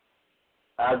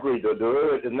 As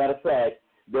a matter of fact,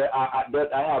 I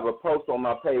have a post on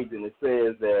my page, and it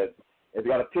says that it's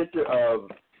got a picture of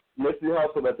Nipsey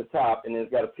Hussle at the top, and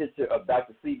it's got a picture of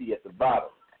Dr. CD at the bottom.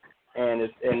 And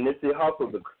Nipsey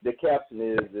Hussle, the caption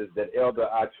is that Elder,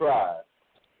 I tried.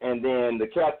 And then the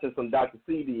caption from Dr.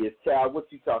 CD is, child,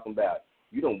 what you talking about?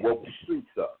 You done woke the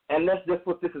streets up. And that's just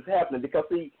what this is happening, because,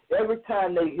 see, every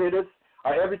time they hit us,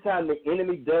 or every time the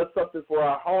enemy does something for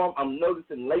our harm, I'm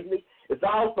noticing lately, it's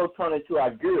also turning to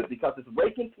our good because it's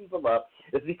waking people up.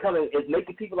 It's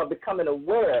making people are becoming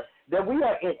aware that we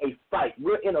are in a fight.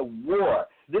 We're in a war.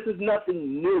 This is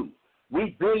nothing new.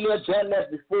 We've been there, done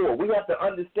that before. We have to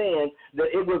understand that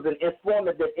it was an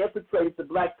informant that infiltrated the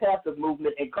Black Panther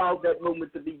movement and caused that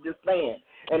movement to be disbanded.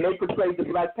 And they portrayed the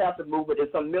Black Panther movement as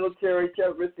some military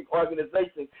terroristic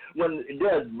organization when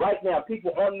there's right now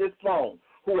people on this phone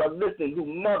who are listening, who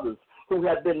mothers, who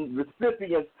have been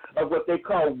recipients of what they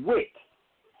call WIC.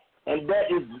 And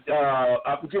that is,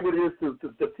 I forget what it is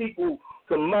to people,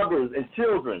 to mothers and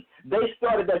children. They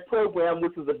started that program,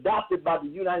 which was adopted by the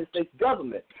United States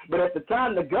government. But at the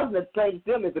time, the government claimed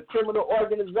them as a criminal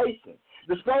organization.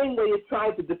 The same way it's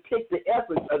trying to depict the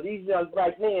efforts of these young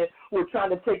black men who are trying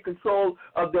to take control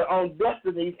of their own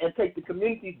destinies and take the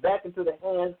communities back into the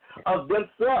hands of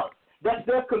themselves. That's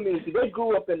their community. They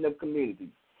grew up in them communities.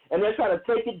 And they're trying to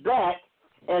take it back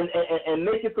and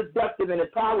make it productive and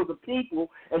empower the people.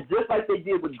 And just like they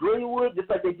did with Greenwood, just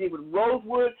like they did with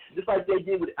Rosewood, just like they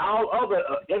did with all other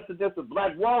incidents of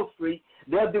Black Wall Street,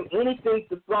 they'll do anything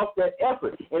to stop that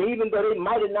effort. And even though they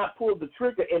might have not pulled the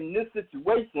trigger in this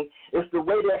situation, it's the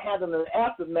way they're handling the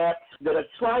aftermath that are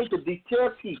trying to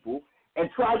deter people and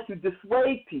try to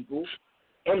dissuade people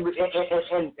and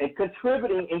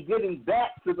contributing and giving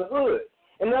back to the hood.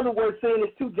 In other words, saying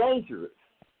it's too dangerous.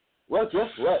 Well, guess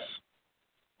what?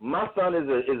 My son is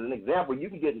an example. You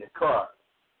can get in the car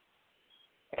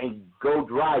and go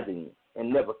driving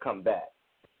and never come back.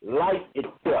 Life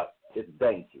itself is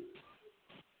dangerous.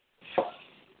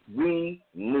 We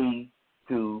need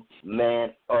to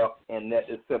man up, and that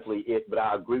is simply it. But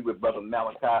I agree with Brother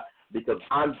Malachi because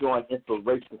I'm drawing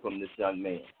inspiration from this young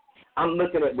man. I'm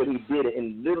looking at what he did,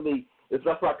 and literally, it's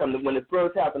just like when it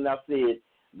first happened, I said,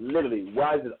 literally,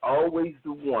 why is it always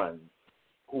the ones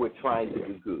who are trying to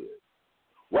do good?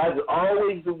 Why is it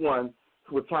always the ones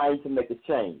who are trying to make a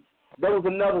change? There was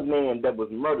another man that was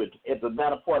murdered at the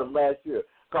latter part of last year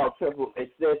called Temple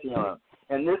Extension,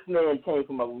 and this man came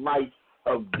from a life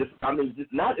of it's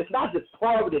not just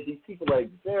poverty that these people are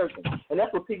experiencing, and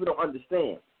that's what people don't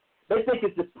understand. They think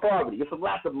it's just poverty, it's a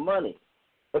lack of money,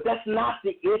 but that's not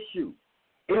the issue.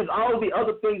 It is all the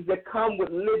other things that come with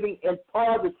living in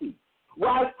poverty.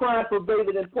 Why is crime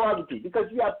pervaded in poverty? Because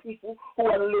you have people who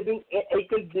are living in a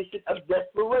condition of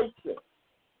desperation.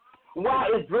 Why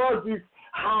is drug use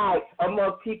high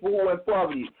among people who are in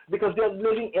poverty? Because they're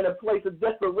living in a place of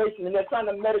desperation and they're trying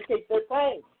to medicate their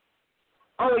pain.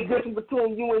 Only difference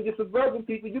between you and your suburban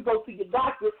people, you go to your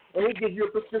doctor and he gives you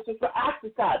a prescription for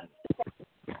oxycontin.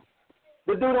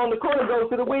 The dude on the corner goes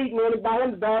to the weed man and buy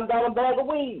him a $10 bag of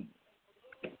weed.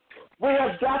 We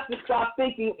have got to stop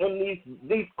thinking in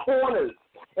these corners,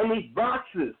 in these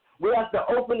boxes. We have to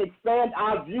expand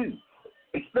our view,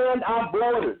 expand our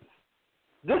borders.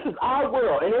 This is our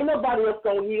world, and ain't nobody else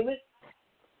going to heal it.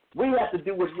 We have to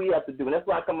do what we have to do, and that's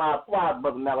why I come out applaud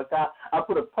Brother Malachi. I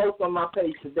put a post on my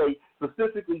page today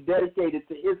specifically dedicated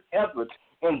to his efforts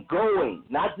in going,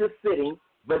 not just sitting,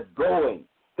 but going.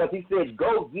 Because he said,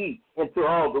 go ye into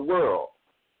all the world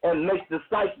and make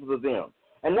disciples of them.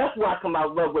 And that's why I come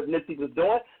out love what Nipsey was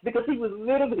doing, because he was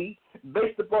literally,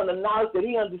 based upon the knowledge that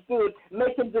he understood,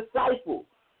 making disciples,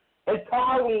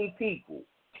 empowering people,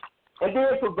 and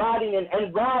then providing an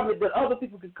environment that other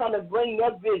people could come and bring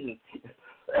their visions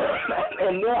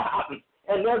and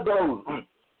their goals.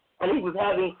 And he was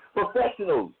having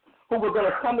professionals who were going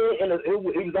to come in, and he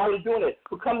was already doing it,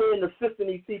 who come in and assisting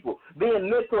these people, being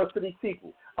mentors to these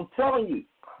people. I'm telling you,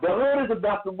 the hood is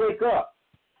about to wake up.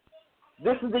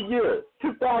 This is the year,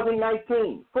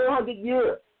 2019, 400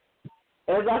 years.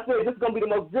 And as I said, this is going to be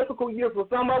the most difficult year for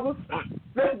some of us.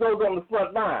 This goes on the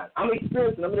front line. I'm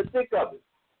experiencing, I'm in the thick of it.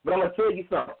 But I'm going to tell you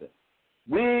something.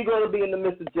 We're going to be in the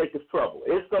midst of Jacob's trouble.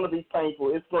 It's going to be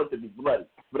painful. It's going to be bloody.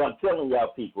 But I'm telling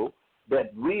y'all people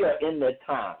that we are in that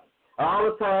time. All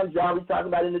the time, y'all be talking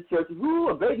about in the churches, ooh,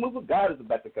 a great move of God is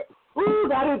about to come. Ooh,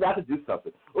 God is about to do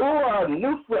something. Ooh, a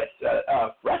new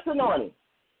fresh anointing.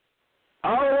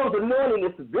 All of the anointing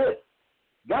is this.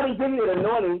 God has given you an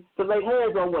anointing to lay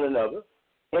hands on one another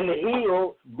and to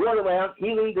heal, going around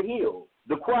healing the healed.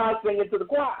 The choir singing to the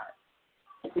choir.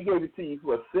 He gave it to you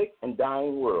for a sick and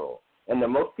dying world. And the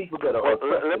most people that are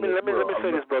let me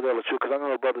say this, Brother Ellis, because I know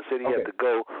the brother said he had to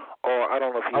go, or I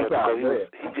don't know if he had to go.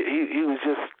 He was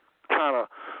just trying to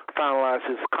finalize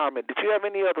his comment. Did you have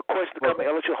any other questions to come in?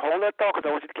 Ellis, hold that thought, because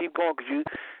I want you to keep going, because you're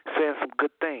saying some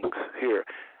good things here.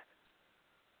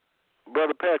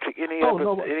 Brother Patrick, any other,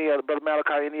 Brother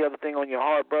Malachi, any other thing on your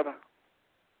heart, brother?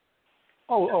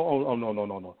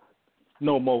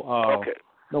 No more. Okay.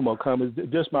 No more comments.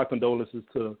 Just my condolences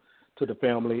to to the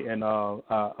family, and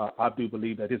I do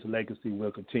believe that his legacy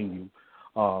will continue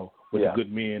with the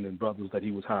good men and brothers that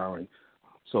he was hiring.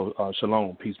 So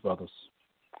shalom, peace, brothers.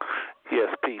 Yes,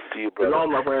 peace to you, brother.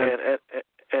 Shalom, my friend.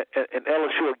 And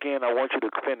LSU, again, I want you to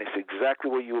finish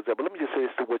exactly where you was at. But let me just say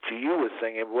this to what you were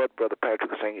saying and what Brother Patrick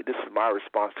was saying. This is my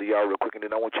response to y'all real quick, and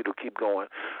then I want you to keep going.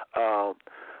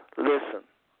 Listen,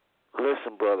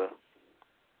 brother.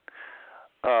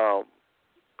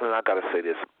 And I got to say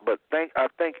this, but I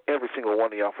thank every single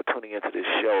one of y'all for tuning into this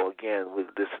show. Again,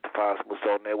 this is the Five Smooth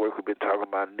Soul Network. We've been talking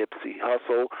about Nipsey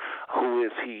Hussle. Who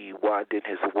is he? Why didn't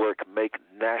his work make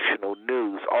national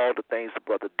news? All the things the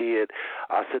brother did.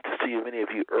 I said this to you, many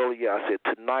of you earlier. I said,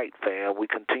 tonight, fam, we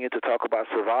continue to talk about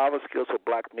survival skills for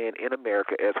black men in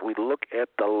America as we look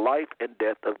at the life and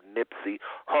death of Nipsey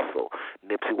Hussle.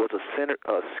 Nipsey was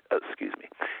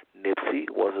Nipsey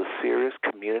was a serious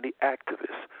community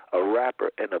activist, a rapper,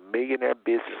 and a millionaire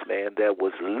businessman that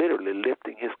was literally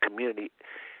lifting his community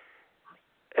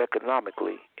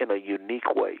economically in a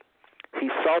unique way. He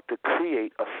sought to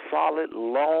create a solid,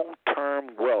 long-term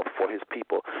wealth for his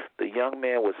people. The young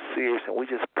man was serious, and we're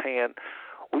just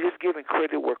giving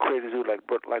credit where credit is due, like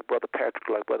Brother Patrick,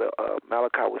 like Brother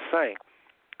Malachi was saying.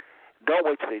 Don't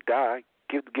wait till they die.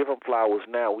 Give them flowers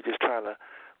now. We're just trying to,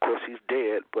 of course, he's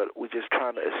dead, but we're just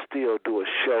trying to still do a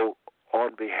show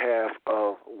on behalf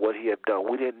of what he had done.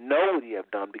 We didn't know what he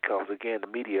had done because, again, the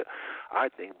media, I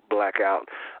think, black out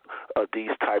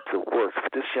these types of works.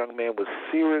 But this young man was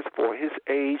serious for his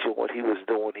age and what he was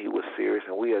doing. He was serious,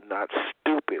 and we are not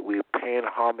stupid. We are paying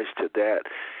homage to that.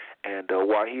 And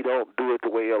while he don't do it the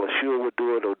way LSU would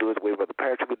do it, or do it the way Brother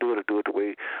Patrick would do it, or do it the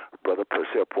way Brother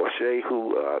Purcell Porche,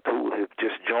 who has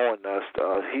just joined us,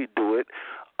 he'd do it.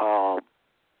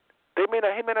 He may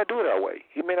not do it that way.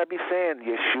 He may not be saying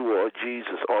Yeshua or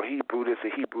Jesus or Hebrew this or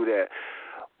Hebrew that.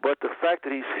 But the fact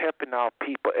that he's helping our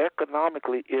people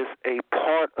economically is a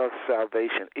part of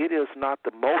salvation. It is not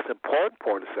the most important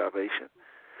part of salvation.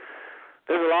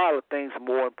 There's a lot of things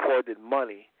more important than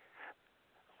money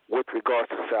with regards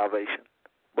to salvation.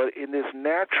 But in this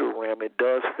natural realm, it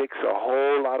does fix a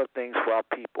whole lot of things for our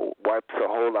people, wipes a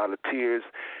whole lot of tears.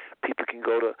 People can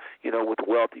go to, with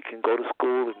wealth, you can go to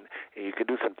school and you can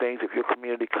do some things if your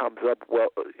community comes up. Well,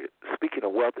 speaking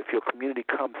of wealth, if your community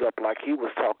comes up like he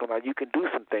was talking about, you can do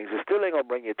some things. It still ain't going to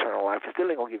bring you eternal life. It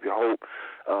still ain't going to give you hope,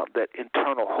 that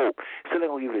internal hope. It still ain't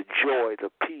going to give you the joy,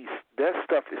 the peace. That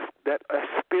stuff is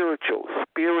spiritual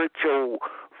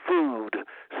food,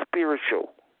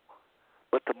 spiritual.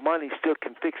 But the money still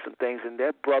can fix some things. And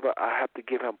that brother, I have to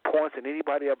give him points. And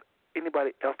anybody else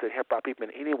that help our people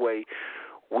in any way,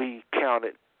 we count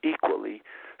it equally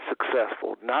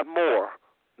successful. Not more,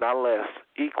 not less,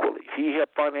 equally. He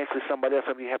helped financially, somebody else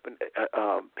will be helping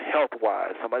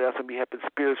health-wise, somebody else will be helping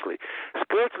spiritually.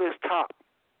 Spiritually is top.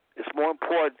 It's more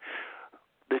important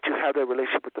that you have that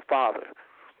relationship with the Father.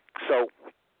 So,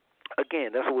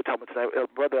 again, that's what we're talking about tonight.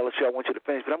 Brother LSU, I want you to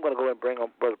finish, but I'm going to go ahead and bring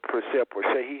on Brother Purcell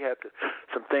Porche. He had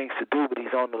some things to do, but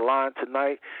he's on the line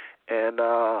tonight. And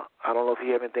I don't know if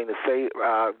he have anything to say.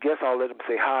 I guess I'll let him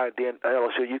say hi, and then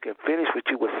LSU, you can finish what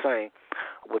you were saying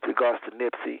with regards to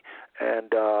Nipsey.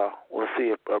 And we'll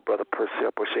see if Brother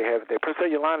Purcell Porche has anything. Purcell,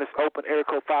 your line is open, area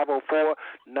code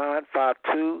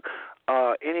 504-952.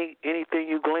 Anything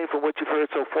you glean from what you've heard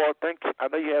so far? I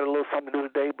know you had a little something to do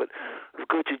today, but it's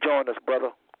good you joined us,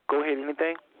 brother. Go ahead,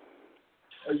 anything?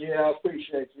 Yeah, I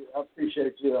appreciate you. I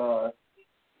appreciate you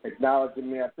acknowledging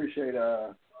me. I appreciate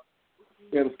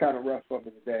it was kind of rough for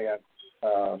me today.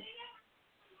 I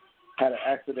had an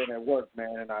accident at work,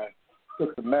 man, and I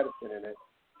took some medicine, and it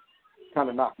kind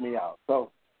of knocked me out.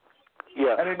 So,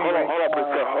 yeah. Hold on,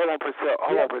 Priscilla.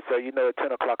 You know, at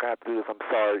 10 o'clock I have to do this. I'm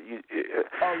sorry.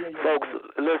 Folks,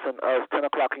 listen, it's 10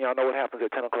 o'clock, and y'all know what happens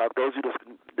at 10 o'clock. Those of you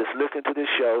that's listening to this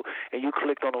show, and you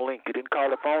clicked on the link. You didn't call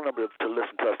the phone number to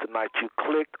listen to us tonight. You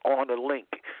clicked on the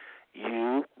link.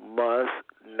 You must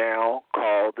now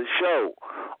call the show,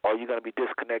 or you're going to be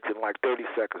disconnected in like 30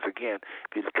 seconds. Again,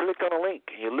 if you clicked on a link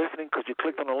and you're listening because you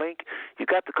clicked on a link, you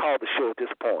got to call the show at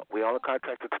this point. We only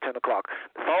contacted to 10 o'clock.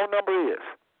 The phone number is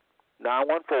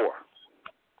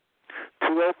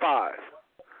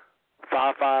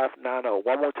 914-205-5590.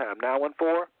 One more time,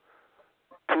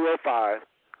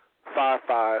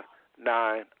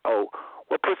 914-205-5590.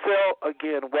 Well, Purcell,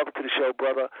 again, welcome to the show,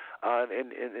 brother.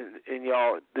 And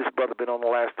y'all, this brother been on the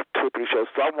last 2 or 3 shows,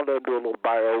 so I'm going to let him do a little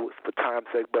bio for time's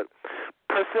sake. But,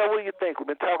 Purcell, what do you think?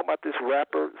 We've been talking about this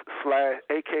rapper /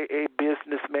 a.k.a.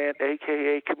 businessman,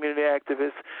 a.k.a. community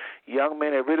activist, young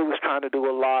man that really was trying to do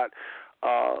a lot,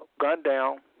 gunned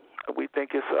down. We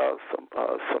think it's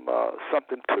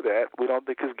something to that. We don't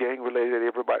think it's gang-related.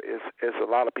 Everybody, as a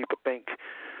lot of people think,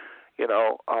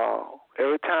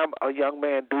 Every time a young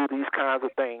man do these kinds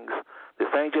of things,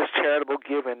 this ain't just charitable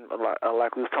giving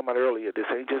like we was talking about earlier. This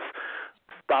ain't just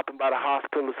stopping by the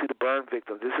hospital to see the burn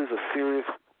victims. This is a serious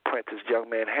print this young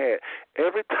man had.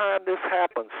 Every time this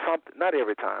happens, not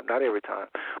every time,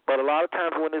 but a lot of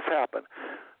times when this happens,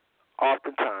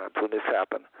 oftentimes when this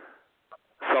happens,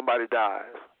 somebody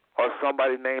dies. Or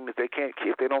somebody named if they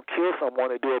don't kill someone,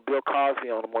 they do a Bill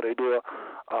Cosby on them, or they do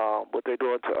what they're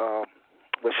doing to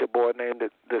what's your boy name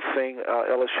that sing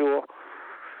Ella Shore?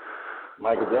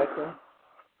 Michael Jackson.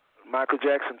 Michael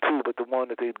Jackson too, but the one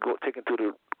that they taking to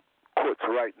the courts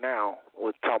right now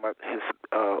was talking about his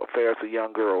affairs with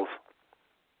young girls.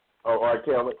 Oh, R.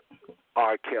 Kelly.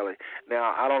 R. Kelly.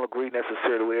 Now, I don't agree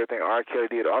necessarily with everything R. Kelly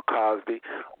did or Cosby,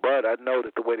 but I know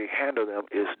that the way they handle them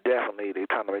is definitely they're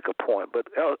trying to make a point. But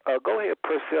go ahead,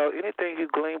 Purcell. Anything you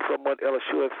glean from what Ella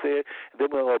Shore said, and then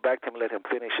we'll go back to him and let him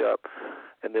finish up,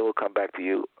 and then we'll come back to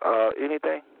you.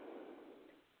 Anything?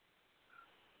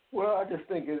 Well, I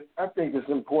think it's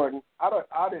important.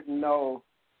 I didn't know,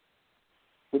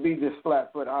 to be just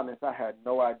flat-foot honest, I had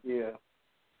no idea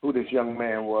who this young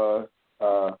man was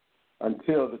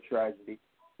until the tragedy,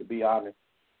 to be honest.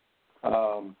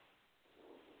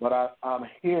 But I'm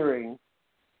hearing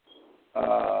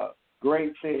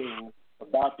great things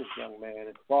about this young man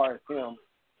as far as him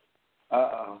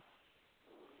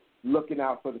looking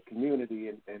out for the community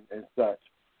and such,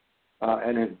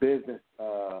 and his business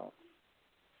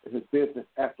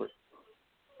efforts.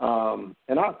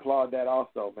 And I applaud that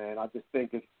also, man. I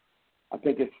think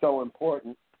it's so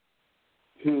important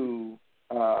to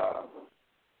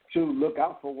look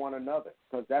out for one another,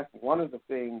 because that's one of the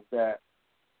things that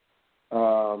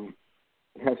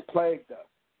has plagued us,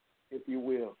 if you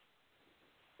will,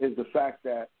 is the fact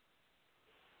that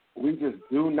we just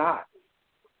do not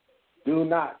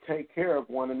take care of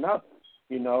one another,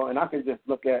 and I can just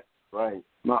look at my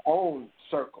own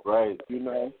circle, It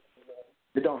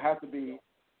don't have to be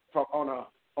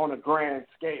on a grand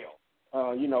scale,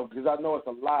 because I know it's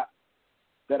a lot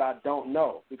that I don't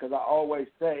know, because I always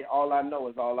say all I know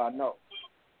is all I know.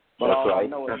 But That's all right. I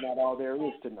know is not all there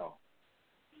is to know.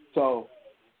 So,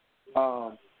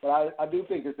 but I do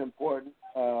think it's important,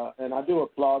 and I do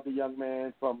applaud the young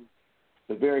man from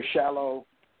the very shallow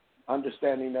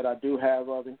understanding that I do have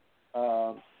of him.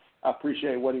 I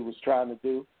appreciate what he was trying to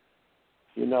do.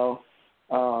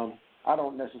 I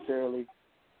don't necessarily,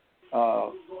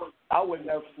 I wouldn't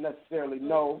necessarily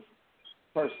know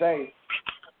per se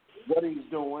what he's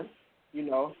doing,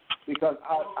 because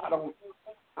I don't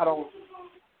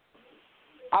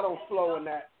flow in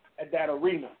that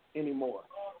arena anymore,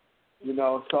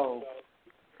 So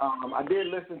I did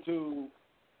listen to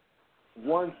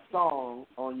one song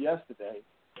on yesterday,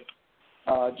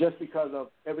 just because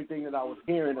of everything that I was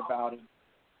hearing about him,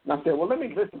 and I said, well, let me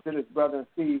listen to this brother and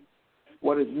see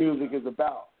what his music is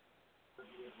about.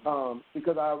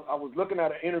 Because I was looking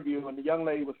at an interview and the young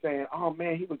lady was saying, oh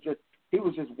man, he was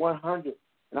just 100,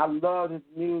 and I love his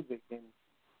music, and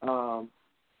I'm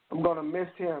gonna miss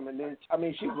him. And then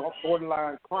she was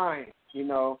borderline crying,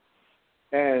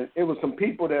 and it was some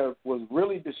people that was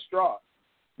really distraught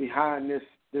behind this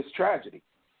tragedy,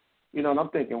 and I'm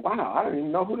thinking, wow, I don't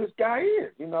even know who this guy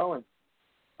is, and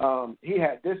he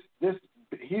had this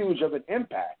huge of an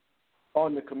impact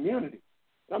on the community.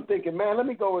 I'm thinking, man, let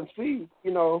me go and see,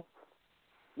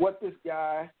 what this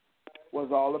guy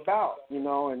was all about, and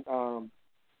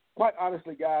quite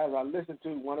honestly, guys, I listened to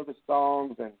one of his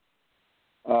songs, and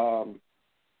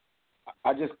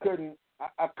I just couldn't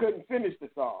finish the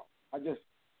song. I just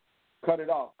cut it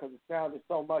off because it sounded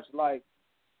so much like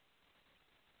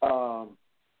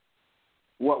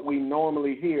what we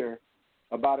normally hear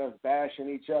about us bashing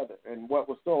each other. And what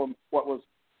was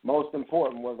most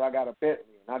important was I got a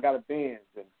Bentley and I got a Benz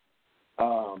and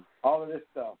all of this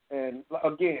stuff. And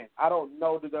again, I don't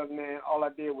know the young man. All I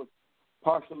did was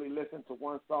partially listen to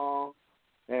one song,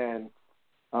 and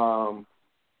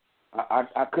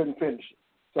I couldn't finish it.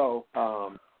 So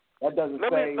that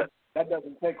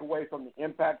doesn't take away from the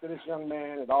impact of this young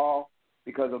man at all,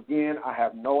 because again, I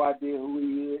have no idea who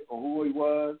he is or who he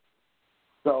was.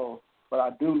 So, but I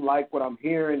do like what I'm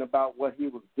hearing about what he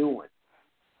was doing.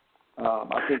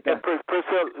 I think that.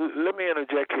 Priscilla, let me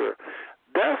interject here.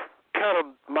 That's kind of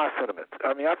my sentiment.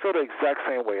 I mean, I feel the exact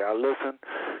same way. I listened,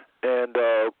 and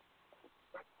I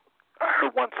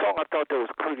heard one song I thought that was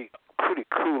pretty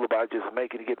cool about just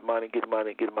making it, get money.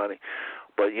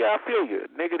 But yeah, I feel you.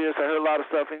 Nigga this, I heard a lot of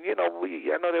stuff, and I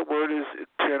know that word is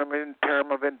term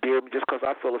of endearment just because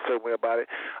I feel a certain way about it.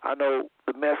 I know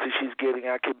the message he's getting,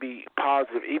 I can be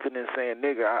positive even in saying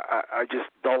nigga. I just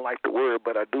don't like the word,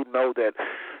 but I do know that,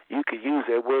 you can use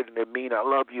that word and it mean I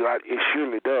love you. It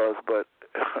surely does, but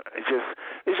it's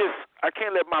just I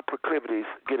can't let my proclivities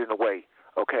get in the way.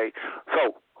 Okay,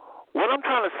 so what I'm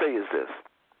trying to say is this: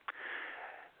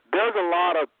 there's a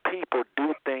lot of people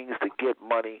do things to get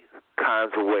money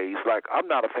kinds of ways. Like, I'm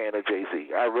not a fan of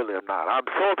Jay-Z. I really am not. I'm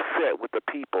so upset with the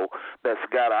people that's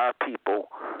got our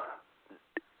people,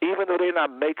 even though they're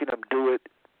not making them do it,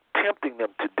 tempting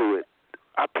them to do it.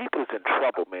 Our people is in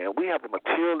trouble, man. We have a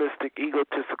materialistic,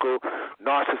 egotistical,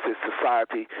 narcissist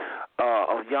society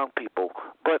of young people.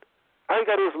 But all you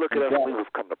got to do is look at us when we was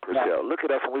coming up, Purcell. Look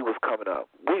at us when we was coming up.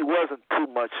 We wasn't too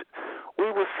much.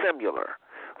 We were similar.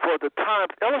 For the time,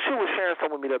 LSU was sharing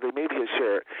something with me the other day, maybe he'll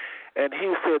share it, and he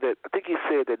said that, I think he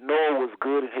said that Noah was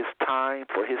good in his time,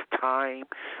 for his time,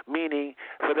 meaning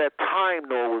for that time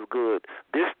Noah was good.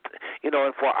 This, and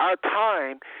for our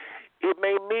time, it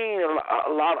may mean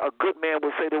a good man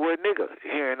would say the word nigga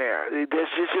here and there. There's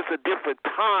just a different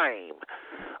time,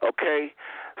 okay?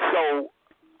 So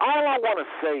all I want to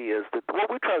say is that what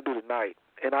we're trying to do tonight,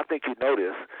 and I think you know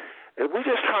this, is we're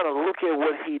just trying to look at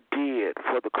what he did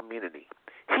for the community.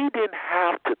 He didn't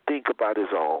have to think about his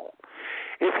own.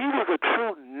 If he was a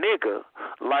true nigga,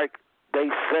 like they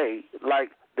say,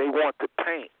 like they want to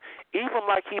paint, even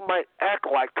like he might act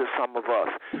like to some of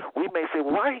us, we may say,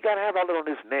 well, why he got to have all that on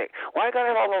his neck? Why he got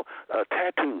to have all those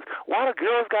tattoos? Why the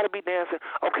girls got to be dancing?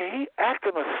 Okay, he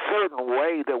acting a certain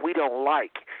way that we don't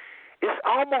like. It's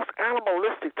almost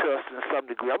animalistic to us in some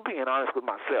degree. I'm being honest with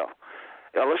myself.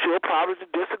 Unless you'll probably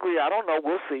disagree. I don't know.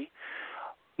 We'll see.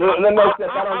 No,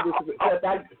 Seth, I don't disagree.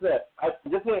 Seth, I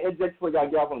just want to interject before y'all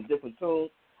get off on a different tune.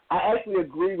 I actually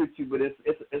agree with you, but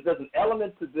there's an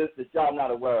element to this that y'all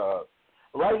not aware of.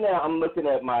 Right now, I'm looking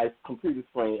at my computer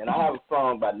screen, and I have a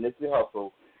song by Nipsey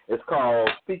Hussle. It's called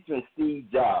featuring Steve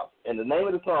Jobs, and the name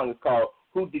of the song is called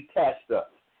Who Detached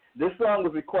Us. This song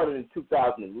was recorded in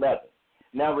 2011.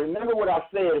 Now, remember what I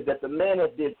said is that the man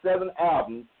that did 7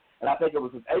 albums, and I think it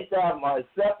was his 8th album or his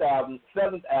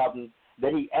 7th album,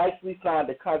 that he actually signed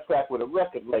a contract with a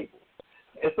record label.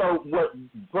 And so what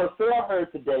Purcell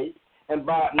heard today, and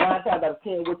by 9 times out of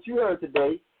 10, what you heard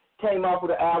today, came off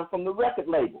with an album from the record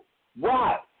label.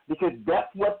 Why? Because that's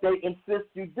what they insist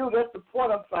you do. That's the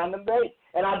point I'm trying to make.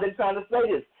 And I've been trying to say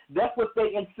this. That's what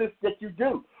they insist that you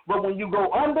do. But when you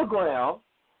go underground,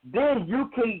 then you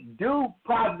can do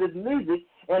positive music.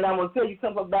 And I'm going to tell you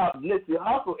something about Nipsey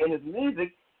Hussle and his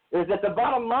music, is that the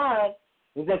bottom line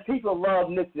is that people love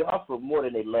Nipsey Hussle more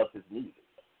than they love his music.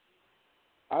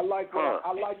 I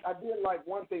did like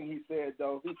one thing he said,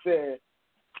 though. He said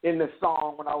in the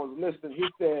song when I was listening, he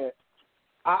said,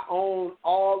 I own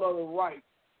all of the rights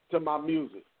to my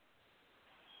music.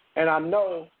 And I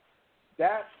know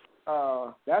that's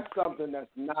something that's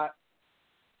not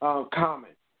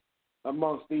common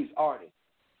amongst these artists.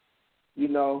 He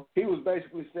was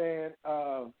basically saying,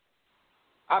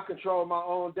 I control my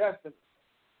own destiny.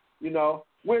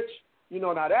 Which,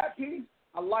 now that piece,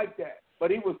 I like that.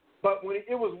 But it was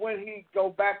when he go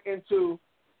back into,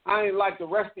 I ain't like the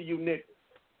rest of you niggas.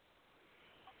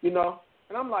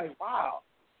 And I'm like, wow.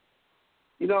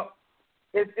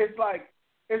 It's like,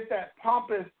 it's that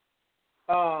pompous,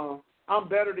 I'm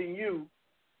better than you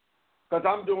because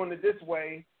I'm doing it this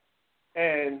way.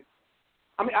 And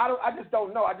I mean, I just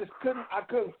don't know. I couldn't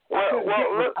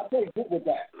get with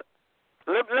that.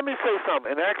 Let me say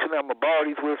something, and actually I'm going to borrow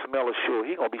these words from LSU.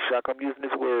 He's going to be shocked I'm using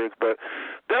his words, but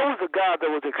there was a guy that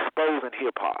was exposing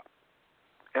hip-hop,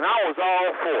 and I was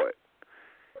all for it.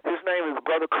 His name is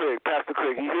Brother Craig, Pastor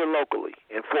Craig. He's here locally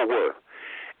in Fort Worth,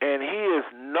 and he is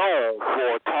known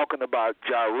for talking about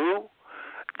Ja Rule,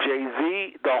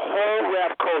 Jay-Z, the whole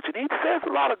rap culture. And he says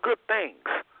a lot of good things.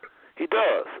 He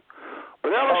does.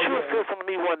 But LSU said something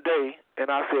to me one day, and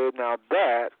I said, now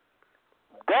that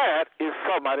is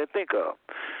something I didn't think of.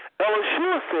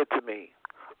 LSU said to me,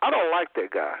 I don't like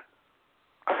that guy.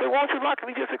 I said, why don't you like him?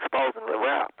 He just exposing the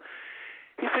rap.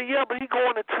 He said, yeah, but he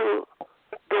going into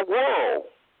the world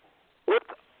with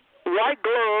white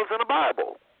gloves and a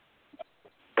Bible.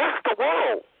 That's the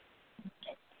world.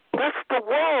 That's the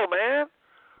world, man.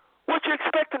 What you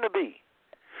expecting to be?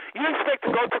 You expect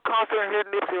to go to a concert and hear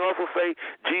Nipsey Hussle say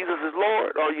Jesus is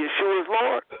Lord or Yeshua is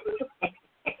Lord?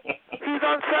 He's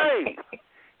unsaved.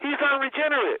 He's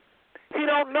unregenerate. He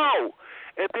don't know.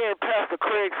 And then Pastor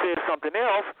Craig said something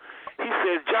else. He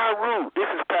says, Ja Rule, this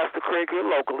is Pastor Craig here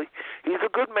locally. He's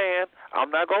a good man. I'm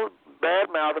not going to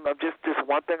badmouth him. I'm just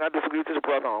one thing I disagree with this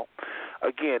brother on.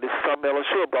 Again, this is something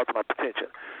LSU brought to my attention.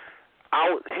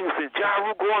 He said, Ja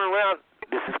Rule going around,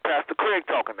 this is Pastor Craig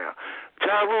talking now.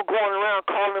 Ja Rule going around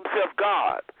calling himself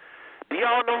God. Do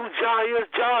y'all know who Ja is?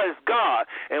 Ja is God.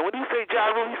 And when he say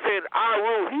Ja Rule, he's saying I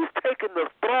rule. He's taking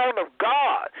the throne of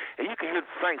God. And you can hear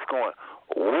the saints going,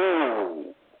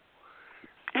 ooh.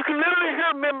 You can literally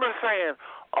hear members saying,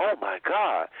 oh, my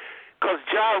God. Because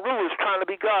Ja Rule is trying to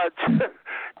be God.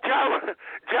 Ja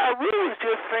Rule is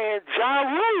just saying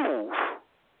Ja rules.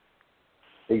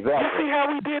 Exactly. You see how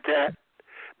we did that?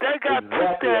 That guy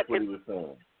put that what he was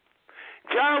saying.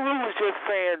 Ja Rule is just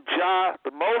saying Ja,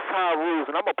 the Most High rules,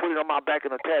 and I'm going to put it on my back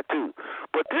in a tattoo.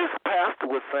 But this pastor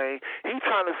was saying he's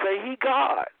trying to say he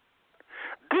God.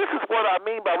 This is what I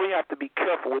mean by we have to be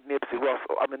careful with Nipsey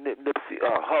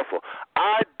Hussle.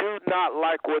 I do not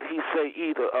like what he say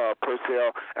either,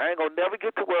 Purcell. I ain't gonna never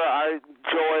get to where I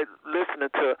enjoyed listening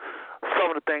to some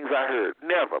of the things I heard.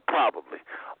 Never, probably.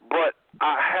 But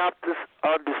I have to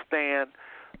understand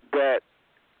that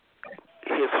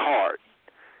his heart,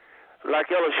 like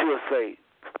LSU would say,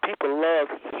 people love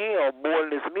him more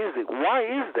than his music. Why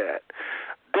is that?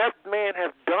 That man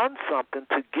has done something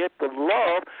to get the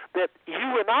love that you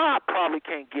and I probably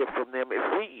can't get from them if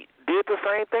we did the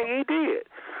same thing he did.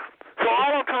 So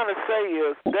all I'm trying to say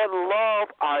is that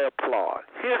love I applaud.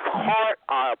 His heart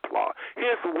I applaud.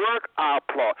 His work I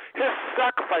applaud. His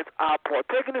sacrifice I applaud.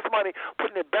 Taking his money,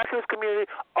 putting it back in his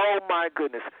community, oh my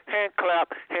goodness. Hand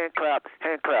clap, hand clap,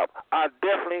 hand clap. I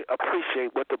definitely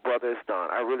appreciate what the brother has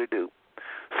done. I really do.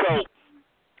 So,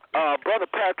 Brother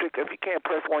Patrick, if you can't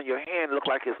press one, your hand look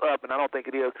like it's up, and I don't think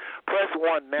it is. Press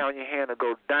one now, and your hand will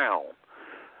go down.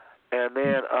 And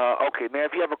then, okay, now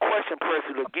if you have a question, press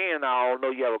it again. I'll know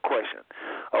you have a question.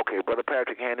 Okay, Brother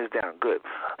Patrick, hand is down. Good.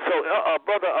 So,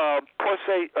 Brother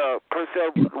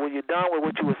Purcell, were you done with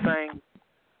what you were saying?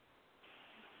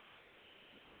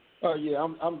 Yeah,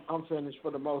 I'm finished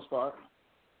for the most part.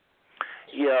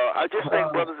 Yeah, I just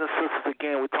think, brothers and sisters,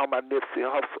 again, we're talking about Nipsey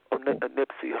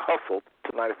Hussle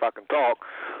tonight, if I can talk.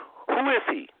 Who is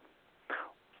he?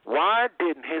 Why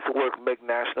didn't his work make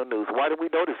national news? Why didn't we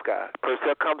know this guy?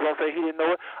 Purcell comes on and say he didn't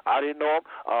know it. I didn't know him.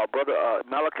 Brother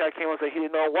Malachi came on and said he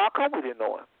didn't know him. Why come we didn't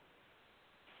know him?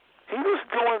 He was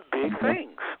doing big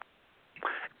things.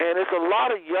 And it's a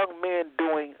lot of young men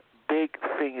doing big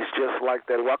things just like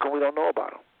that. Why come we don't know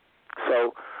about them?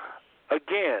 So,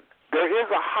 again, there is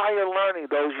a higher learning.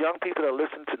 Those young people that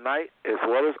listen tonight, as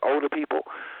well as older people,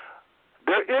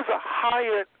 there is a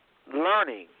higher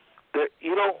learning that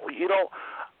you don't.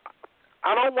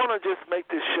 I don't want to just make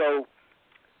this show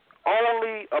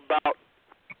only about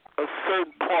a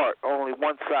certain part, only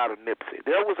one side of Nipsey.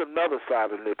 There was another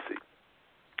side of Nipsey,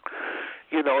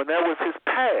 and that was his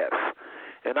past.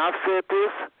 And I've said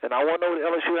this, and I want to know what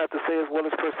LSU have to say as well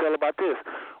as Purcell about this.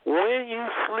 When you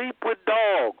sleep with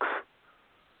dogs,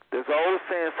 there's an old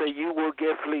saying, say you will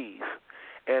get fleas.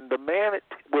 And the man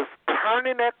was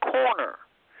turning that corner,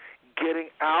 getting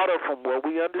out of from what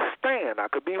we understand. I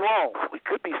could be wrong. We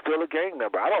could be still a gang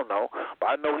member. I don't know. But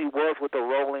I know he was with the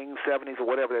Rolling 70s or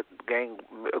whatever that gang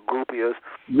group is.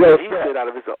 Yes, he said out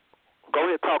of his own. Go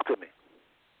ahead, talk to me.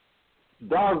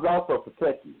 Dogs also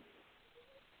protect you.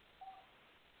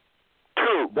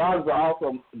 True. Dogs are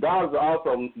also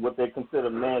what they consider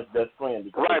man's best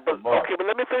friend. Right, but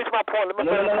let me finish my point. Hold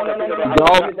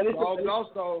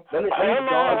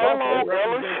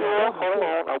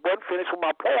on. I wasn't finished with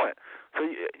my point. So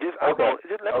just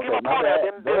let me get my point out.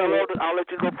 Then I'll let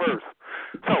you go first.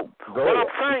 So what I'm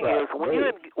saying is, when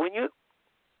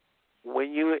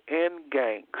you're in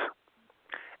gangs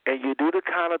and you do the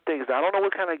kind of things, I don't know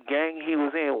what kind of gang he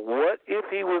was in. What if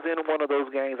he was in one of those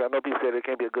gangs? I know people say there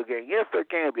can't be a good gang. Yes, there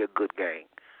can be a good gang.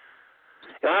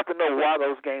 You have to know why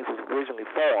those gangs was originally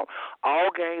formed. All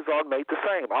gangs are made the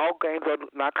same. All gangs are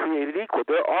not created equal.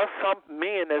 There are some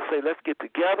men that say, let's get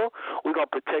together. We're going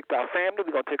to protect our family.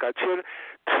 We're going to take our children.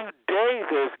 Today,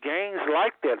 there's gangs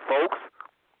like that, folks.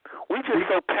 We just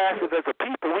so passive as a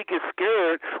people. We get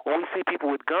scared when we see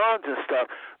people with guns and stuff.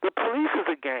 The police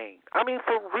is a gang. I mean,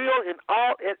 for real, in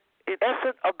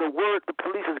essence of the word, the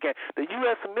police is a gang. The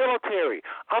U.S. military,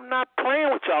 I'm not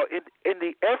playing with y'all. In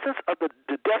the essence of the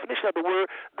definition of the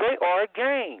word, they are a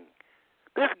gang.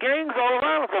 There's gangs all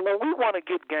around. So when we want to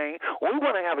get gang, when we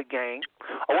want to have a gang,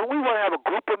 or when we want to have a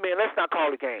group of men, let's not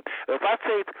call it a gang. If I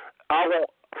say I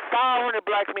want 500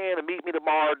 black men to meet me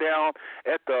tomorrow down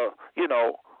at the,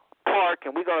 park,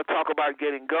 and we're going to talk about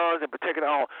getting guns and protecting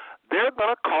our own, they're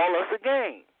going to call us a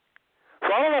gang.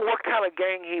 So I don't know what kind of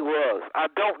gang he was. I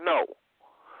don't know.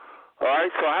 All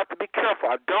right, so I have to be careful.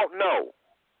 I don't know.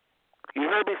 You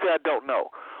heard me say I don't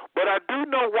know. But I do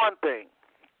know one thing.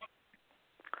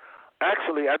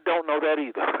 Actually, I don't know that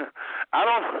either. I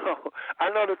don't know. I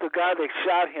know that the guy that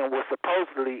shot him was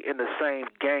supposedly in the same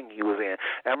gang he was in.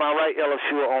 Am I right,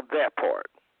 LSU, on that part?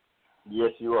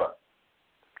 Yes, you are.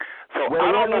 So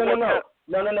I don't know what.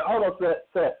 No. Hold on,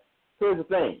 sir. Here's the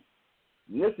thing.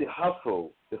 Nipsey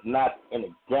Hussle is not in a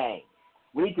gang.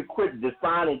 We need to quit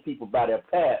defining people by their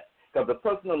past, because the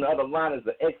person on the other line is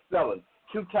an ex-felon,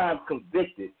 2 times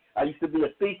convicted. I used to be a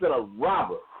thief and a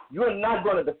robber. You are not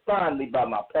going to define me by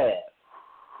my past,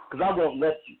 because I won't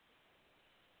let you.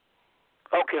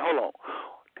 Okay, hold on.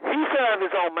 He said out of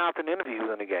his own mouth in interviews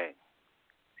in the gang.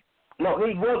 No,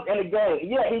 he was in the gang.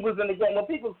 Yeah, he was in the gang. When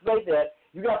people say that,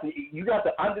 you got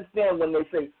to understand when they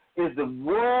say, is the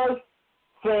word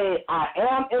saying I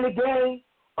am in the gang,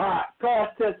 or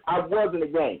past tense I was in the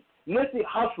gang. Nipsey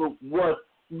Hussle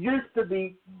used to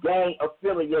be gang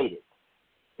affiliated.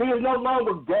 He is no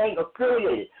longer gang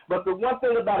affiliated. But the one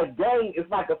thing about a gang is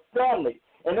like a family.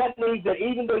 And that means that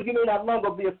even though you may not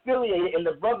longer be affiliated and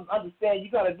the brothers understand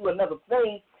you got to do another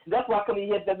thing, that's why he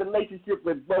had that relationship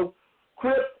with both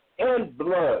Crips and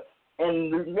Bloods.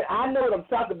 And I know what I'm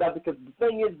talking about, because the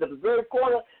thing is, the very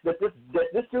corner that this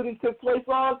shooting took place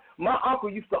on, my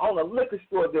uncle used to own a liquor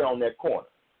store there on that corner.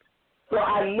 So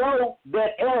I know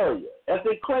that area. That's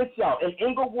in Crenshaw, in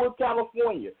Inglewood,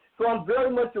 California. So I'm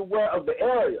very much aware of the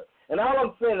area. And all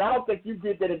I'm saying, I don't think you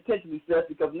did that intentionally, Seth,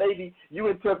 because maybe you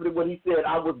interpreted what he said.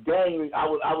 I was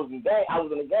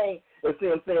in a gang. And see,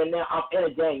 I'm saying now I'm in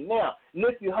a gang now.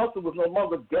 Nipsey Hussle was no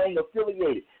longer gang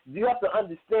affiliated. You have to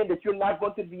understand that you're not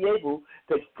going to be able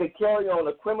to carry on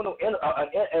a criminal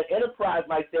enterprise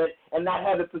like that and not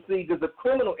have it perceived as a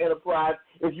criminal enterprise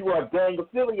if you are gang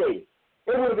affiliated.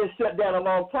 It would have been shut down a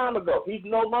long time ago. He's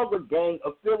no longer gang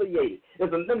affiliated.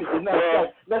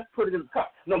 Let's put it in the car.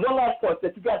 No, one last point,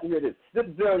 that you got to hear this. This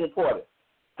is very important.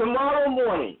 Tomorrow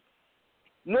morning,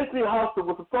 Nipsey Hussle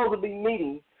was supposed to be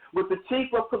meeting with the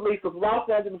chief of police of Los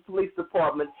Angeles Police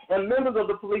Department and members of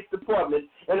the police department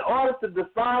in order to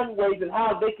define ways and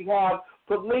how they can have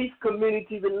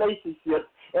police-community relationships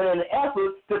in an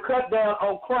effort to cut down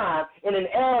on crime in an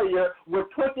area where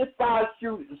 25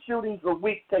 shootings a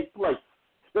week take place.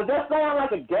 Does that sound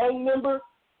like a gang member?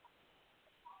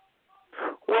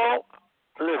 Well,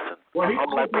 listen, I'm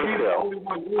like myself.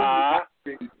 I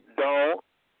don't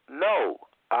know.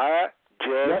 I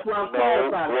just That's what I'm know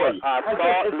what I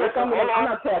thought. Listen, I'm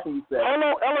not attacking you, Seth.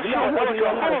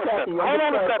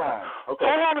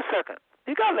 Hold on a second.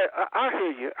 You got to I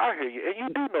hear you, and you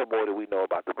do know more than we know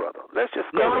about the brother. Let's just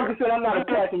go. No, I'm just saying I'm not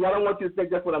attacking you. I don't want you to think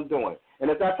that's what I'm doing.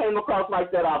 And if I came across like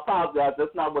that, I apologize.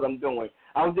 That's not what I'm doing.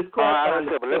 I'm just clarifying.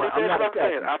 But let me finish what I'm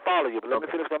saying. I follow you, but let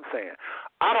me finish what I'm saying.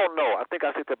 I don't know. I think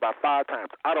I said that about 5 times.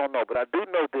 I don't know, but I do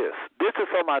know this. This is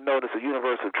something I know that's a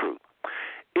universal truth.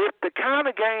 If the kind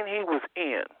of game he was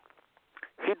in,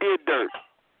 he did dirt.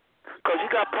 Because you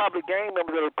got probably gang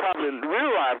members that are probably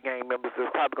real life gang members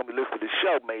that's probably going to be listening to the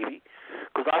show, maybe.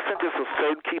 Because I sent this to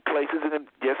certain key places, and then,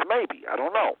 yes, maybe. I don't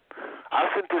know. I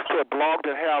sent this to a blog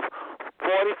that have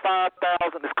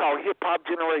 45,000. It's called Hip Hop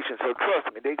Generation. So trust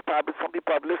me, some people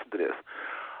probably listen to this.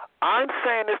 I'm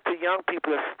saying this to young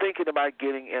people that's thinking about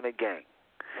getting in a gang.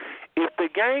 If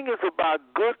the gang is about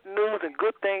good news and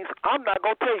good things, I'm not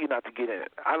going to tell you not to get in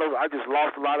it. I know I just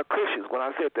lost a lot of Christians when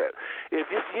I said that. If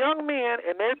it's young men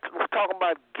and they're talking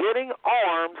about getting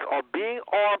arms or being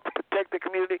armed to protect the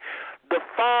community, the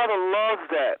Father loves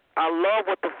that. I love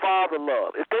what the Father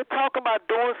loves. If they're talking about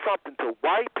doing something to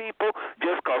white people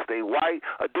just because they white,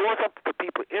 or doing something to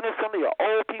people innocently or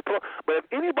old people, but if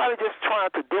anybody just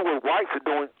trying to do what whites are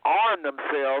doing, arm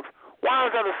themselves, why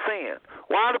is that a sin?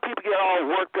 Why do people get all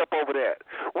worked up over that?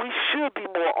 We should be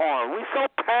more armed. We're so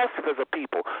passive as a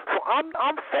people. So I'm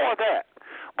for that.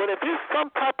 But if it's some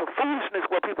type of foolishness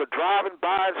where people are driving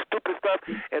by and stupid stuff,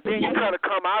 and then you kind of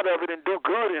come out of it and do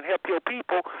good and help your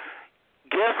people,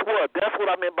 guess what? That's what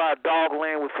I meant by a dog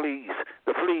land with fleas,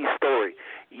 the fleas story.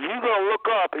 You're going to look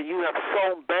up and you have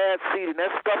sown bad seed, and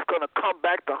that stuff's going to come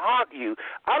back to haunt you.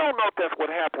 I don't know if that's what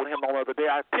happened with him on the other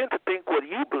day. I tend to think what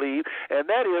you believe,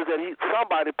 and that is that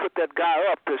somebody put that guy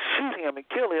up to shoot him and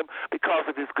kill him because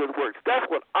of his good works. That's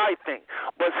what I think.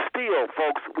 But still,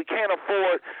 folks, we can't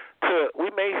afford we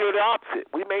may hear the opposite.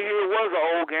 We may hear it was an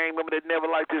old gang member that never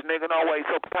liked this nigga, no way,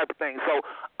 so type of thing. So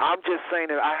I'm just saying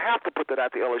that I have to put that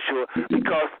out there, LSU,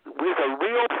 because there's a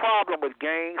real problem with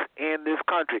gangs in this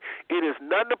country. It is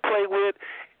nothing to play with.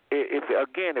 If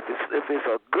it's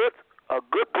a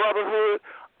good brotherhood,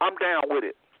 I'm down with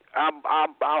it. I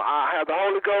have the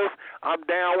Holy Ghost. I'm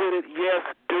down with it. Yes,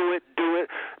 do it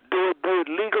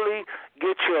legally.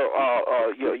 Get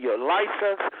your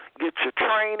license. Get your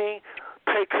training.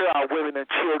 Take care of our women and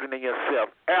children and yourself.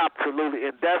 Absolutely.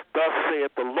 And that's thus saith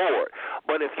the Lord.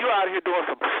 But if you're out here doing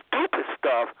some stupid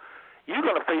stuff, you're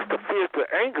going to face the fierce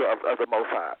anger of the Most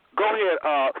High. Go ahead,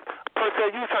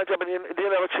 Purcell, you trying to jump in, and then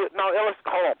Ellis, no, Ellis,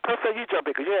 hold on. Purcell, you jump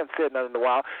in because you haven't said nothing in a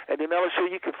while, and then Ellis,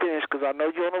 you can finish because I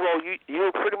know you're on the road. You're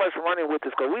pretty much running with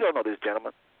this because we don't know this gentleman.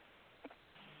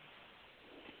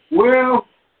 Well,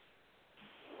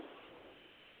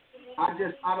 I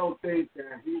don't think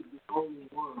that he's the only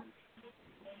one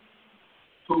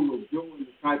who was doing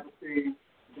the type of thing.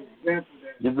 The example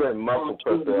that you're very muffled,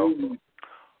 Purcell.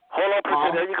 Hold on,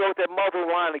 Purcell. There you go with that muzzle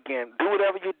line again. Do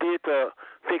whatever you did to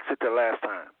fix it the last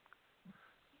time.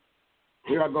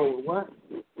 Here I go with what?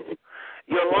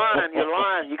 Your line.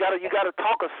 You gotta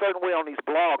talk a certain way on these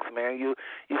blogs, man. You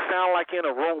sound like in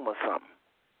a room or something.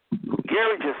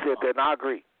 Gary just said that, and I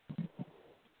agree.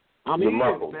 I'm in it,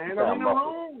 man. I'm in the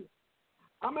room.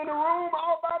 I'm in the room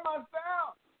all by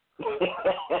myself.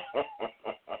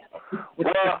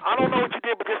 Well, I don't know what you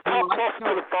did, but just talk closer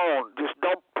to the phone. Just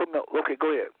don't put no. Okay,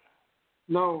 go ahead.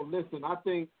 No, listen.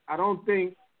 I don't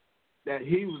think that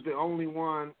he was the only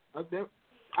one.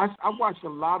 I watched a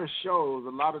lot of shows, a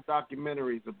lot of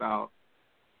documentaries about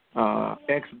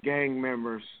ex-gang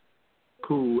members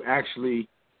who actually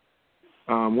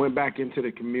went back into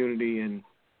the community and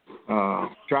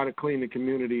try to clean the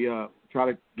community up, try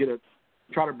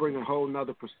to bring a whole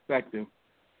nother perspective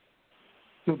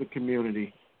to the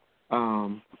community.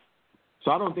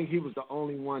 So I don't think he was the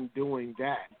only one doing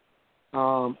that.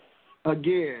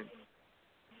 Again,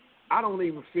 I don't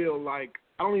even feel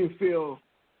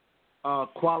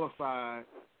qualified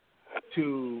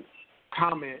to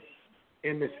comment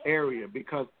in this area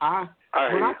because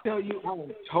when I tell you I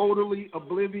am totally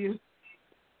oblivious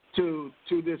to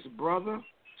this brother,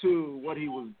 to what he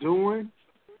was doing,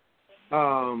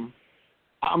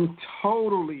 I'm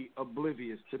totally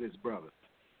oblivious to this brother.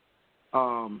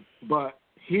 But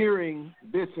hearing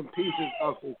bits and pieces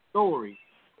of his story,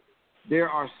 there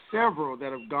are several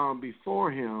that have gone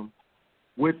before him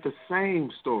with the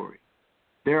same story.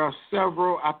 There are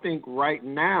several, I think, right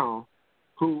now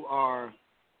who are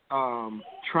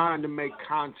trying to make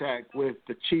contact with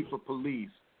the chief of police,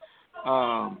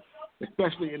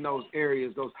 especially in those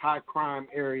areas, those high crime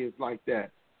areas like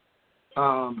that.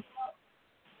 I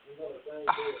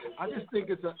just think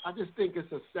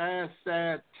it's a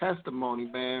sad testimony,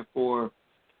 man. For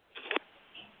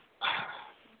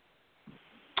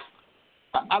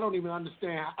I don't even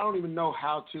understand. I don't even know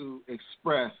how to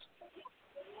express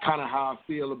kind of how I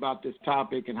feel about this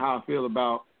topic and how I feel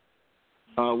about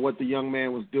what the young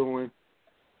man was doing.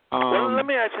 Well, let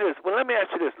me ask you this.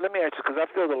 Because I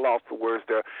feel the loss for words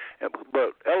there.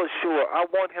 But Ellis Shore, I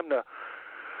want him to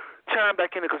chime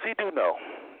back in because he do know.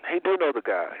 He do know the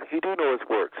guy. He do know his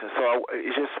works. And so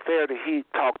it's just fair that he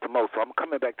talked the most. So I'm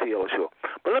coming back to you, Ellis Shore.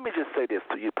 But let me just say this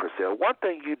to you, Purcell. One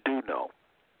thing you do know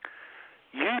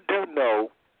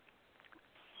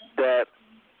that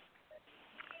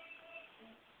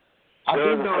I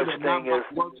do know that not by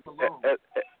works alone.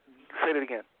 Say that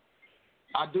again.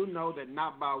 I do know that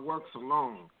not by works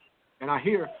alone. And I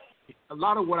hear a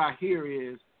lot of what I hear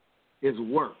is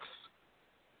works.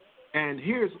 And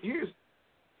here's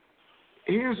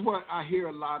what I hear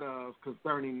a lot of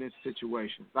concerning this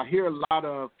situation. I hear a lot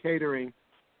of catering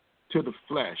to the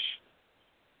flesh.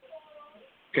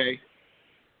 Okay?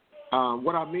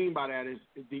 What I mean by that is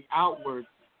the outward,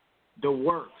 the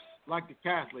works, like the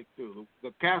Catholics do.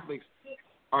 The Catholics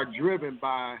are driven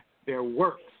by their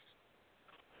works,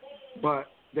 but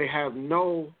they have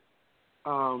no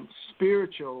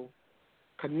spiritual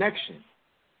connection.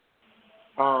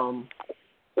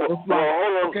 It's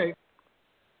like, okay.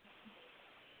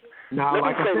 Now,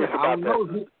 like I said, I don't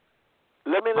know.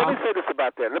 Let me say this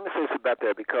about that.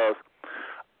 Because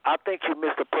I think you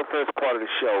missed the first part of the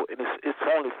show, and it's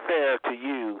only fair to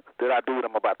you that I do what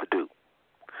I'm about to do.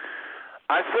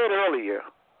 I said earlier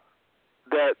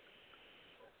that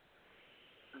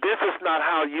this is not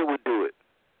how you would do it.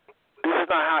 This is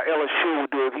not how Ellis Shore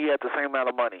would do it if he had the same amount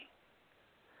of money.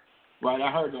 Right,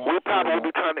 I heard that. We'd probably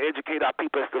be trying to educate our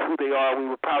people as to who they are. We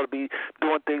would probably be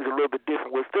doing things a little bit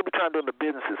different. We'd still be trying to do the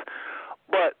businesses.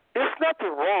 But there's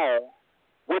nothing wrong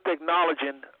with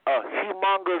acknowledging a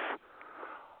humongous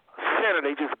center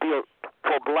they just built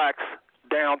for blacks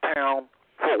downtown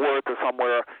Fort Worth or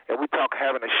somewhere, and we talk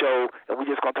having a show, and we're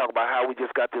just going to talk about how we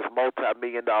just got this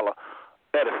multi-million-dollar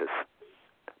edifice.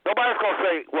 Nobody's going to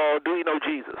say, well, do you know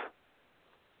Jesus?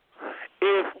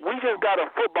 If we just got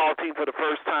a football team for the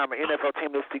first time, an NFL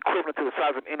team that's equivalent to the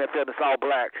size of NFL and it's all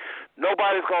black,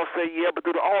 nobody's going to say, yeah, but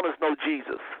do the owners know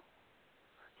Jesus?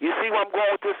 You see where I'm going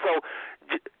with this? So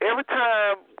every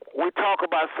time we talk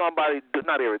about somebody,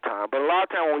 not every time, but a lot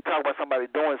of times when we talk about somebody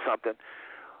doing something,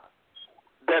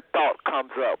 that thought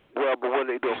comes up, well, but what are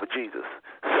they doing for Jesus?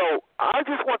 So I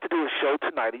just want to do a show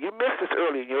tonight, and you missed this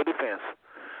earlier in your defense.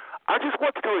 I just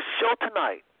want to do a show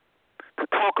tonight to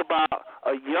talk about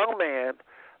a young man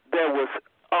that was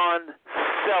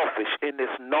unselfish in this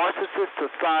narcissist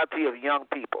society of young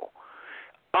people.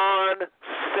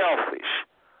 Unselfish.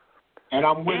 And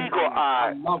I'm with you.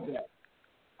 I love that.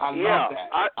 I love that.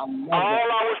 I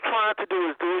was trying to do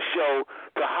is do a show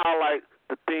to highlight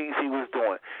the things he was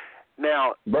doing.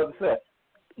 Now, Brother Seth,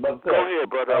 go ahead,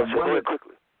 brother. Go ahead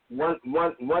quickly.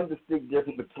 One distinct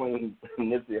difference between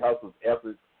Nipsey Hussle's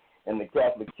efforts and the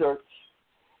Catholic Church,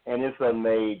 and it's a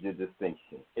major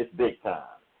distinction. It's big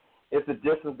time. It's the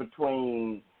difference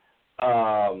between,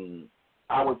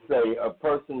 I would say, a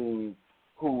person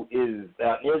who is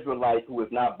an Israelite who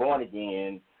is not born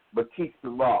again but keeps the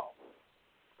law.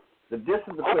 The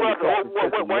difference between the Catholic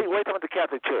Church wait till the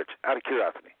Catholic Church, out of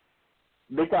curiosity.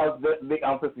 Because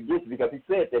he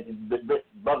said that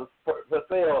Brother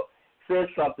Hussle said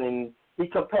something. He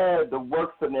compared the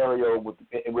work scenario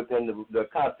within the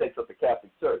context of the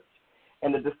Catholic Church.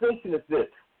 And the distinction is this.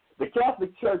 The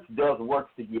Catholic Church does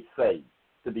works to get saved,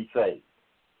 to be saved.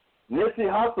 Nipsey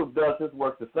Hussle does his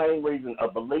work the same reason a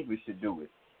believer should do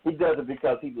it. He does it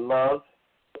because he loves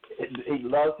his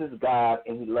God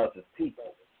and he loves his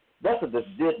people. That's a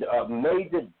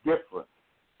major difference.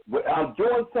 I'm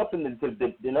doing something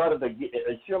in order to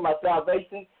ensure my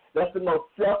salvation. That's the most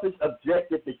selfish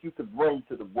objective that you could bring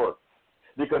to the work,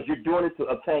 because you're doing it to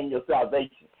obtain your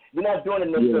salvation. You're not doing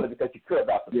it necessarily because you care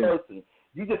about the person.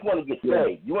 You just want to get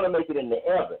saved. You want to make it into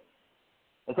heaven.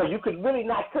 And so you could really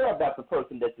not care about the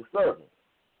person that you're serving.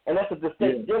 And that's a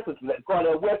distinct difference.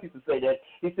 Cornel West used to say that.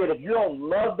 He said, if you don't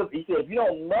love the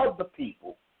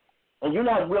people and you're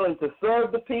not willing to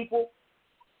serve the people,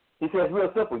 he says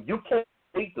real simple, you can't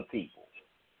beat the people.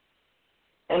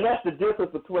 And that's the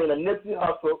difference between a Nipsey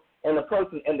Hussle and a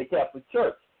person in the Catholic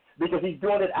Church, because he's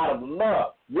doing it out of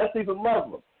love. Yes, he's a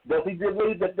Muslim. Does he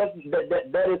believe that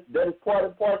is part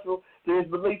and parcel to his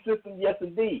belief system? Yes,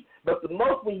 indeed. But the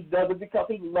mostly he does it because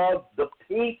he loves the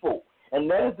people. And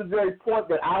that is the very point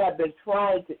that I have been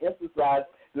trying to emphasize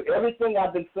through everything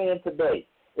I've been saying today,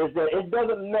 is that it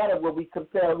doesn't matter when we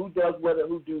compare who does what and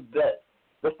who does that.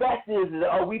 The fact is,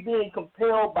 are we being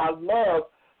compelled by love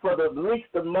for the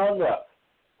least among us?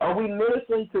 Are we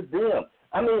ministering to them?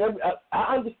 I mean,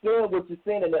 I understand what you're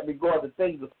saying in that regard, that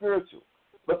things are spiritual.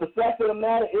 But the fact of the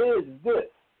matter is this,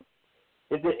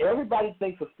 is that everybody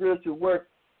thinks of spiritual work.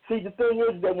 See, the thing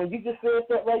is that when you just said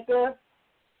that right there,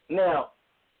 now,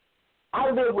 I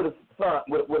live with a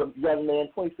young man,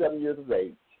 27 years of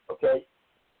age, okay?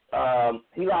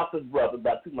 He lost his brother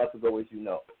about 2 months ago, as you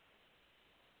know.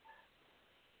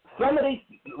 Some of these,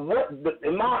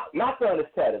 my son is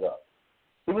tatted up.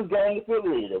 He was gang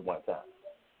affiliated at one time.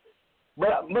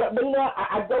 But now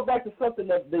I go back to something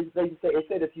that they say. It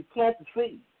said if you plant the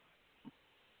seed,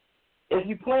 if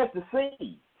you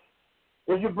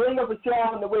bring up a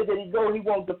child in the way that he goes, he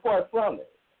won't depart from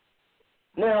it.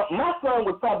 Now, my son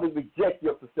would probably reject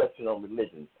your perception on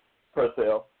religion,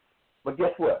 Purcell, but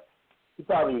guess what? He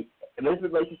probably, in his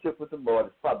relationship with the Lord,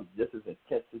 is probably just as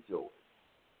intense as yours.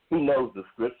 He knows the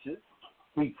scriptures,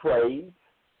 he prays,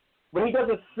 but he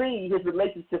doesn't see his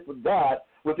relationship with God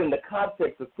within the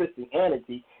context of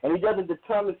Christianity, and he doesn't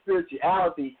determine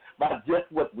spirituality by just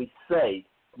what we say,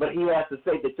 but he has to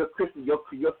say that your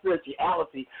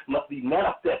spirituality must be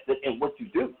manifested in what you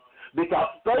do, because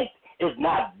faith is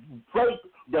not faith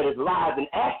that is live in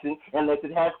action unless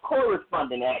it has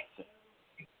corresponding action.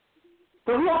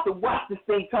 So we have to watch this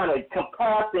thing trying to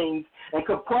compare things and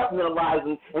compartmentalize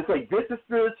them and say this is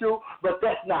spiritual, but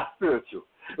that's not spiritual.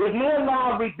 Is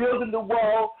Nehemiah rebuilding the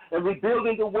wall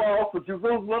for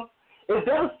Jerusalem? Is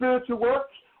that a spiritual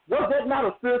work? Was that not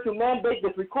a spiritual mandate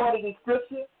that's recorded in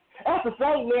Scripture? That's the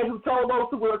same man who told those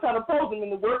who were trying to oppose him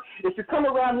in the work, if you come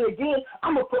around here again,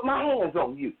 I'm going to put my hands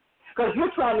on you, because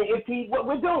you're trying to impede what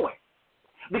we're doing,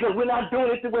 because we're not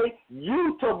doing it the way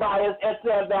you, Tobias, at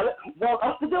Sand Valley, want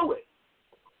us to do it.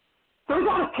 So we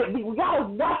gotta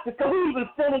watch this, because we're even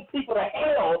sending people to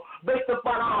hell based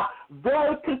upon our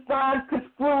very confined,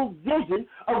 construed vision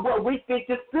of what we think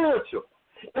is spiritual.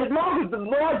 As long as the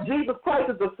Lord Jesus Christ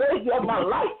is the Savior of my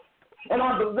life, and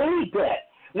I believe that,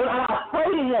 when I pray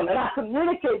to Him and I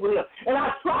communicate with Him, and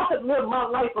I try to live my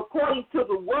life according to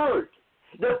the Word,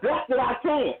 the best that I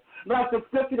can, like the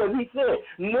scripture that He said,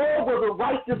 nor was a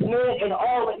righteous man in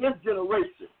all of his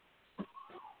generation.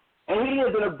 And he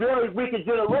lived in a very wicked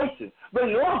generation. But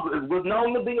Noah was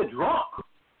known to be a drunk.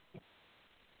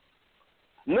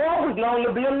 Noah was known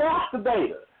to be a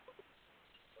masturbator.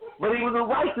 But he was a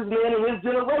righteous man in his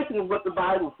generation, is what the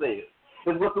Bible says,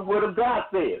 is what the Word of God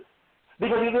says.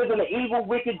 Because he lived in an evil,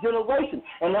 wicked generation.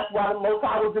 And that's why the Most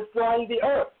High was destroying the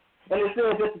earth. And it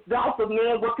says that the thoughts of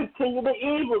men will continue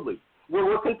evilly.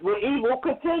 We're evil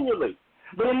continually.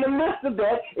 But in the midst of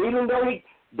that, even though he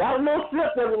got a little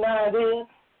slip every now and then,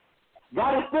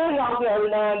 got his thing out there every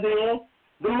now and then,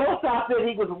 the Most High said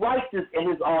he was righteous in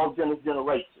his all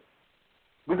generation.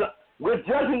 We're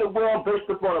judging the world based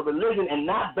upon a religion and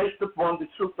not based upon the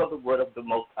truth of the word of the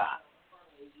Most High.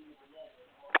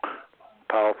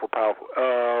 Powerful, powerful.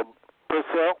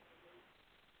 Purcell,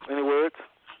 any words?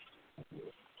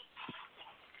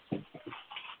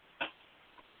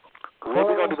 What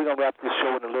we're going to do, we're going to wrap this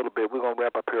show in a little bit. We're going to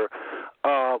wrap up here.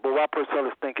 But while Purcell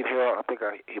is thinking here, I think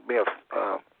he may have.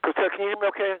 Purcell, can you hear me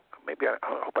okay? Maybe I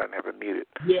hope I never muted.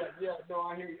 Yeah, no,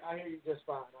 I hear you just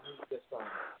fine.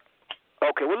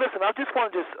 Okay, well, listen, I just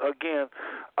want to again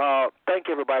thank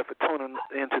everybody for tuning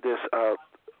into this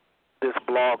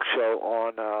blog show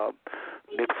on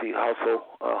Nipsey Hussle.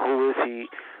 Who is he,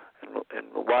 and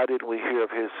why didn't we hear of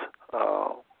his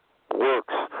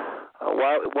works?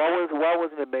 Why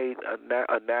wasn't it made a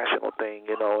national thing?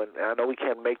 You know, and I know we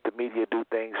can't make the media do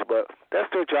things, but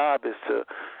that's their job, is to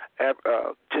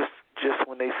just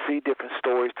when they see different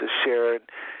stories to share it.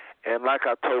 And like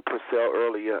I told Purcell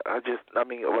earlier, Brother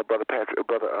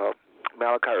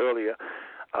Malachi earlier,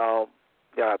 y'all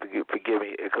have to forgive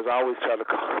me, because I always try to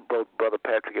call both Brother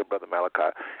Patrick and Brother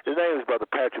Malachi. His name is Brother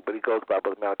Patrick, but he goes by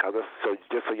Brother Malachi.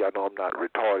 Just so y'all know I'm not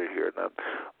retarded here.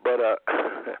 But I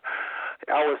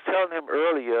was telling him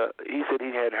earlier, he said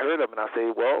he had heard of him, and I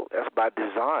said, well, that's by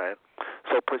design.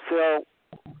 So Purcell,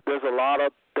 there's a lot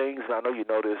of things, and I know you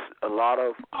know this, a lot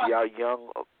of y'all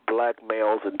young black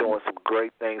males are doing some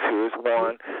great things. Here's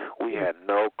one. We had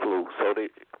no clue.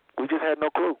 We just had no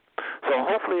clue. So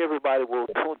hopefully everybody will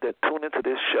tune into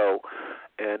this show.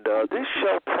 And this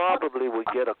show probably will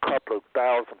get a couple of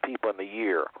thousand people in a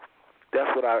year.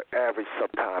 That's what I average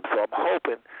sometimes. So I'm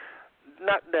hoping,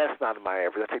 that's not my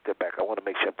average. I take that back. I want to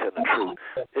make sure I'm telling the truth.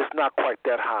 It's not quite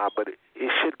that high, but it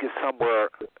should get somewhere.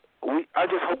 I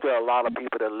just hope there are a lot of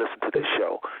people that listen to this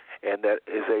show and that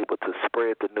is able to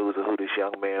spread the news of who this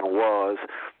young man was,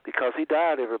 because he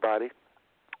died, everybody.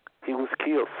 He was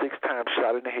killed 6 times,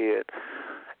 shot in the head,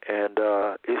 and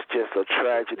it's just a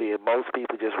tragedy, and most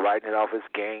people just writing it off as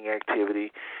gang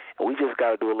activity, and we just got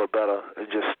to do a little better and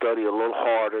just study a little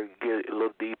harder, get a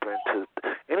little deeper into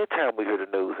anytime we hear the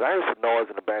news. I hear some noise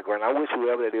in the background. I wish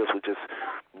whoever that is would just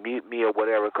mute me or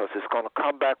whatever, because it's going to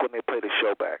come back when they play the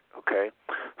show back, okay?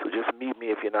 So just mute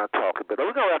me if you're not talking. But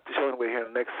we're going to wrap the show anyway here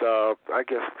in the next, 5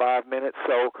 minutes.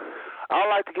 So I'd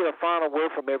like to get a final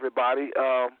word from everybody.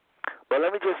 But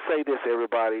let me just say this,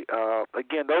 everybody.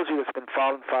 Again, those of you that's been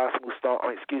following Five Smooth Stone,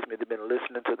 they've been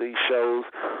listening to these shows,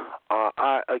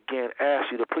 I, again,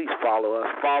 ask you to please follow us.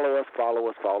 Follow us.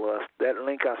 That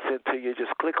link I sent to you,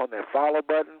 just click on that follow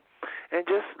button and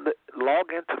just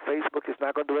log into Facebook. It's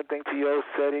not going to do anything to your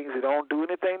settings. It don't do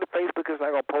anything to Facebook. It's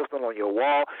not going to post it on your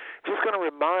wall. It's just going to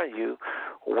remind you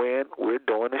when we're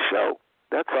doing the show.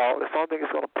 That's all. That's the only thing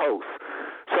it's going to post.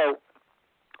 So,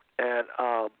 and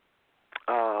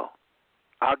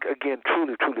I, again,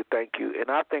 truly thank you. And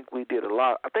I think we did a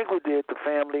lot. I think we did the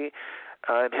family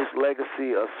and his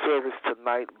legacy a service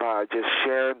tonight by just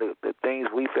sharing the things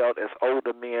we felt as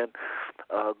older men,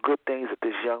 good things that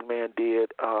this young man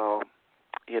did.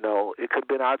 It could have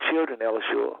been our children,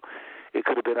 Elishua. It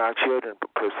could have been our children,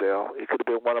 Purcell. It could have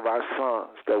been one of our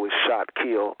sons that was shot,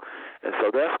 killed. And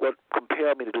so that's what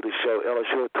compelled me to do the show.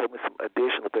 Elishua told me some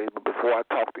additional things, but before I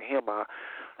talked to him, I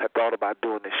had thought about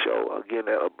doing this show. Again,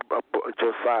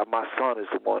 Josiah, my son, is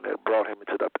the one that brought him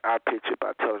into our picture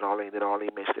by telling Arlene, that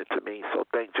Arlene mentioned it to me. So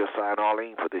thank Josiah and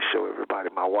Arlene for this show, everybody,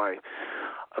 my wife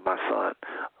and my son.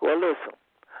 Well, listen,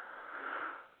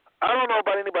 I don't know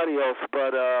about anybody else,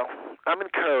 but I'm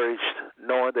encouraged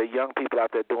knowing that young people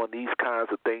out there doing these kinds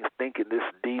of things, thinking this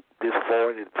deep, this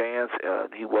far in advance.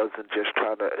 He wasn't just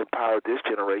trying to empower this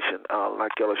generation,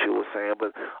 like Elishua was saying,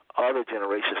 but other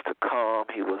generations to come.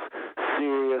 He was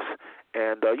serious.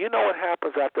 And you know what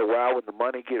happens after a while when the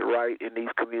money get right in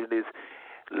these communities?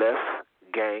 Less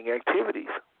gang activities.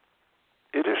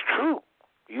 It is true.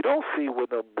 You don't see where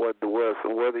the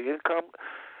income.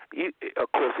 Of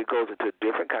course, it goes into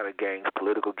different kind of gangs,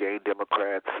 political gang,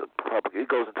 Democrats, Republicans. It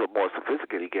goes into a more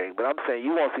sophisticated gang. But I'm saying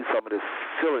you won't see some of this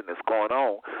silliness going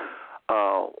on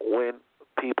when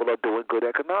people are doing good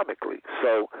economically.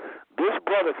 So this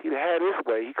brother, if he'd had his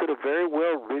way, he could have very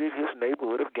well ridded his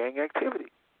neighborhood of gang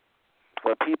activity.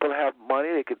 When people have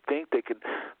money, they can think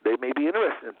they may be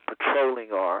interested in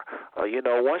patrolling or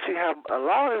once you have a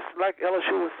lot of this, like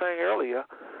Elishua was saying earlier,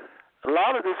 a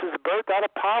lot of this is birthed out of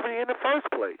poverty in the first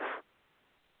place.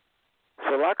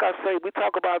 So like I say, we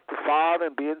talk about the Father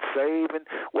and being saved and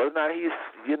whether or not he's,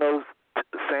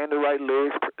 saying the right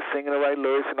lyrics, singing the right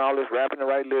lyrics, and all this, rapping the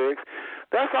right lyrics.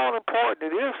 That's all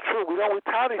important. It is true. We're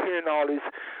tired of hearing all these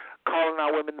calling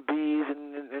out women bees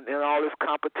and all this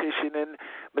competition and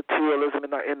materialism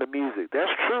in the music.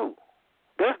 That's true.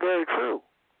 That's very true.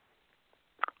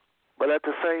 But at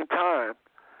the same time,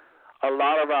 a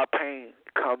lot of our pain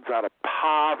comes out of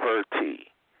poverty.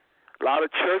 A lot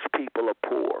of church people are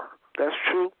poor. That's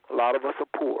true. A lot of us are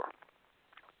poor.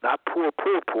 Not poor,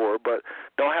 but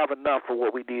don't have enough for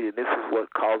what we need. And this is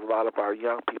what caused a lot of our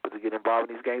young people to get involved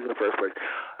in these games in the first place.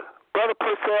 Brother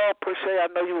Purcell, I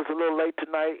know you was a little late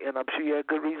tonight, and I'm sure you had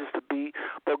good reasons to be.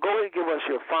 But go ahead and give us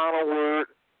your final word.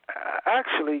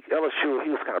 Actually, LSU,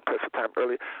 he was kind of pressed for time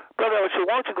earlier. Brother LSU,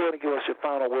 why don't you go ahead and give us your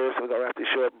final words so we're going to wrap this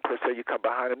show up, and Purcell, you come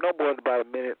behind him. No more than about a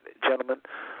minute, gentlemen,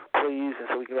 please, and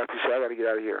so we can wrap this show. I got to get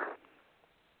out of here.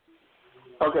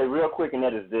 Okay, real quick, and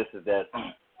that is this, is that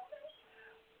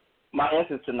my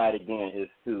answer tonight, again, is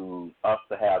to us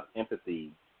to have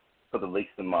empathy for the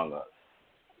least among us.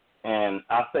 And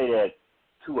I say that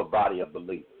to a body of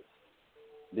believers,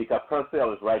 because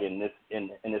Purcell is right in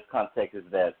this context, is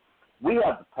that we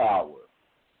have the power.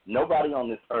 Nobody on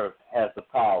this earth has the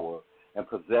power and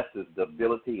possesses the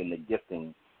ability and the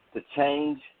gifting to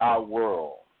change our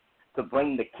world, to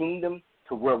bring the kingdom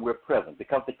to where we're present,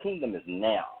 because the kingdom is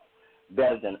now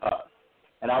better than us.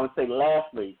 And I would say,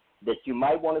 lastly, that you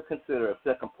might want to consider a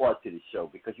second part to the show,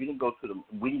 because you didn't go to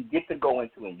we didn't get to go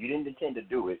into it. You didn't intend to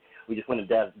do it. We just went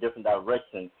in a different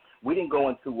direction. We didn't go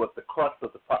into what the crux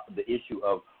of the issue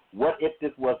of what if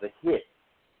this was a hit,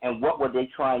 and what were they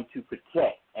trying to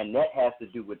protect, and that has to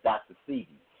do with Dr. Sebi,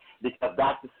 because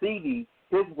Dr. Sebi,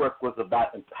 his work was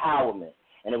about empowerment,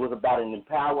 and it was about an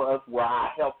empower us where our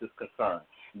health is concerned.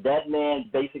 That man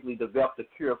basically developed a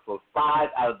cure for 5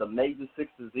 out of the major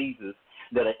 6 diseases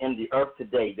that are in the earth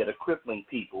today that are crippling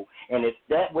people. And if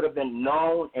that would have been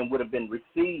known and would have been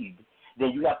received, then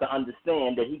you have to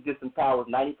understand that he disempowers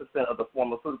 90% of the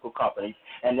pharmaceutical companies,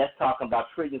 and that's talking about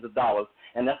trillions of dollars,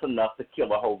 and that's enough to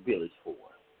kill a whole village for.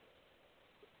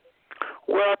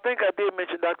 Well, I think I did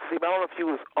mention Dr. Sebi. I don't know if he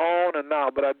was on or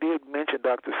not, but I did mention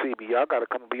Dr. Sebi. Y'all got to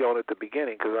come be on at the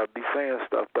beginning because I'd be saying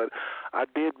stuff. But I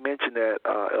did mention that,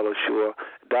 Elishua.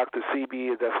 Dr.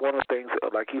 Sebi, that's one of the things,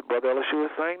 like Brother Elishua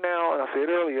is saying now, and I said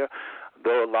earlier,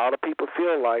 though a lot of people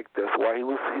feel like that's why he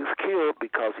was killed,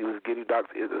 because he was getting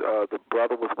the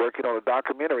brother was working on a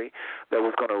documentary that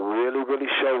was going to really, really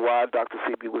show why Dr.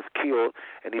 Sebi was killed,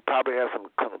 and he probably has some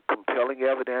compelling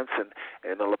evidence,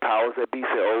 and the powers that be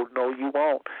say, oh, no, you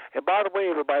won't. And by the way,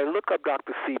 everybody, look up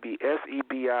Dr. Sebi,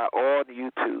 Sebi, on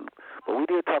YouTube. But we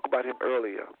did talk about him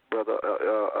earlier, Brother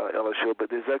Elishua,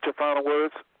 but is that your final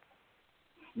words?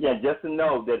 Yeah, just to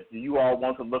know that you all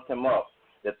want to look him up.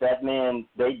 That man,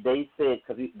 they said,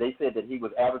 because they said that he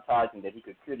was advertising that he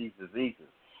could cure these diseases,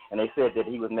 and they said that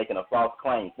he was making a false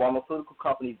claim. Pharmaceutical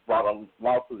companies brought a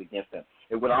lawsuit against him.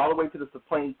 It went all the way to the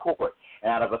Supreme Court,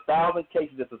 and out of 1,000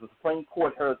 cases that the Supreme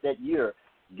Court heard that year,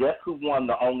 guess who won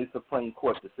the only Supreme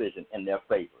Court decision in their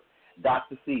favor?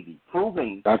 Dr. Sebi,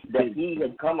 proving that he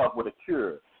had come up with a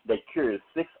cure that cures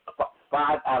 5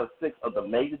 out of 6 of the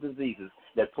major diseases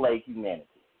that plague humanity.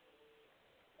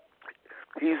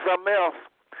 He's something else.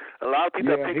 A lot of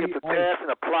people pick up the test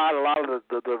and apply a lot of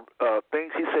the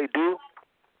things he say do.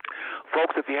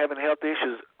 Folks, if you're having health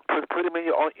issues, put him in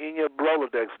your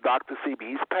Rolodex, Dr. Sebi.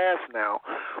 He's passed now,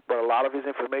 but a lot of his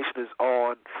information is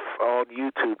on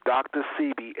YouTube. Dr.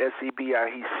 Sebi, S-E-B-I.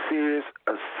 He's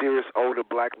a serious older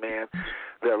black man.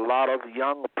 There are a lot of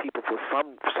young people for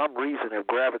some reason have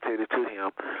gravitated to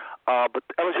him. But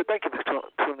Elishua, thank you for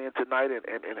tuning in tonight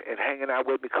and hanging out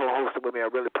with me, co-hosting with me. I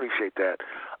really appreciate that.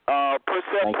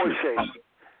 Purcell Porche,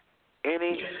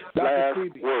 any last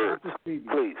words,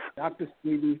 please? Dr.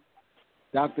 Sebi.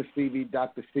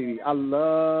 I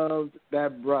loved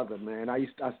that brother, man. I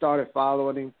started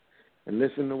following him and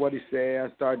listening to what he said.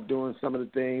 I started doing some of the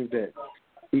things that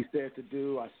he said to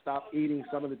do. I stopped eating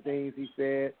some of the things he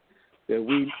said that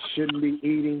we shouldn't be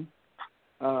eating.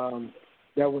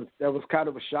 That was kind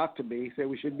of a shock to me. He said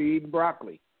we should be eating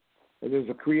broccoli. It was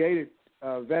a created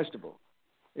vegetable,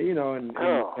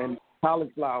 and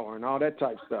cauliflower and all that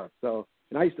type of stuff. So,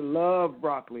 and I used to love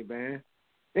broccoli, man.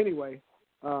 Anyway,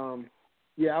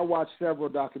 I watched several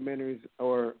documentaries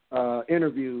or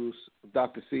interviews of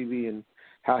Dr. Sebi and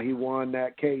how he won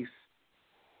that case,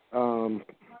 how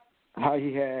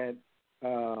he had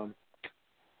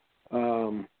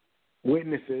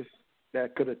witnesses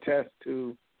that could attest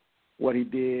to what he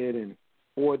did and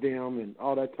for them and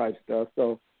all that type of stuff.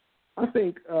 So I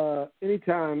think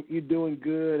anytime you're doing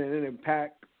good and it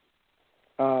impact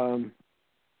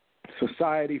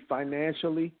society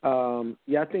financially, I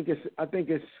think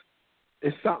it's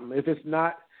it's something. If it's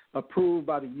not approved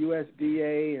by the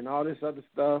USDA and all this other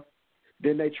stuff,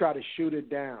 then they try to shoot it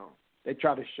down. They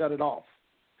try to shut it off,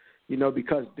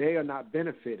 because they are not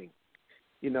benefiting,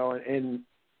 and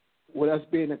with us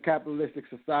being a capitalistic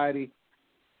society,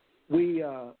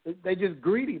 they just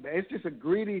greedy, man. It's just a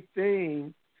greedy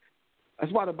thing.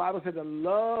 That's why the Bible said the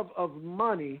love of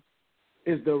money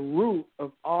is the root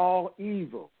of all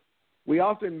evil. We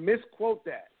often misquote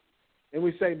that, and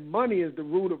we say money is the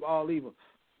root of all evil.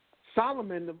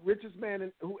 Solomon, the richest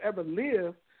man who ever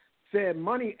lived, said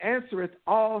money answereth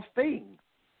all things.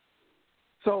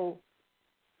 So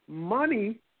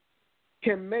money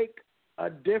can make a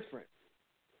difference,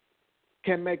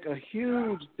 can make a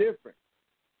huge difference.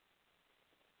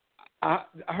 I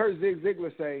heard Zig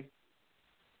Ziglar say,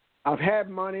 I've had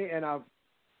money and I've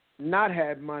not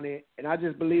had money, and I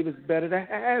just believe it's better to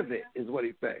have it, is what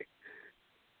he said.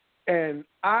 And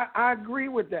I agree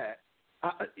with that.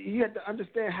 You have to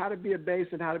understand how to be a base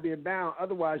and how to be a bound.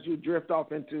 Otherwise, you drift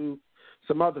off into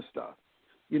some other stuff.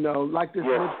 Like this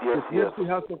Nipsey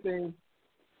Hussle thing.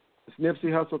 This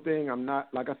Nipsey Hussle thing, I'm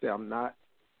not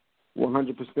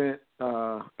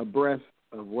 100% abreast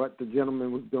of what the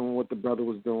gentleman was doing, what the brother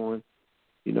was doing.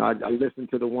 I listened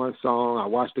to the one song, I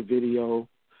watched the video,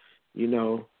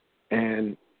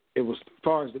 and it was, as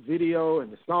far as the video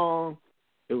and the song,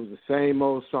 it was the same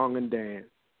old song and dance,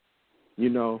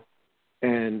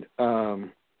 And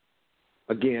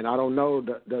again, I don't know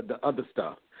the other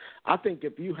stuff. I think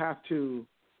if you have to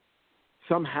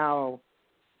somehow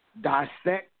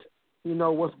dissect,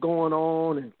 what's going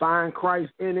on and find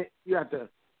Christ in it, you have to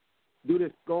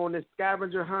go on this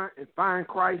scavenger hunt and find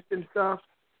Christ and stuff.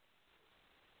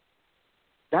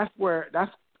 That's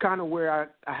kind of where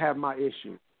I have my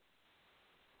issue.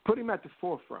 Put him at the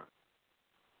forefront.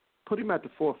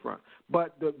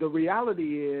 But the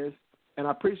reality is, and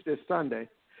I preached this Sunday,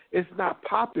 it's not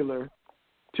popular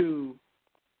to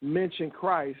mention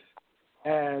Christ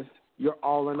as your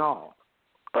all in all.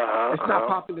 It's not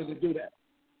popular to do that.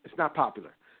 It's not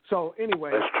popular. So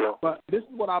anyway, that's true. But this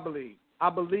is what I believe. I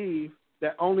believe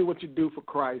that only what you do for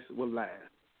Christ will last.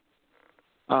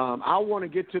 I want to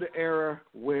get to the era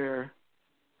where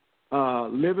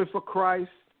living for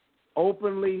Christ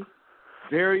openly,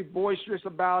 very boisterous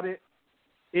about it,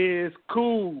 is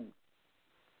cool.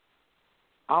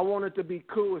 I want it to be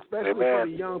cool, especially for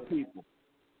the young people.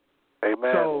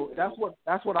 Amen. So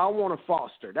that's what I want to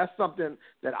foster. That's something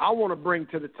that I want to bring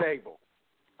to the table.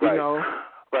 Right.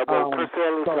 Right, but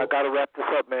Priscilla, I got to wrap this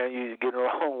up, man. You're getting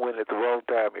long-winded at the wrong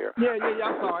time here. Yeah.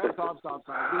 I'm sorry.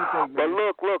 But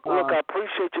look, I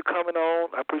appreciate you coming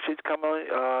on. A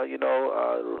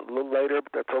little later,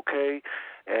 but that's okay.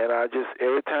 And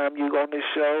every time you go on this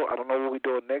show, I don't know what we're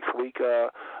doing next week,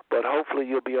 but hopefully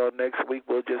you'll be on next week.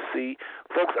 We'll just see.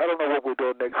 Folks, I don't know what we're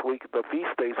doing next week. The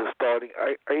feast days are starting.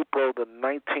 April the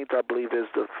 19th, I believe,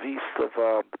 is the feast of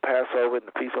the Passover and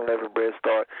the Feast of Unleavened Bread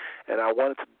start. And I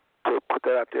wanted to put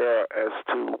that out there as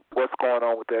to what's going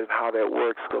on with that and how that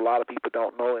works. A lot of people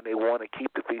don't know, and they want to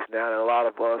keep the feast now. And a lot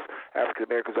of us African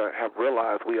Americans have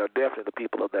realized we are definitely the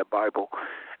people of that Bible,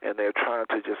 and they're trying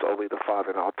to just obey the Father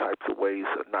in all types of ways,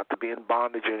 not to be in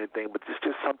bondage or anything, but it's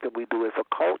just something we do as a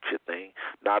culture thing,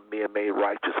 not being made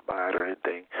righteous by it or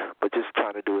anything, but just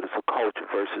trying to do it as a culture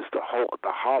versus the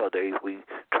holidays. We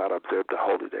try to observe the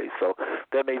holy days. So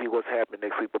that may be what's happening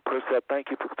next week. But Persev,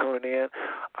 thank you for tuning in.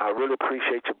 I really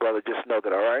appreciate you, brother. Just know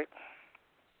that, all right?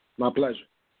 My pleasure.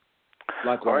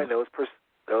 Likewise. All right, that was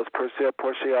Persev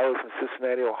Porciello from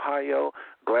Cincinnati, Ohio.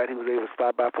 Glad he was able to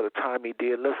stop by for the time he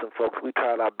did. Listen, folks, we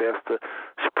tried our best to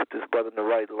put this brother in the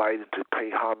right light and to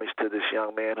pay homage to this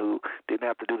young man who didn't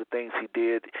have to do the things he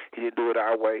did. He didn't do it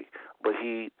our way, but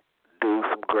he do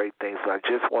some great things. So I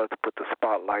just wanted to put the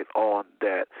spotlight on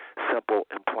that, simple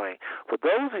and plain. For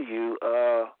those of you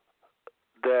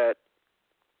that,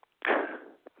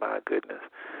 my goodness,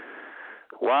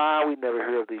 why we never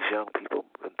hear of these young people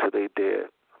until they're dead.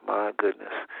 My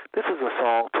goodness. This is a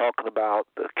song talking about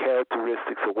the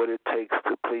characteristics of what it takes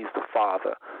to please the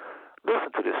Father.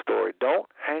 Listen to this story. Don't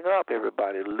hang up,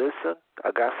 everybody. Listen. I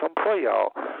got something for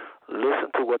y'all. Listen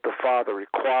to what the Father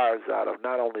requires out of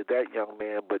not only that young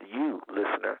man, but you,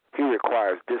 listener. He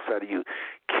requires this out of you.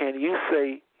 Can you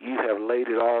say you have laid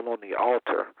it all on the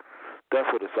altar?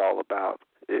 That's what it's all about.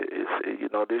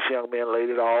 This young man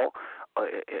laid it all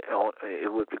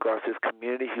with regards to his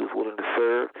community. He was willing to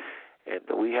serve. And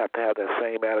we have to have that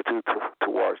same attitude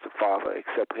towards the Father,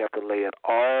 except we have to lay it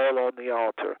all on the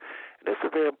altar. And it's a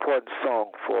very important song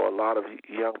for a lot of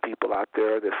young people out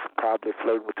there that's probably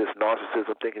flirting with this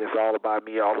narcissism, thinking it's all about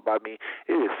me, all about me.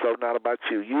 It is so not about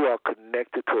you. You are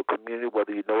connected to a community,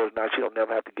 whether you know it or not. You don't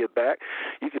never have to give back.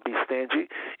 You can be stingy.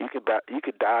 You can die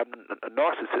a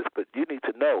narcissist, but you need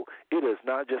to know it is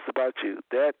not just about you.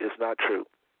 That is not true.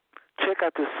 Check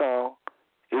out this song.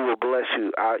 It will bless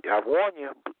you. I warn you,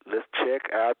 let's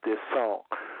check out this song.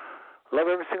 Love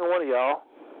every single one of y'all,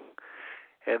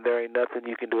 and there ain't nothing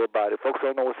you can do about it. Folks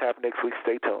don't know what's happening next week.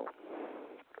 Stay tuned.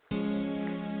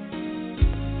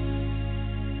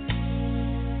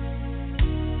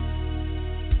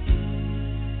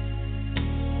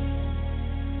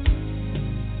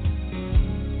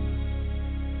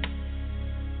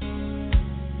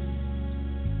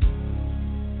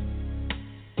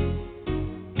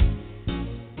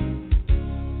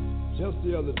 Just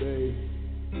the other day,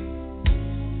 a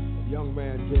young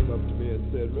man came up to me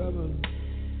and said, Reverend,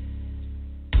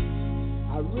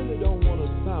 I really don't want to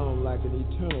sound like an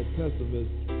eternal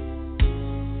pessimist,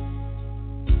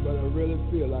 but I really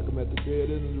feel like I'm at the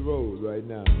dead end of the road right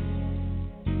now.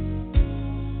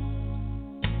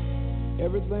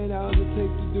 Everything I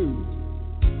undertake to do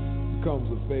becomes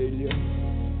a failure.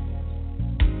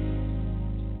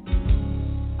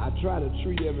 I try to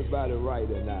treat everybody right,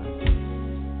 and I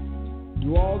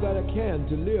do all that I can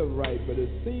to live right, but it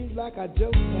seems like I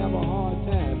just have a hard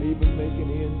time even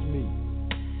making ends meet.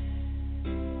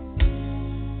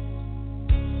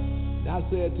 And I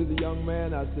said to the young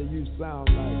man, I said, you sound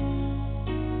like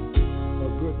a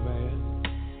good man.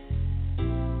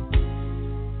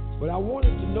 But I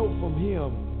wanted to know from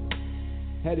him,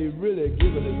 had he really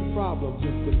given his problems,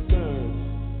 his concerns,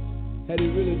 had he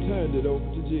really turned it over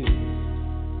to Jesus?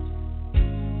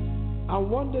 I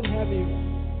wondered, have he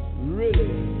really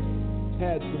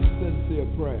had some sincere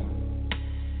prayer?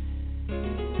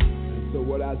 And so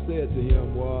what I said to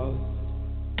him was,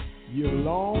 you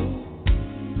long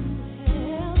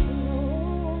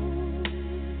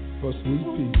for sweet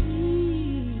peace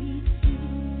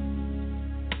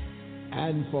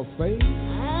and for faith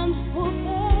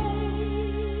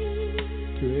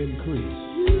to increase.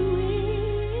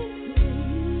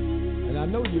 And I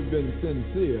know you've been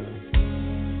sincere.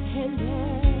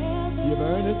 You've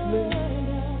earnestly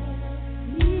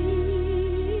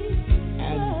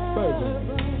and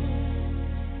fervently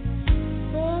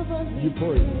you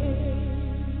pray.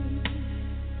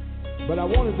 But I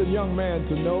wanted the young man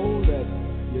to know that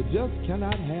you just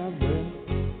cannot have rest.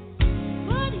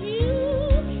 But you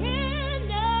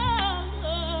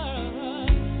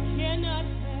cannot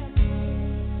have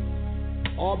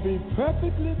or be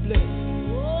perfectly blessed.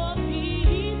 Or be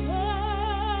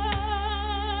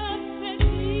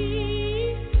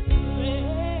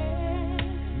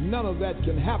none of that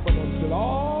can happen until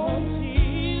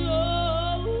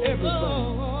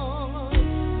everything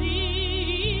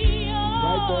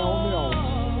right there on the altar.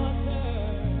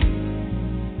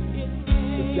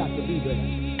 It's got to be there.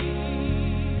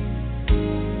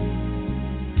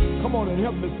 Come on and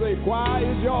help me say, why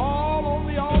is your all on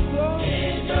the altar?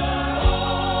 Is your all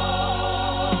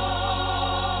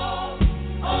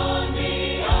on the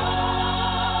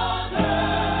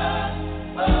the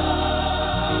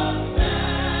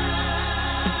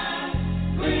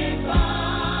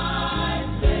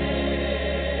Spirit.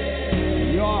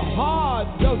 Your heart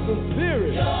does the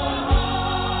Spirit.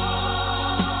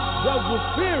 Does the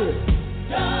Spirit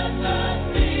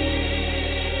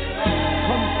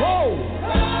control?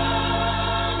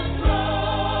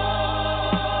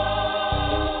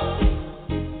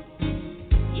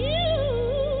 You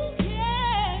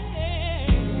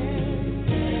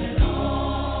can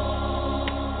all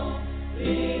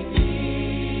be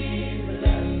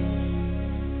blessed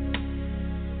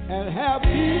and have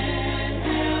peace.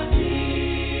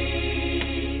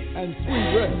 And sweet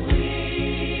rest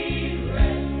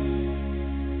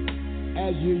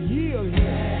as you yield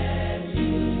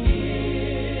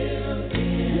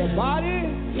your body,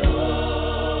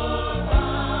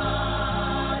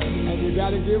 and you got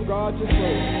to give God your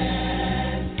soul.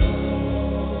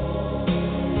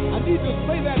 I need to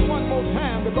say that one more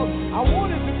time because I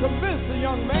wanted to convince the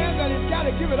young man that he's got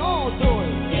to give it all to him.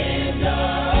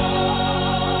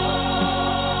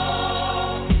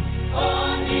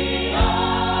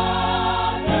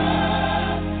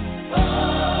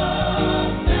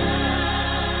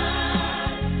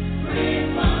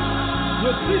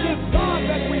 See, this God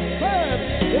that we serve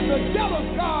is a jealous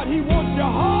God. He wants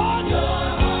your heart,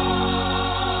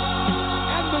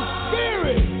 and the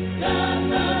Spirit.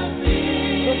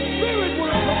 The Spirit will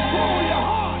control your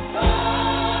heart.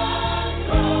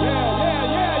 Yeah,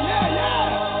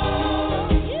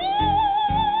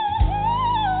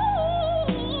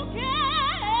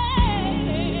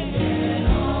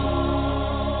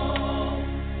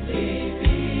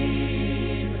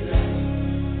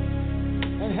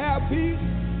 peace.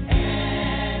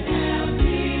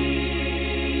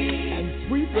 And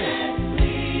sweet rest.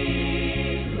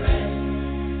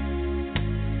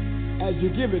 As you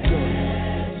give it to him.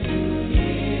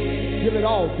 Give it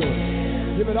all to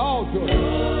him. Give it all to him.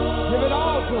 Give it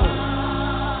all to him.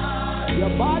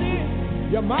 Your body,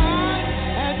 your mind,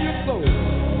 and your soul.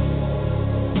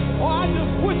 Oh, I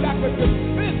just wish I could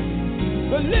convince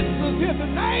the listeners here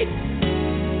tonight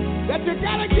that you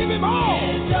gotta give him all.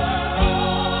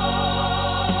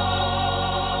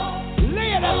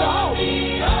 Lay it at the altar.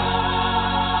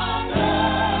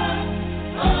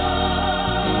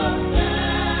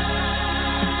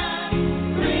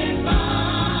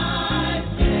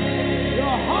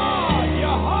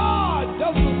 Your heart,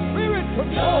 does the Spirit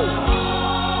control?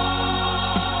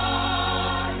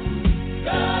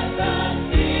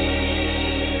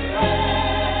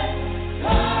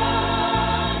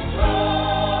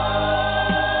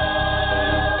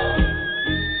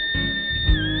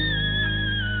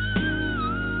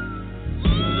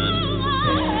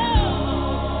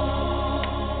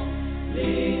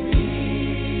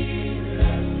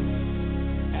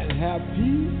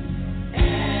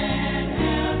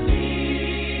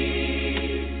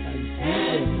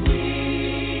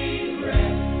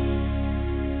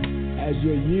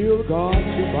 You yield God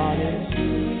your body,